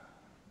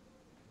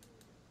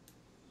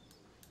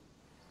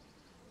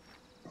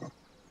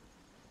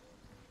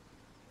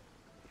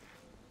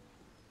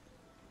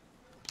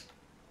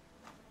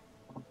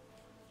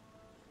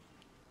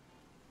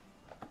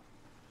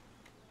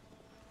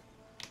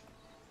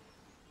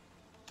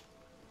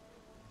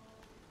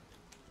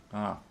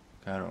 Ah,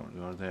 Carol,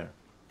 you are there.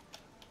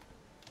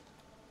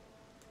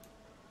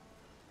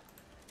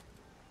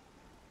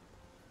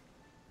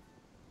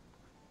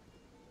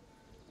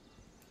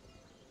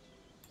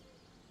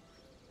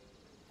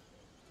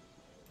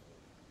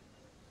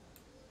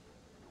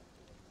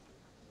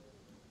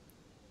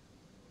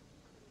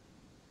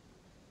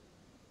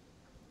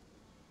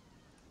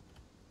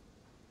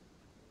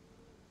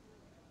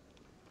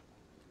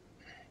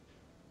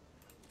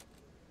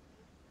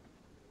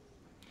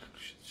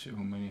 So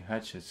many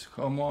hatchets.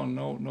 Come on,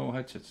 no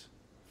hatchets.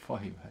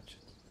 5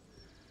 hatchets.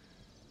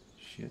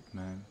 Shit,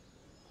 man.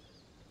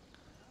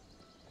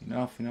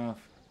 Enough.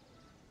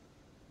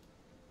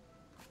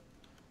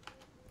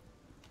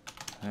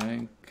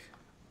 Thank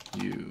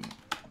you.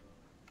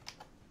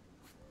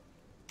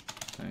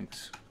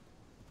 Thanks.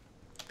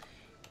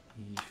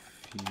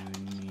 If you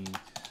need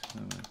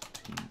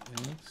something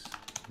else,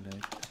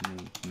 let me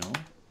know.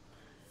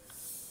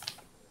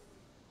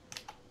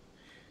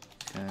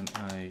 Can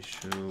I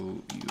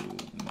show you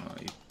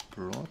my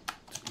plot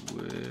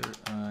where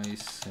I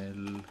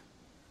sell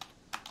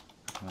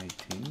my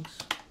things?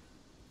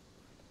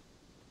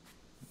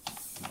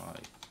 My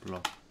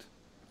plot.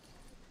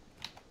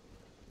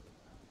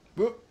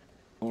 Whoa!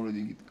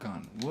 Already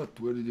gone. What?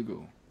 Where did you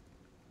go?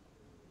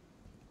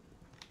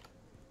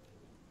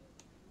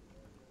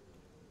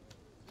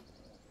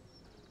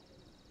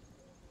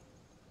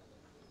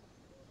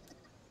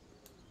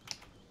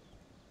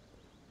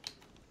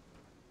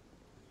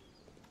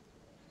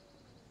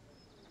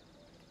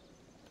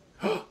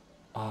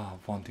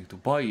 Wanting to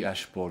buy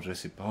ashboard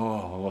recipe.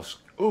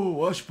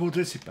 Ashboard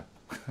recipe.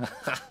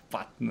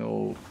 But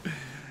no,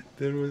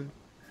 there was.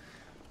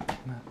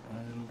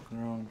 I look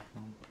around.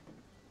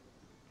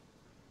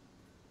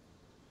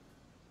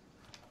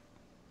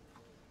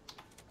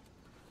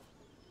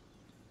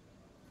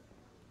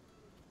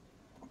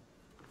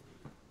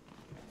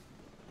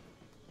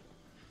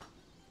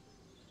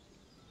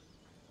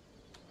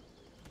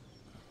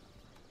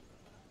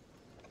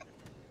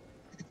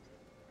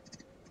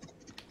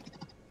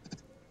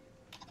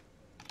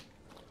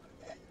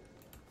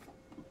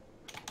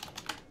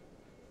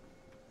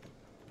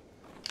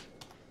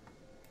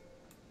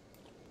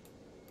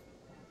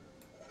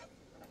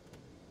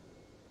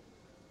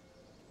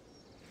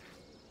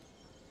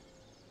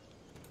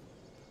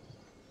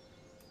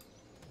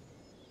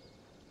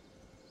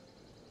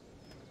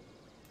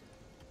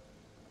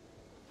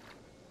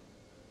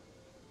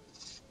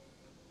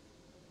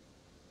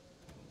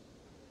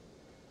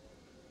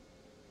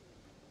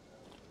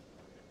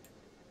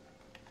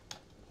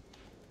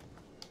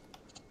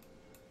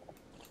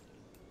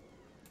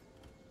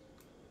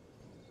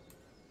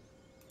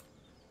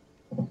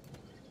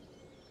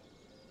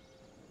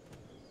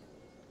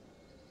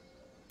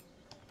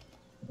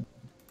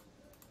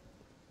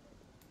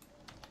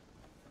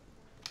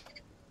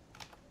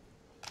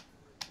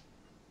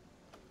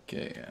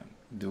 Okay,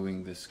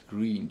 doing the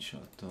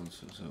screenshot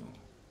also, so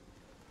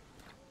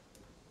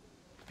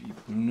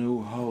people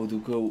know how to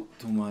go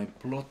to my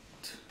plot.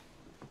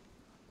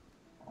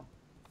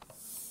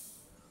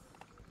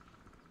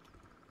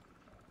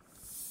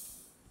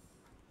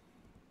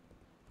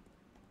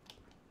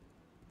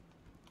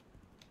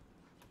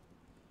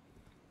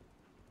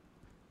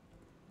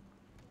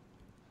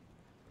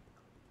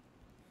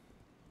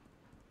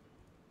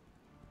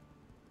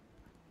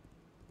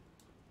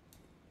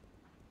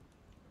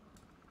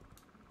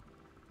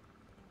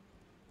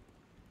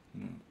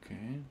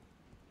 Okay.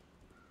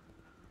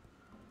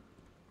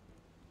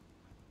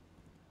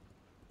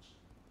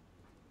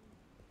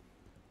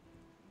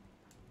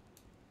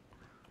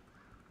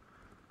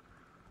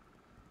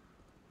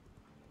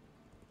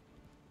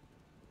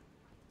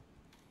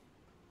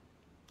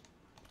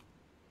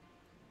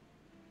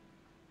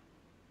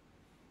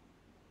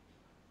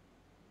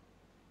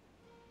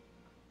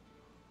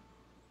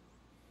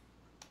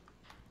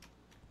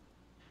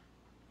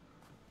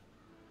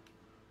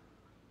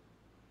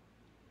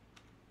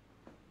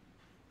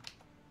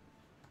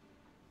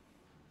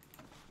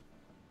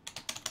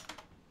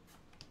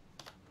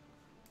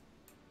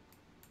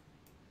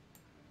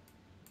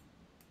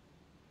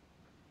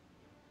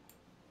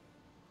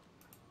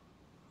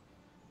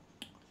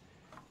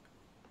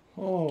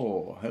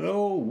 Oh,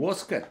 hello,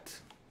 Woscat.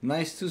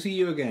 Nice to see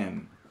you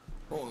again.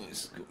 Oh,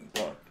 this is going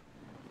dark.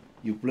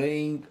 You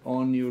playing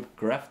on your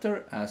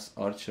crafter as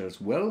archer as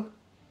well?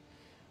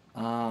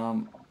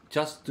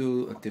 Just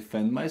to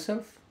defend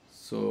myself.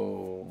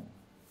 So,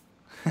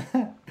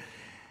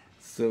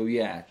 so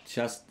yeah,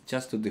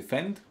 just to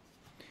defend,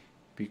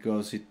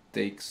 because it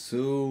takes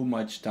so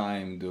much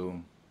time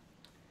to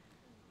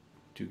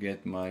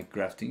get my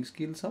crafting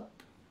skills up.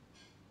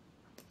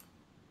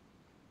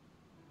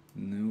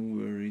 No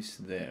worries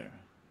there.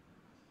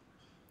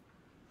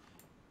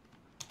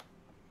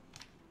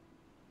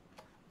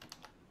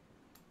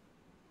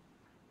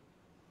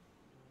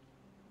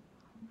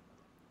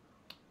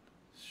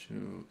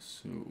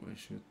 So I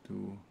should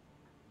do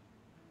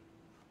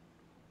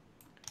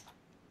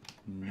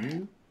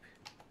nope.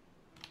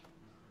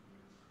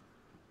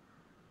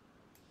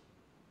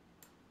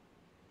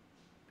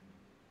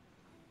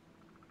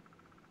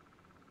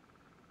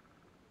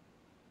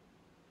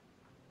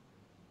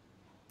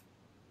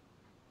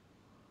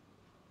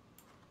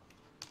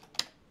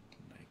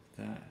 Like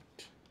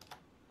that.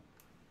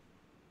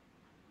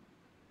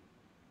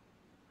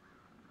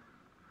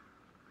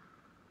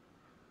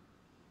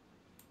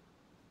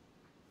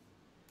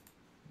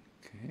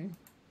 Okay.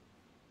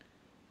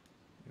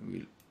 I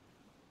will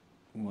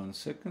 1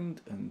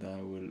 second, and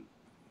I will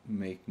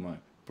make my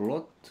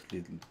plot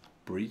little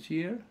bridge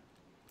here.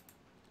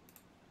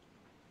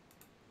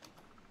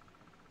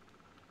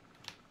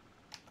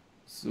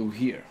 So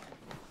here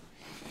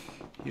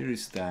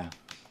is the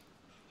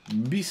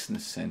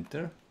business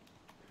center,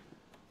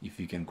 if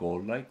you can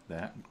call it like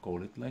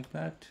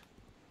that.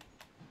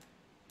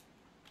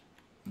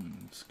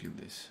 Let's kill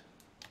this.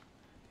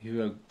 If you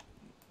have a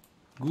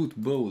good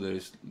bow, there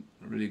is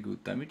really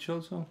good damage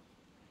also,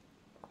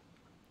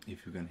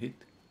 if you can hit.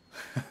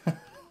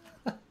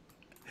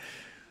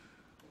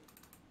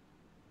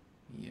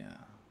 Yeah.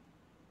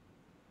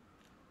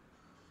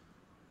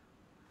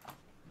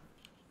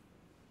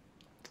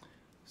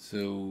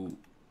 So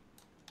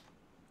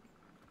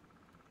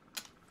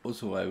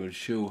also I will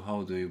show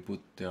how do you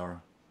put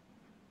your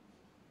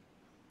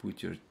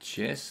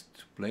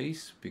chest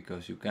place,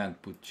 because you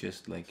can't put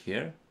chest like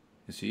here,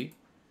 you see.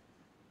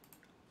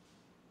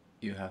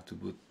 You have to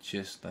put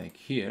chest like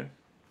here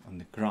on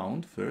the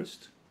ground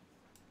first.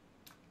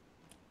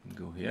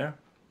 Go here,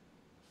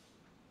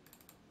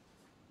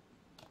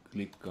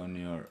 click on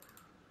your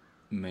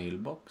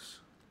mailbox,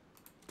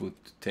 put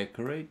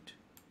decorate,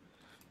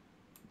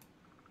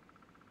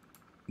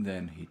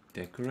 then hit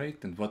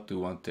decorate. And what do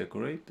you want to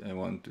decorate? I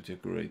want to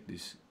decorate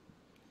this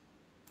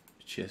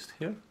chest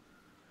here.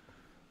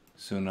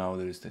 So now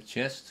there is the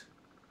chest.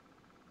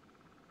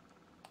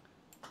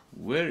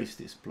 Where is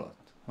this plot?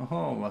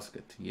 Oh,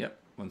 basket. Yep,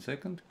 1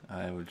 second,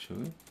 I will show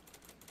you.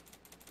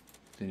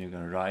 Then you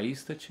can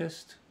raise the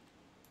chest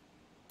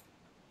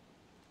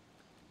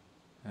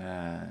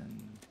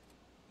and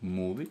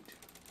move it.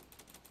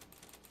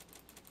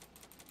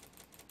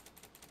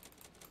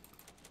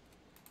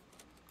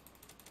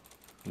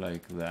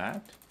 Like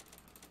that.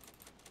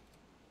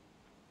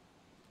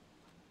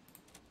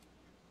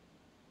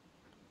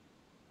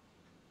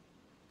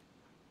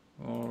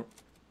 Or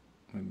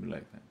maybe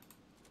like that.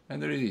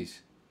 And there it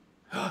is.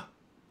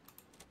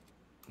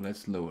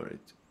 Let's lower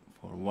it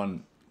for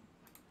 1.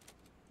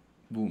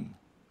 Boom.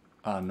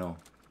 Ah, no.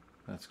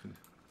 That's good.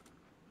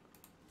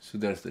 So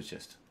there's the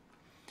chest.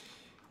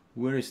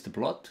 Where is the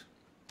plot?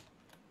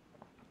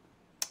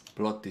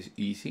 Plot is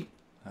easy.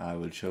 I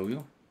will show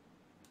you.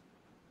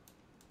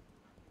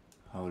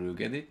 How do you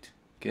get it?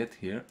 Get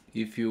here.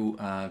 If you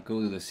go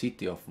to the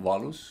city of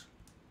Valus,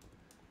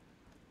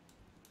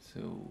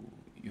 so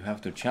you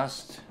have to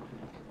just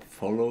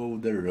follow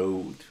the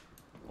road,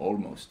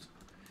 almost,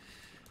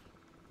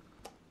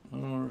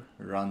 or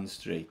run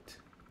straight.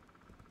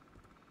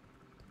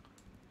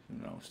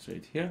 Now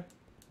straight here,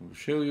 we'll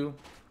show you.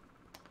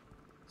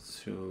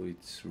 So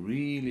it's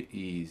really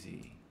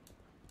easy.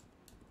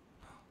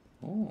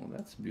 Oh,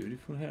 that's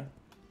beautiful here.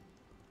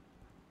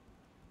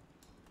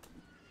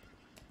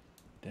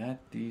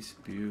 That is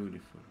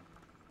beautiful.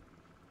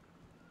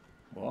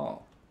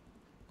 Wow.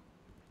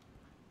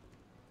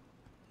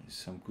 There's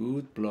some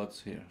good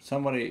plots here.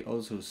 Somebody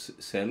also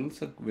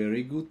sells a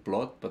very good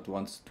plot but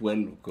wants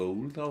 12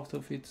 gold out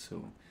of it.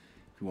 So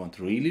if you want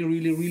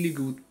really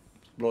good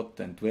plot,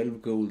 then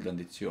 12 gold and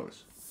it's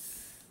yours.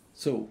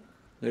 So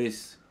there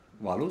is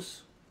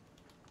Valus.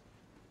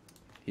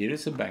 Here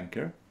is a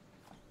banker.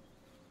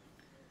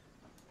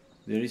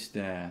 There is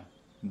the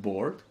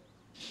board.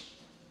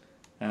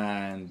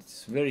 And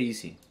it's very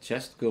easy.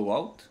 Just go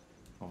out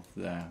of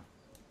the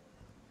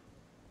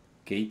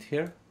gate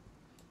here.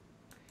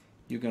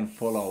 You can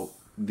follow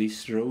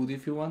this road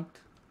if you want.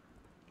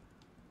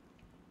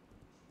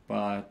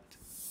 But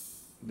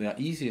the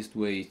easiest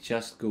way is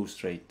just go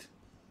straight.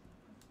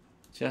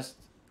 Just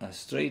as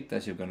straight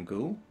as you can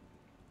go.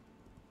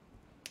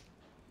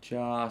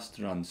 Just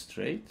run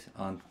straight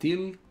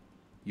until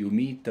you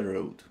meet the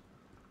road.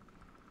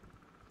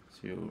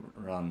 So you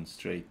run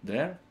straight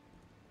there.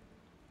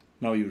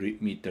 Now you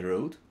meet the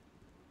road.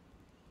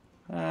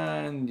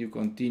 And you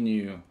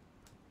continue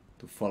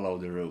to follow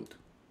the road.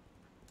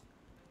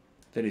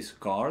 There is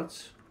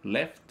cards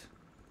left.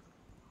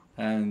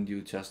 And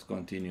you just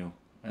continue.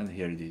 And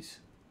here it is.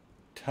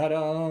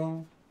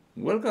 Ta-da!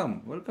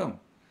 Welcome, welcome.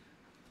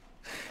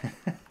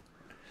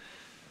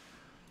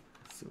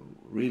 So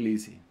really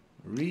easy.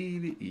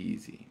 Really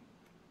easy.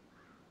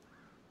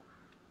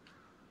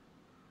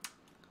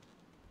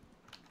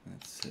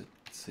 Let's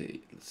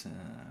see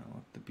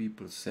what the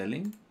people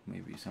selling.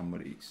 Maybe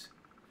somebody's.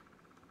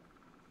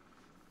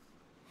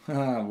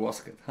 Haha,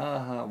 wasket.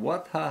 Haha,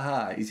 what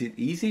haha? Is it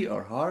easy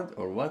or hard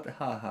or what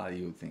haha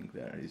you think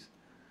there is?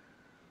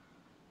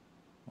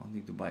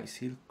 Wanting to buy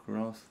silk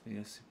growth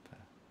recipe.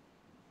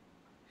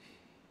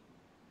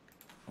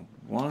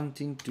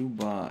 Wanting to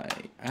buy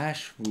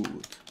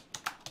ashwood.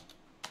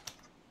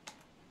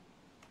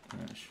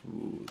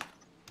 Ashwood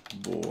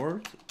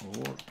board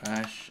or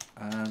ash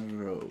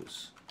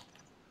arrows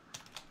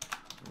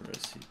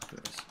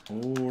recipes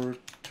or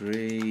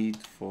trade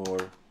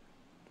for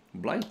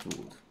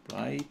blightwood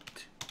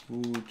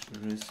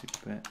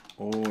recipe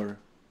or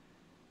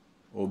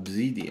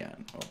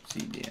obsidian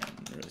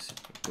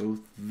recipe.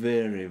 Both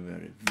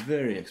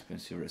very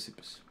expensive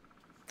recipes.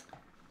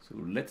 So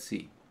let's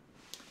see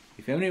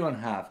if anyone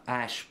have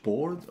ash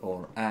board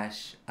or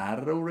ash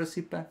arrow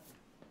recipe.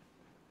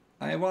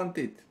 I want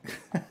it.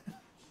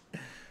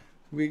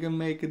 We can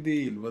make a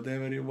deal,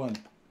 whatever you want.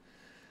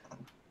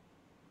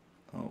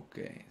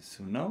 Okay,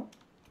 so now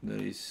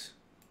there is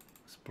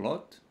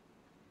Plod.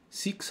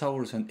 6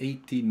 hours and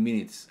 18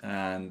 minutes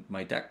and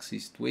my tax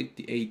is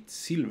 28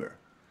 silver.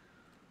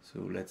 So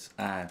let's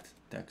add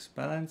tax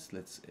balance.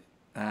 Let's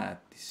add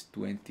this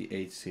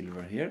 28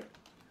 silver here.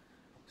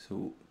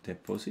 So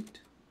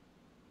deposit.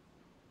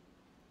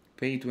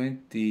 Pay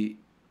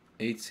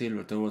 28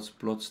 silver towards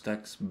Plod's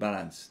tax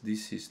balance.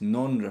 This is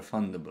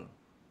non-refundable.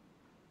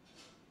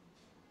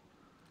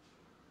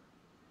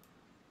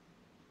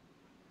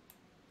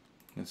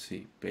 Let's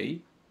see,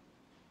 pay.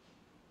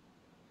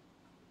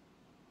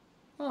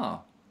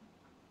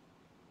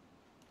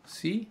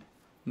 See,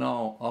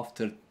 now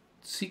after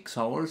 6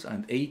 hours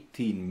and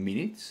 18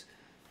 minutes,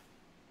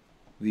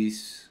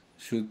 this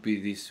should be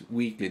this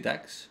weekly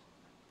tax,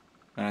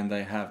 and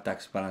I have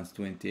tax balance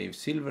 28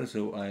 silver,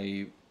 so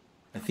I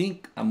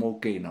think I'm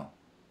okay now.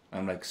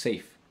 I'm like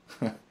safe.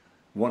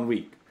 1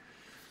 week.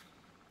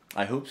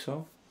 I hope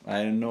so.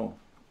 I don't know.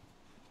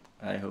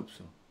 I hope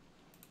so.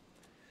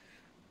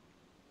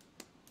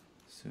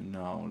 So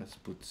now let's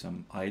put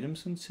some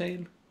items on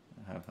sale.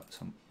 I have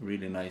some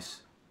really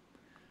nice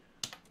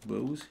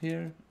bows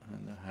here,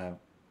 and I have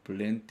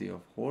plenty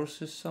of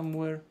horses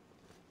somewhere.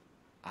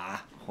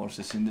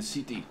 Horses in the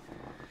city.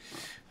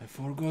 I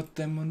forgot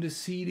them on the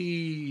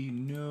city.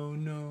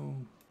 No.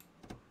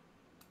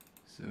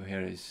 So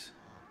here is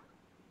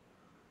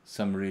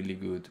some really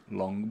good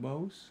long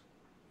bows,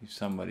 if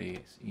somebody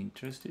is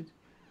interested.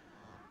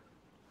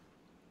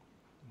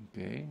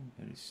 Okay,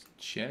 there is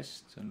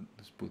chest, and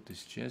let's put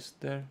this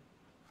chest there.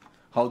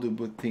 How to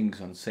put things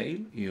on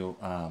sale? You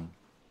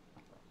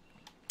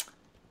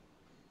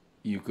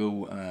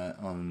go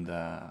on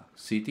the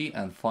city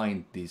and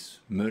find these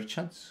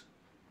merchants.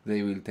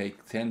 They will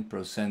take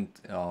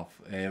 10% of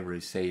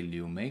every sale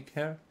you make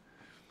here.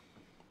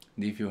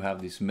 And if you have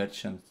this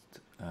merchant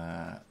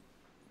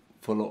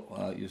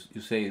follow,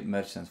 you say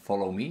merchants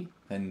follow me,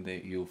 then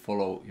you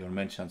follow your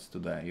merchants to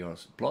your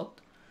plot.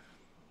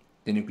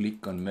 Then you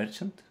click on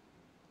merchant,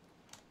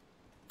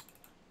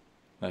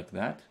 like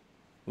that.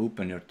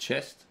 Open your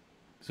chest.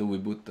 So we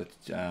put the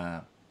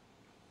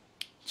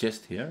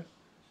chest here.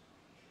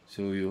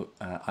 So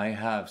I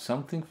have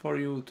something for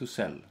you to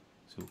sell.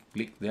 So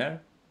click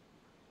there.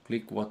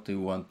 Click what you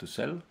want to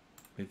sell.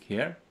 Click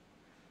here.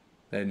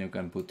 Then you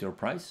can put your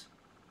price.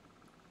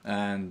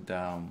 And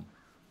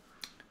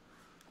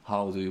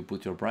how do you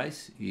put your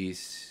price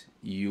is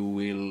you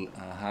will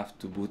have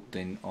to put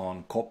in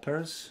on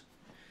coppers.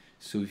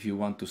 So if you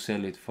want to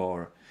sell it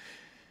for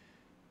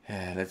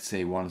let's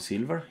say 1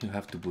 silver, you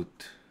have to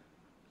put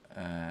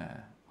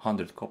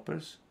 100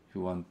 coppers. If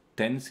you want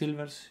 10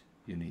 silvers,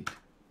 you need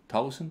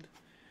 1000.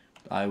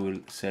 I will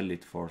sell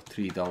it for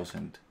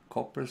 3000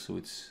 coppers, so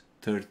it's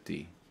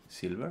 30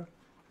 silver.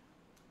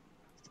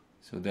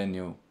 So then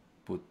you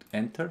put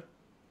enter,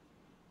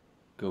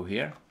 go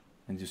here,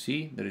 and you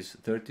see there is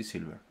 30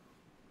 silver.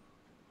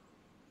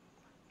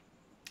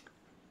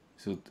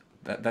 So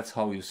that's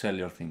how you sell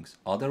your things.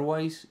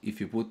 Otherwise, if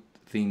you put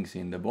things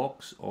in the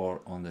box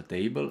or on the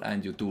table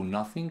and you do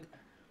nothing,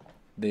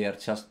 they are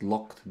just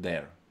locked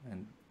there,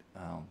 and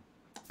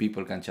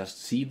people can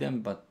just see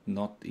them but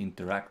not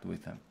interact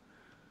with them.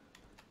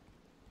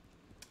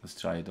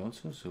 Let's try it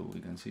also so we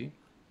can see.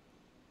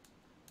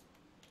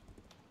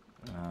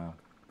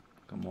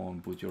 Come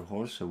on, put your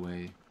horse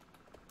away.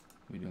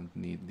 We don't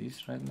need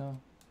this right now.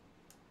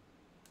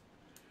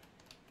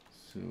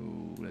 So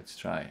let's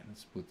try.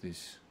 Let's put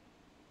this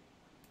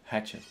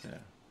hatchet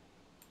there.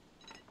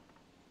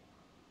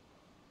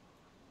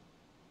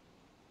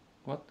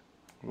 What?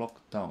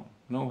 Locked down.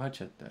 No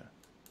hatchet there.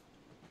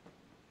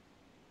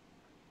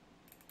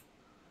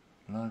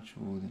 Large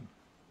wooden.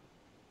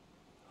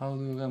 How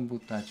do you can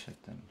put hatchet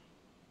then?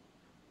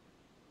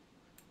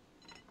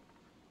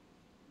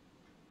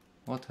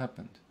 What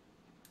happened?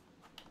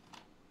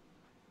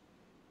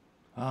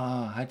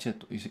 Ah,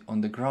 hatchet is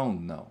on the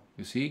ground now.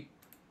 You see?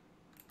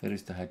 There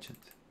is the hatchet.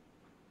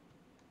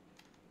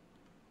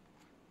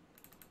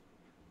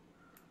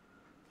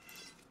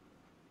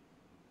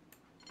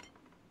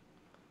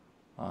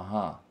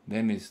 Aha,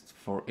 then it's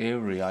for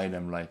every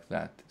item like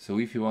that. So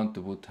if you want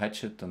to put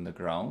hatchet on the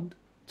ground,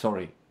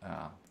 sorry,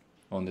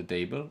 on the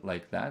table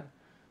like that,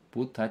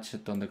 put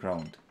hatchet on the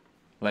ground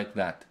like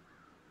that.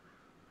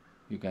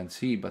 You can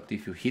see, but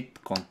if you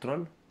hit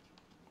control,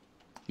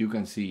 you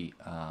can see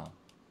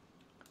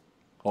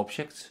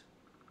objects,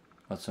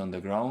 what's on the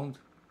ground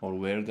or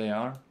where they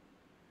are.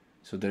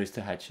 So there is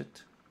the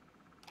hatchet.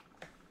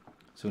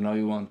 So now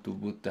you want to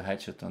put the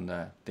hatchet on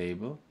the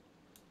table.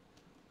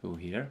 Go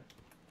here,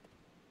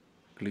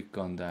 click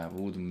on the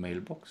wooden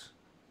mailbox,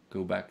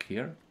 go back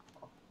here.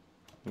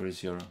 Where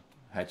is your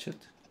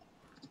hatchet?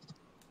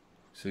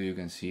 So you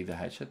can see the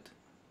hatchet,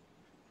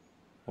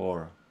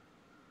 or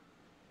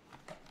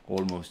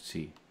almost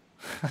see.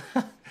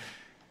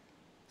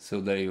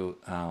 So there you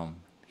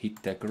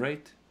hit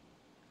decorate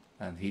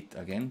and hit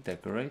again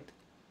decorate.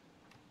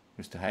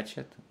 There's the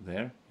hatchet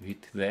there. You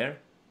hit there.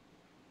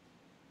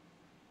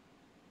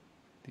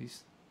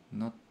 This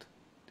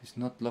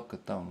not lock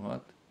it down.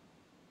 What?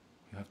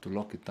 You have to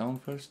lock it down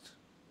first.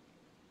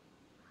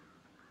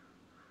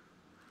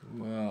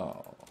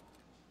 Wow.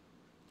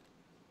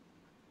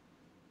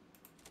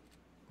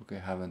 Okay,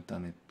 haven't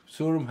done it.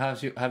 Surm,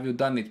 have you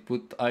done it?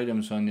 Put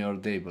items on your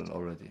table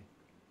already?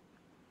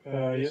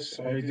 Yes,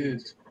 I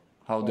did.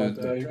 How do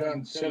But you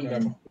can't sell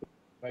them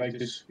like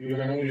this. You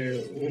can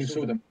only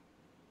show them.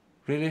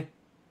 Really?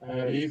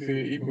 If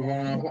you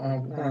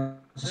wanna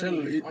sell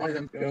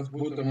items, you have to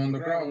put them on the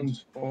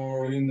ground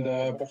or in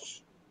the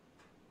box.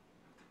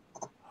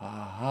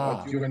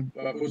 Aha. But you can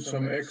put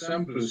some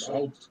examples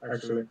out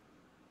actually.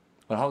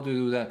 But how do you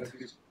do that?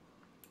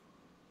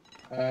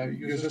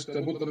 You just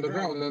put on the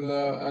ground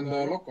and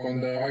lock on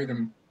the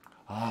item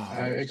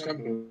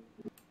example,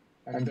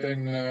 and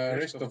then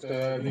rest of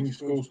the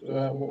things goes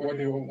what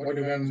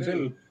you can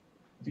sell.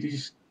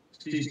 These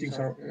things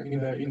are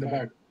in the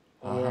bag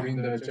or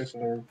in the chest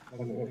or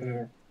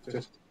whatever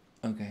chest.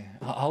 Okay.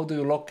 How do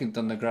you lock it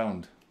on the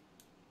ground?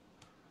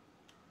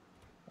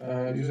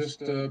 You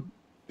just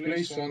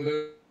place on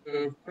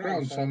the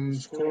ground some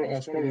scroll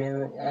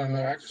or an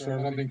axe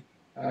or something,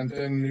 and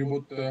then you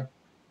put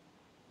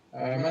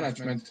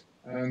management,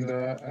 and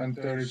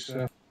there is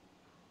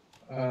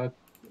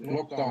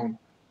lockdown,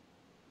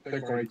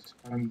 decorate,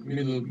 and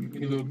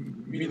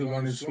middle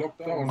one is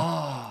lockdown.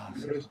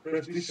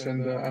 Press this,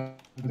 and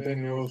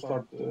then you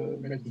start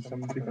making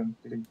some different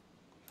thing.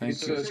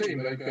 It's the same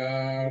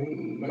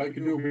like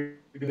you do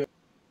with the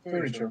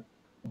furniture.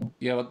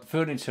 Yeah, but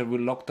furniture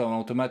will lock down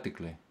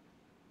automatically.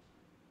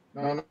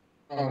 No,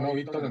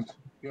 it doesn't.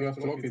 You have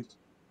to lock it.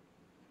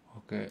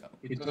 Okay.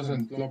 It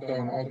doesn't lock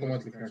down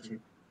automatically, actually.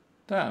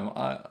 Damn,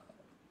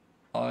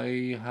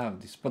 I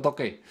have this, but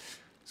okay.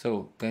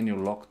 So then you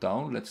lock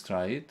down. Let's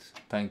try it.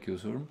 Thank you,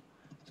 sir.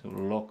 So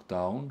lock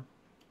down.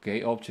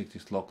 Okay, object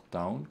is locked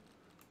down.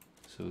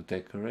 So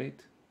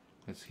decorate.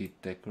 Let's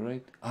hit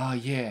decorate. Ah,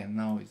 yeah,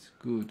 now it's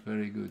good,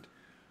 very good.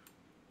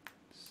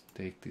 Let's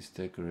take this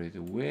decorate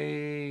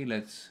away.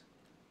 Let's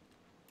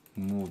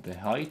move the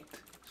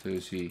height. So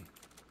you see,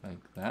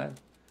 like that.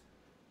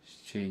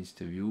 Let's change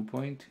the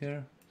viewpoint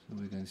here, so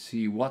we can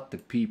see what the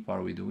peep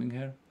are we doing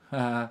here.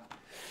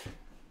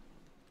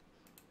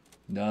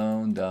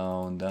 Down,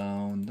 down,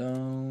 down,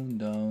 down,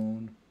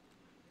 down.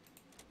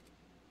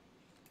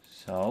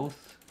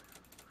 South.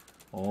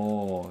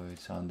 Oh,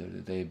 it's under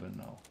the table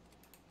now.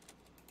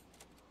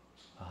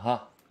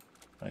 Aha.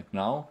 Right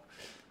now,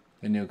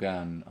 Then you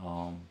can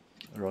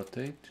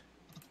rotate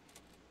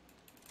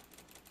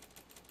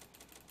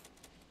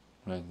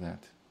like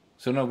that.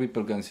 So now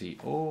people can see,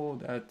 oh,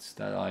 that's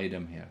that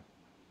item here.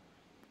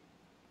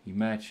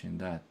 Imagine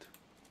that.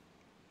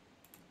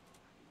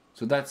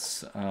 So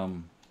that's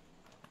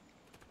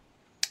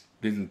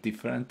little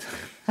different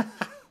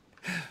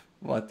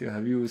what you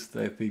have used,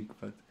 I think,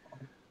 but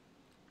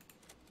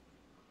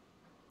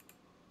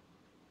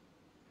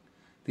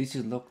this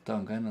is locked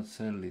down, cannot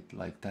sell it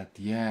like that.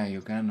 Yeah,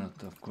 you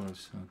cannot, of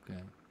course.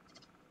 Okay.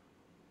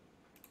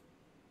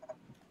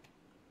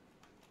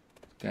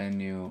 Can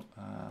you,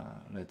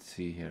 let's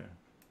see here.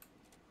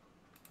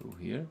 Go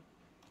here.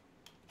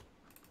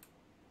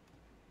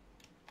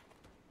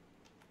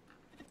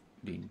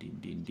 Din, din,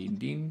 din, din,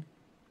 din.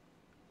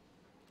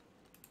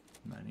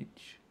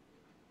 Manage.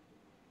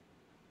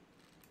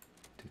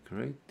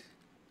 Decorate.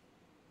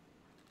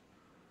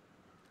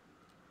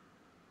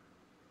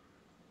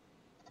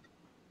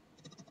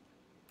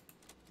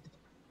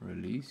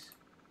 Release.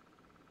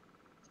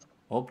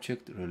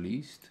 Object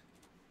released.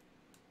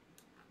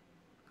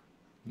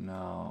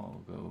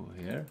 Now go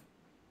here.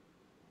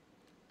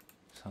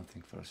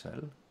 Something for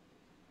sale.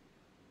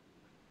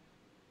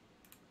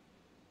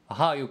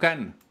 Aha, you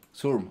can.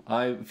 Surm,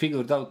 I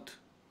figured out.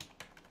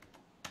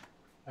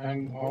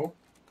 And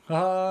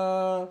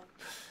how?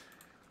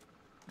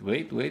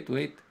 Wait.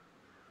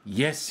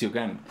 Yes, you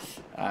can.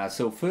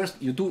 So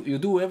first you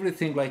do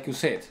everything like you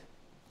said.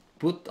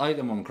 Put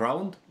item on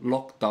ground,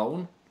 lock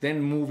down,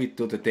 then move it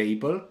to the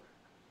table,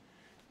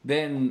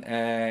 then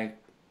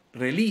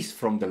release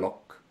from the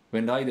lock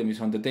when the item is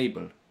on the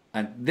table,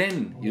 and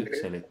then you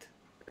sell it.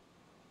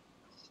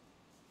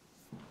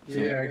 So,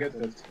 yeah, I get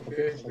that.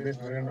 Okay, I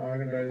can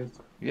write it.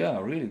 Yeah,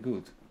 really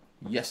good.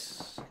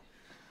 Yes.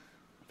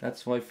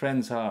 That's why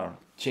friends are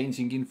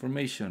changing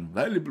information.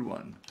 Valuable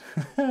one.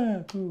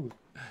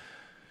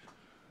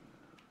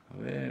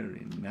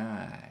 Very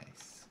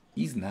nice.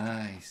 He's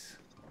nice.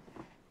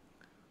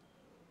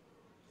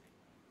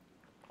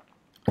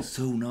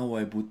 So now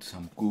I put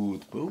some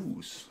good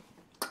bows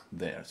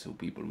there, so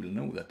people will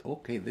know that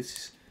okay,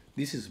 this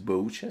is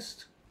bow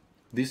chest.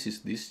 This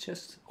is this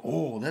chest.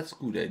 Oh, that's a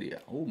good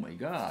idea. Oh my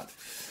god,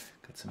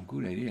 got some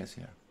good ideas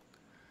here.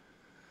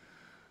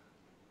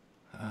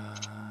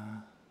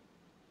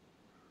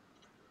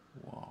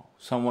 Wow,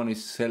 someone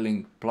is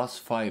selling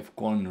 +5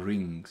 con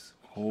rings.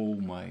 Oh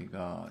my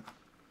god.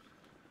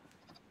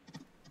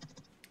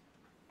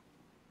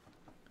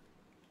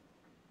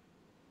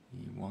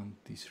 You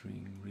want this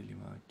ring really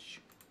much.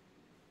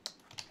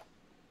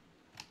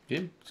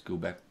 Okay, let's go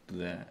back to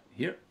the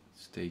here.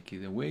 Let's take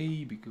it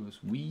away because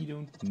we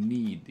don't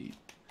need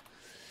it.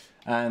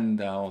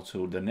 And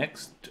also the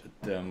next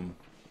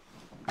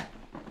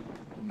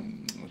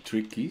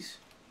trick is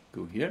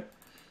go here.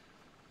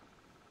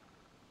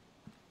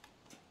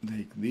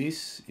 Take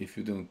this if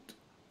you don't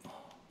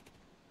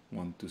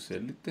want to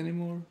sell it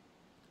anymore.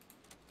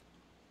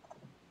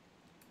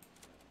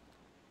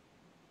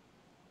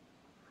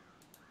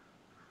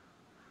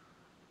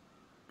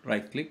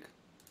 Right click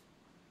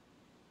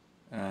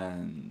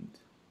and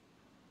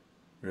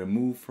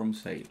remove from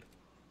sale.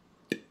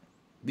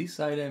 This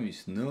item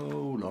is no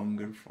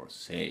longer for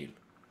sale.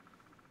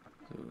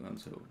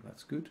 So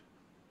that's good.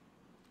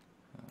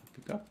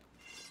 Pick up,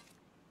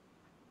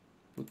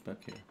 put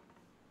back here.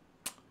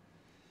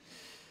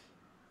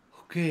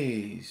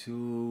 Okay,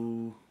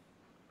 so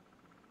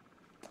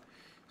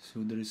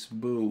there is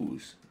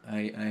bows.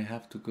 I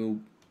have to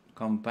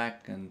come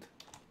back and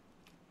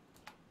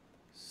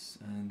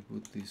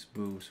put these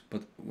bows.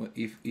 But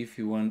if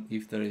you want,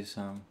 if there is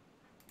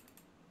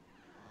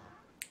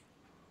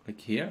like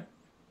here,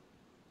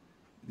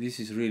 this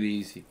is really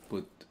easy.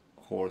 Put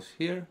horse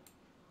here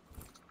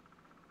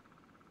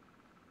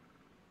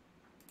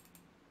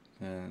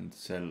and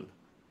sell.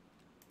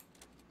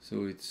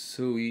 So it's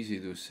so easy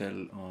to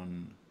sell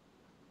on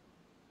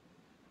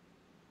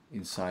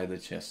inside the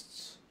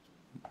chests,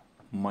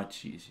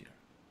 much easier.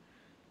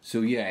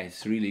 So yeah,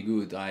 it's really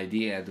good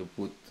idea to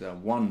put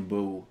one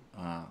bow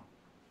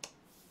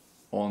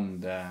on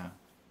the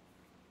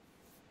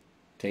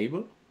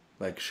table,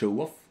 like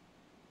show off,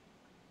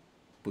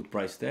 put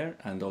price there,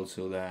 and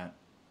also the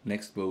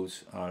next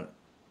bows are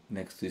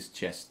next to this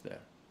chest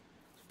there,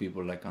 so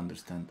people like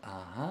understand,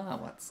 aha,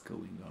 what's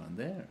going on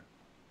there.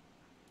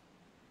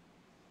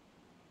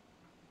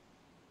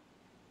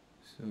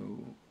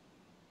 So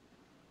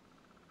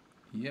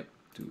yep,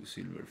 2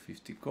 silver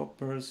 50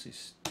 coppers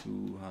is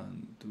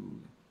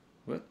 200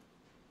 what?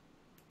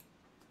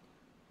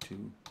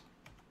 2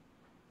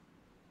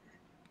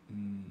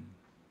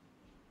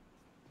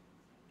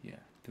 yeah,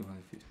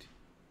 250.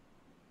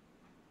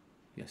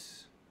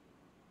 Yes.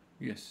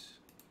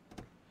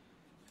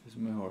 There's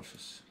my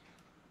horses.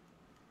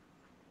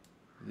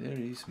 There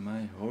is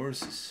my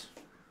horses.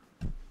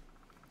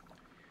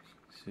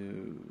 So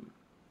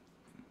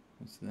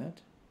what's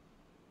that?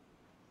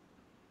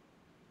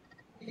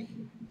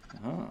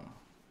 Ah,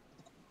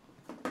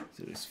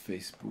 there is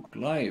Facebook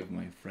Live.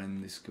 My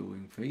friend is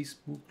going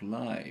Facebook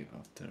Live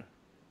after.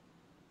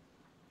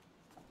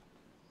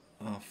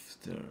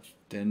 after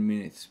 10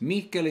 minutes.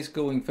 Mikkel is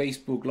going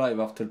Facebook Live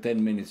after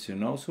 10 minutes, you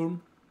know,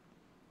 Surm?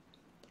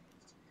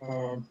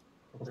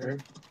 Okay.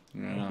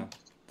 Yeah,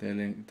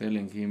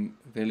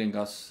 telling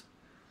us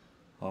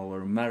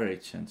our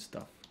marriage and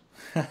stuff.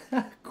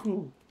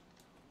 Cool.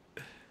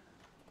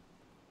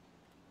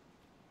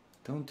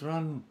 Don't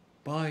run,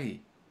 buy.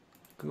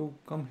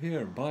 Come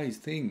here, buy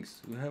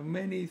things. We have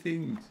many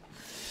things.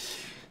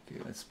 Okay,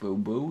 let's bow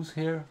bows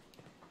here.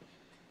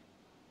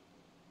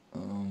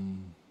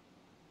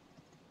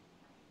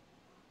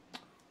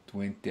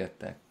 20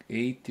 attack,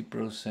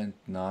 80%,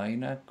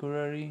 9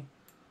 accuracy.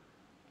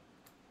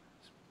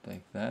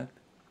 Like that.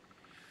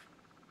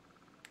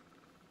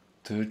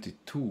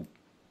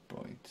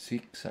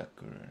 32.6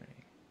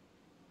 accuracy.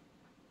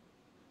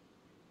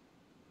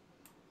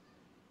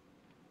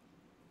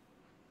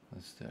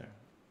 What's there?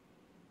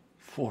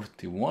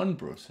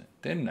 41%,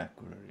 10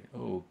 accuracy.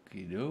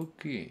 Okie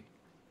dokie.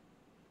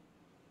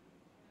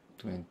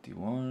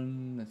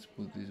 21. Let's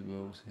put these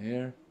bows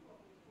here.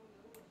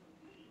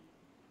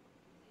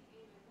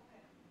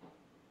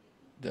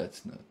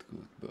 That's not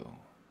good, bow.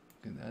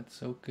 Okay,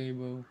 that's okay,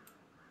 bow.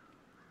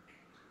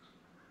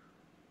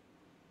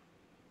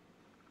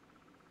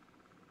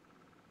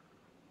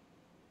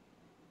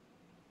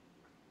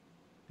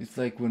 It's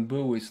like when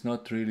bow is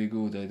not really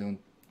good, I don't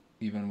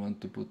even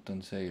want to put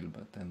on sale,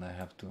 but then I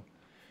have to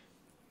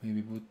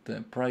maybe put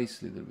the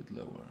price a little bit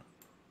lower.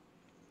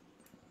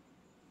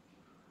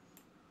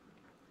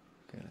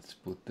 Okay, let's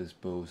put these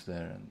bows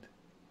there and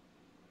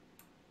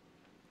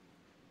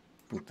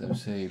put them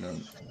sale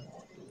on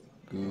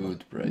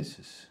good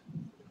prices.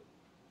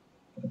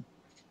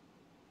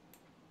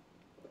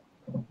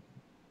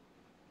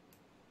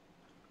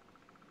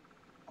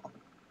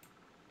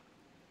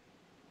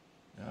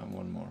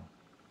 One more.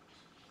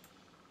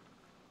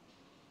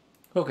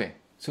 Okay,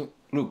 so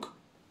look,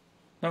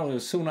 now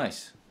it's so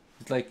nice.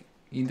 It's like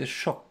in the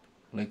shop,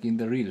 like in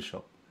the real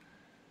shop.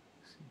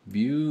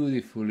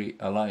 Beautifully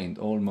aligned,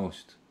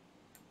 almost.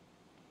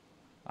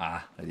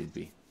 Let it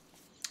be.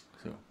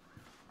 So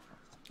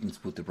let's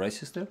put the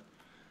prices there.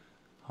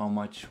 How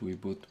much we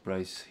put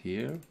price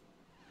here?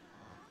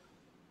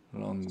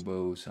 Long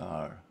bows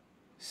are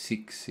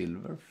 6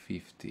 silver,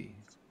 50.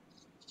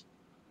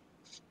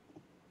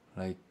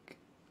 Like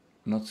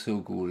not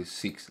so cool is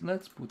 6.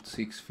 Let's put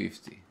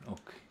 650.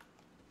 Okay.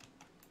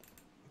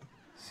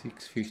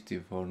 650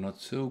 for not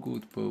so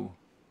good bow.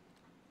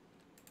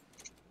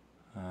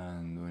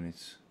 And when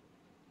it's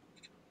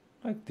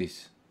like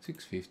this,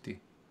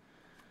 650.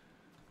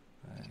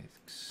 Like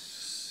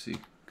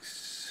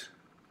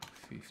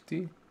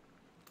 650.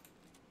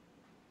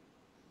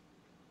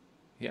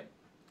 Yep.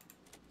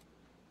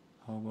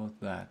 How about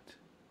that?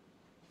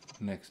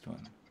 Next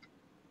one.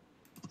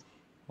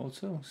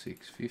 Also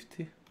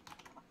 650.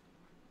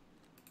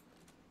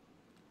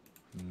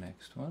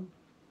 Next one.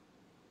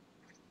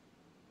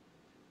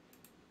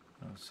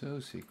 Also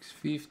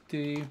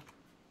 650.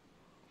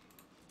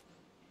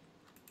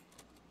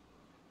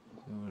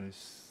 So what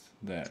is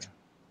there?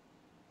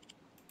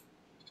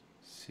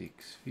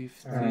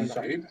 650.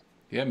 Sahiib,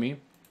 Yeah, me.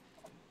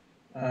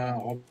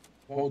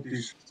 about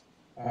this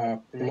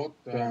plot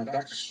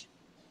tax,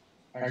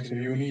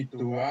 actually you need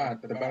to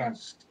add the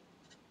balance.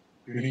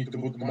 You need to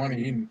put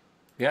money in.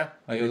 Yeah,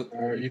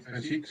 If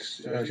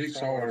 6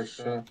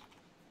 hours,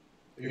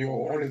 you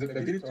already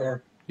did it,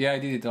 or? Yeah, I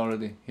did it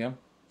already. Yeah.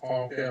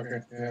 Oh,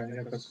 okay.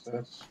 Yeah, that's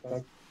good.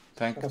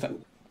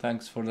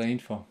 Thanks for the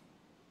info.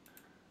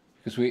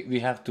 Because we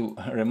have to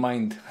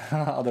remind,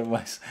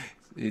 otherwise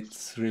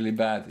it's really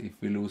bad if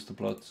we lose the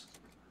plots.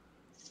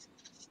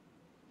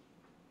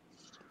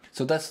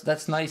 So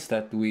that's nice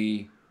that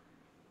we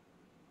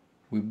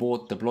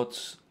bought the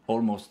plots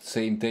almost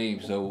same day.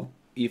 So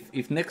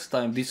if next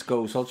time this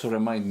goes, also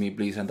remind me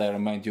please, and I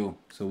remind you,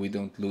 so we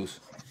don't lose.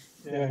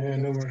 Yeah,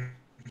 no worries.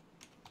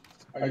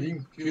 I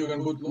think you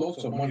can put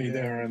lots of money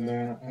there, and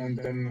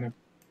then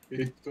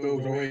it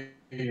goes away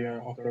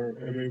after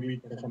every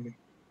week or something.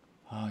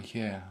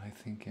 Yeah, I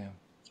think yeah.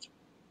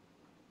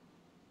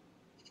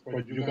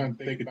 But you can't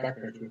take it back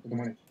actually, the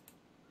money.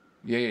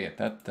 Yeah.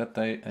 That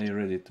I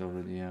read it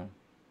already. Yeah.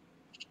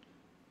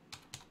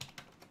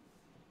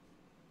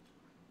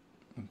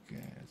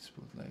 Okay, let's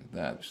put like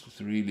that.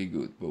 It's really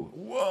good. But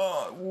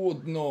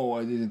what? No,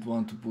 I didn't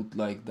want to put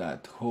like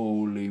that.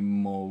 Holy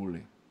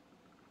moly.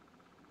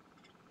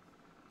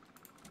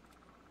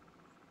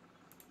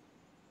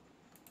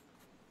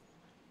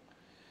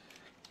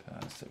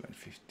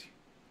 750.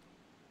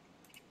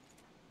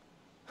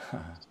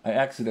 I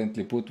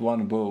accidentally put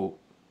one bow,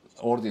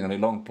 ordinary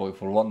long bow,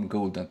 for 1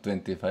 gold and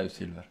 25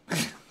 silver.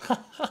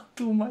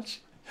 Too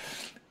much.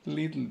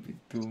 Little bit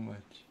too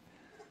much.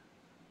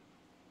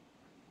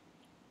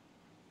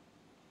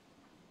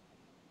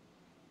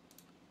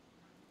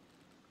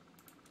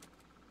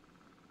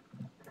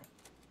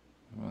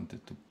 I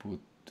wanted to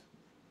put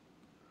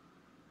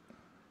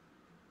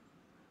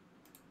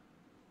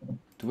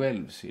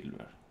 12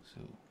 silver,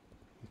 so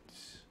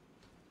it's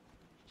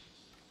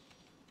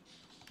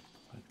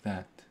like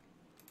that.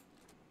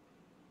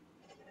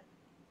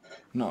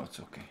 No, it's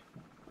okay.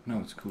 No,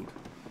 it's good.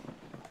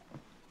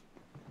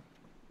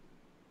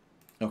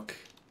 Okay.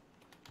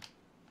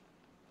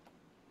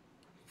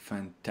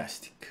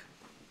 Fantastic.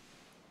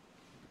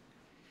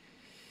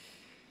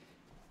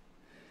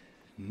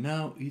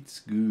 Now it's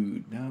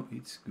good. Now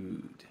it's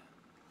good.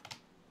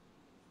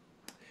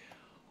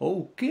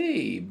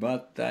 Okay,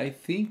 but I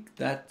think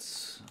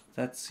that's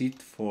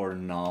it for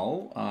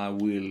now. I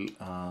will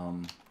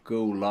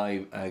go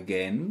live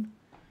again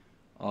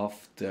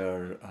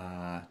after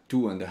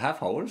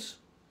 2.5 hours.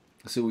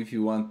 So if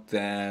you want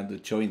to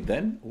join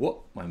then,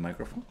 whoa, my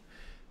microphone,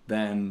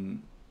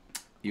 then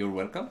you're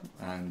welcome,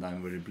 and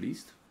I'm very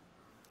pleased.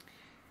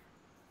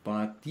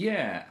 But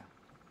yeah,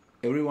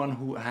 everyone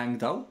who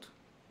hanged out,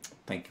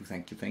 thank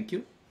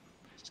you.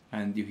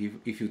 And if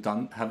you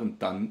haven't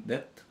done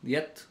that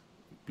yet,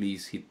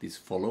 please hit this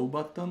follow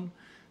button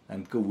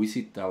and go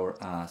visit our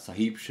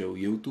Sahiib Show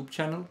YouTube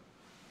channel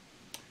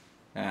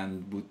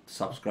and put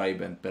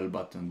subscribe and bell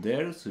button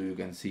there so you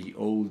can see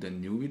old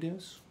and new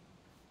videos.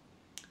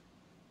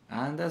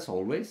 And as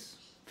always,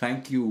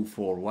 thank you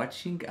for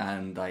watching,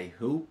 and I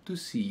hope to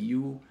see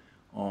you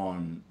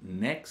on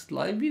next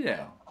live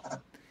video.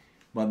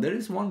 But there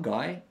is one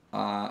guy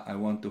I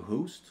want to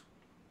host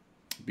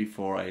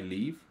before I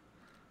leave.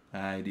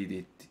 I did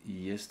it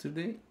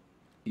yesterday.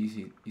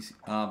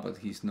 But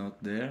he's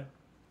not there.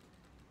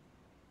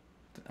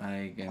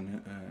 I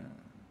can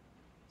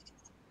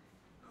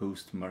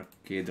host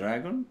Marquet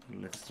Dragon.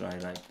 Let's try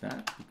like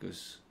that,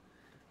 because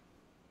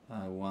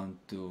I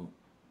want to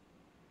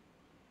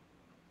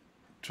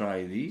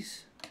try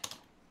this.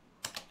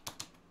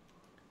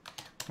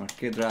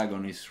 Marquet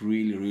Dragon is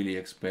really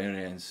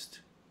experienced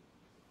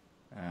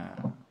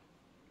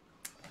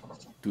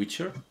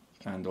Twitcher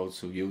and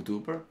also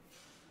YouTuber,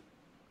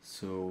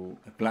 so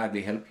I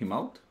gladly help him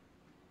out.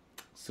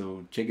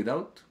 So check it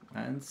out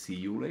and see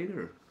you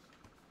later.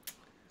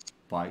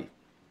 Bye.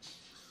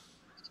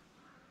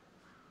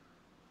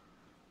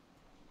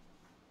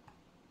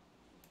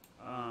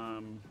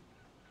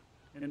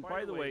 And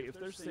by the way, if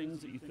there's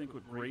things that you think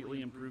would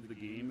greatly improve the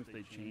game if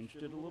they changed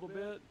it a little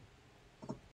bit,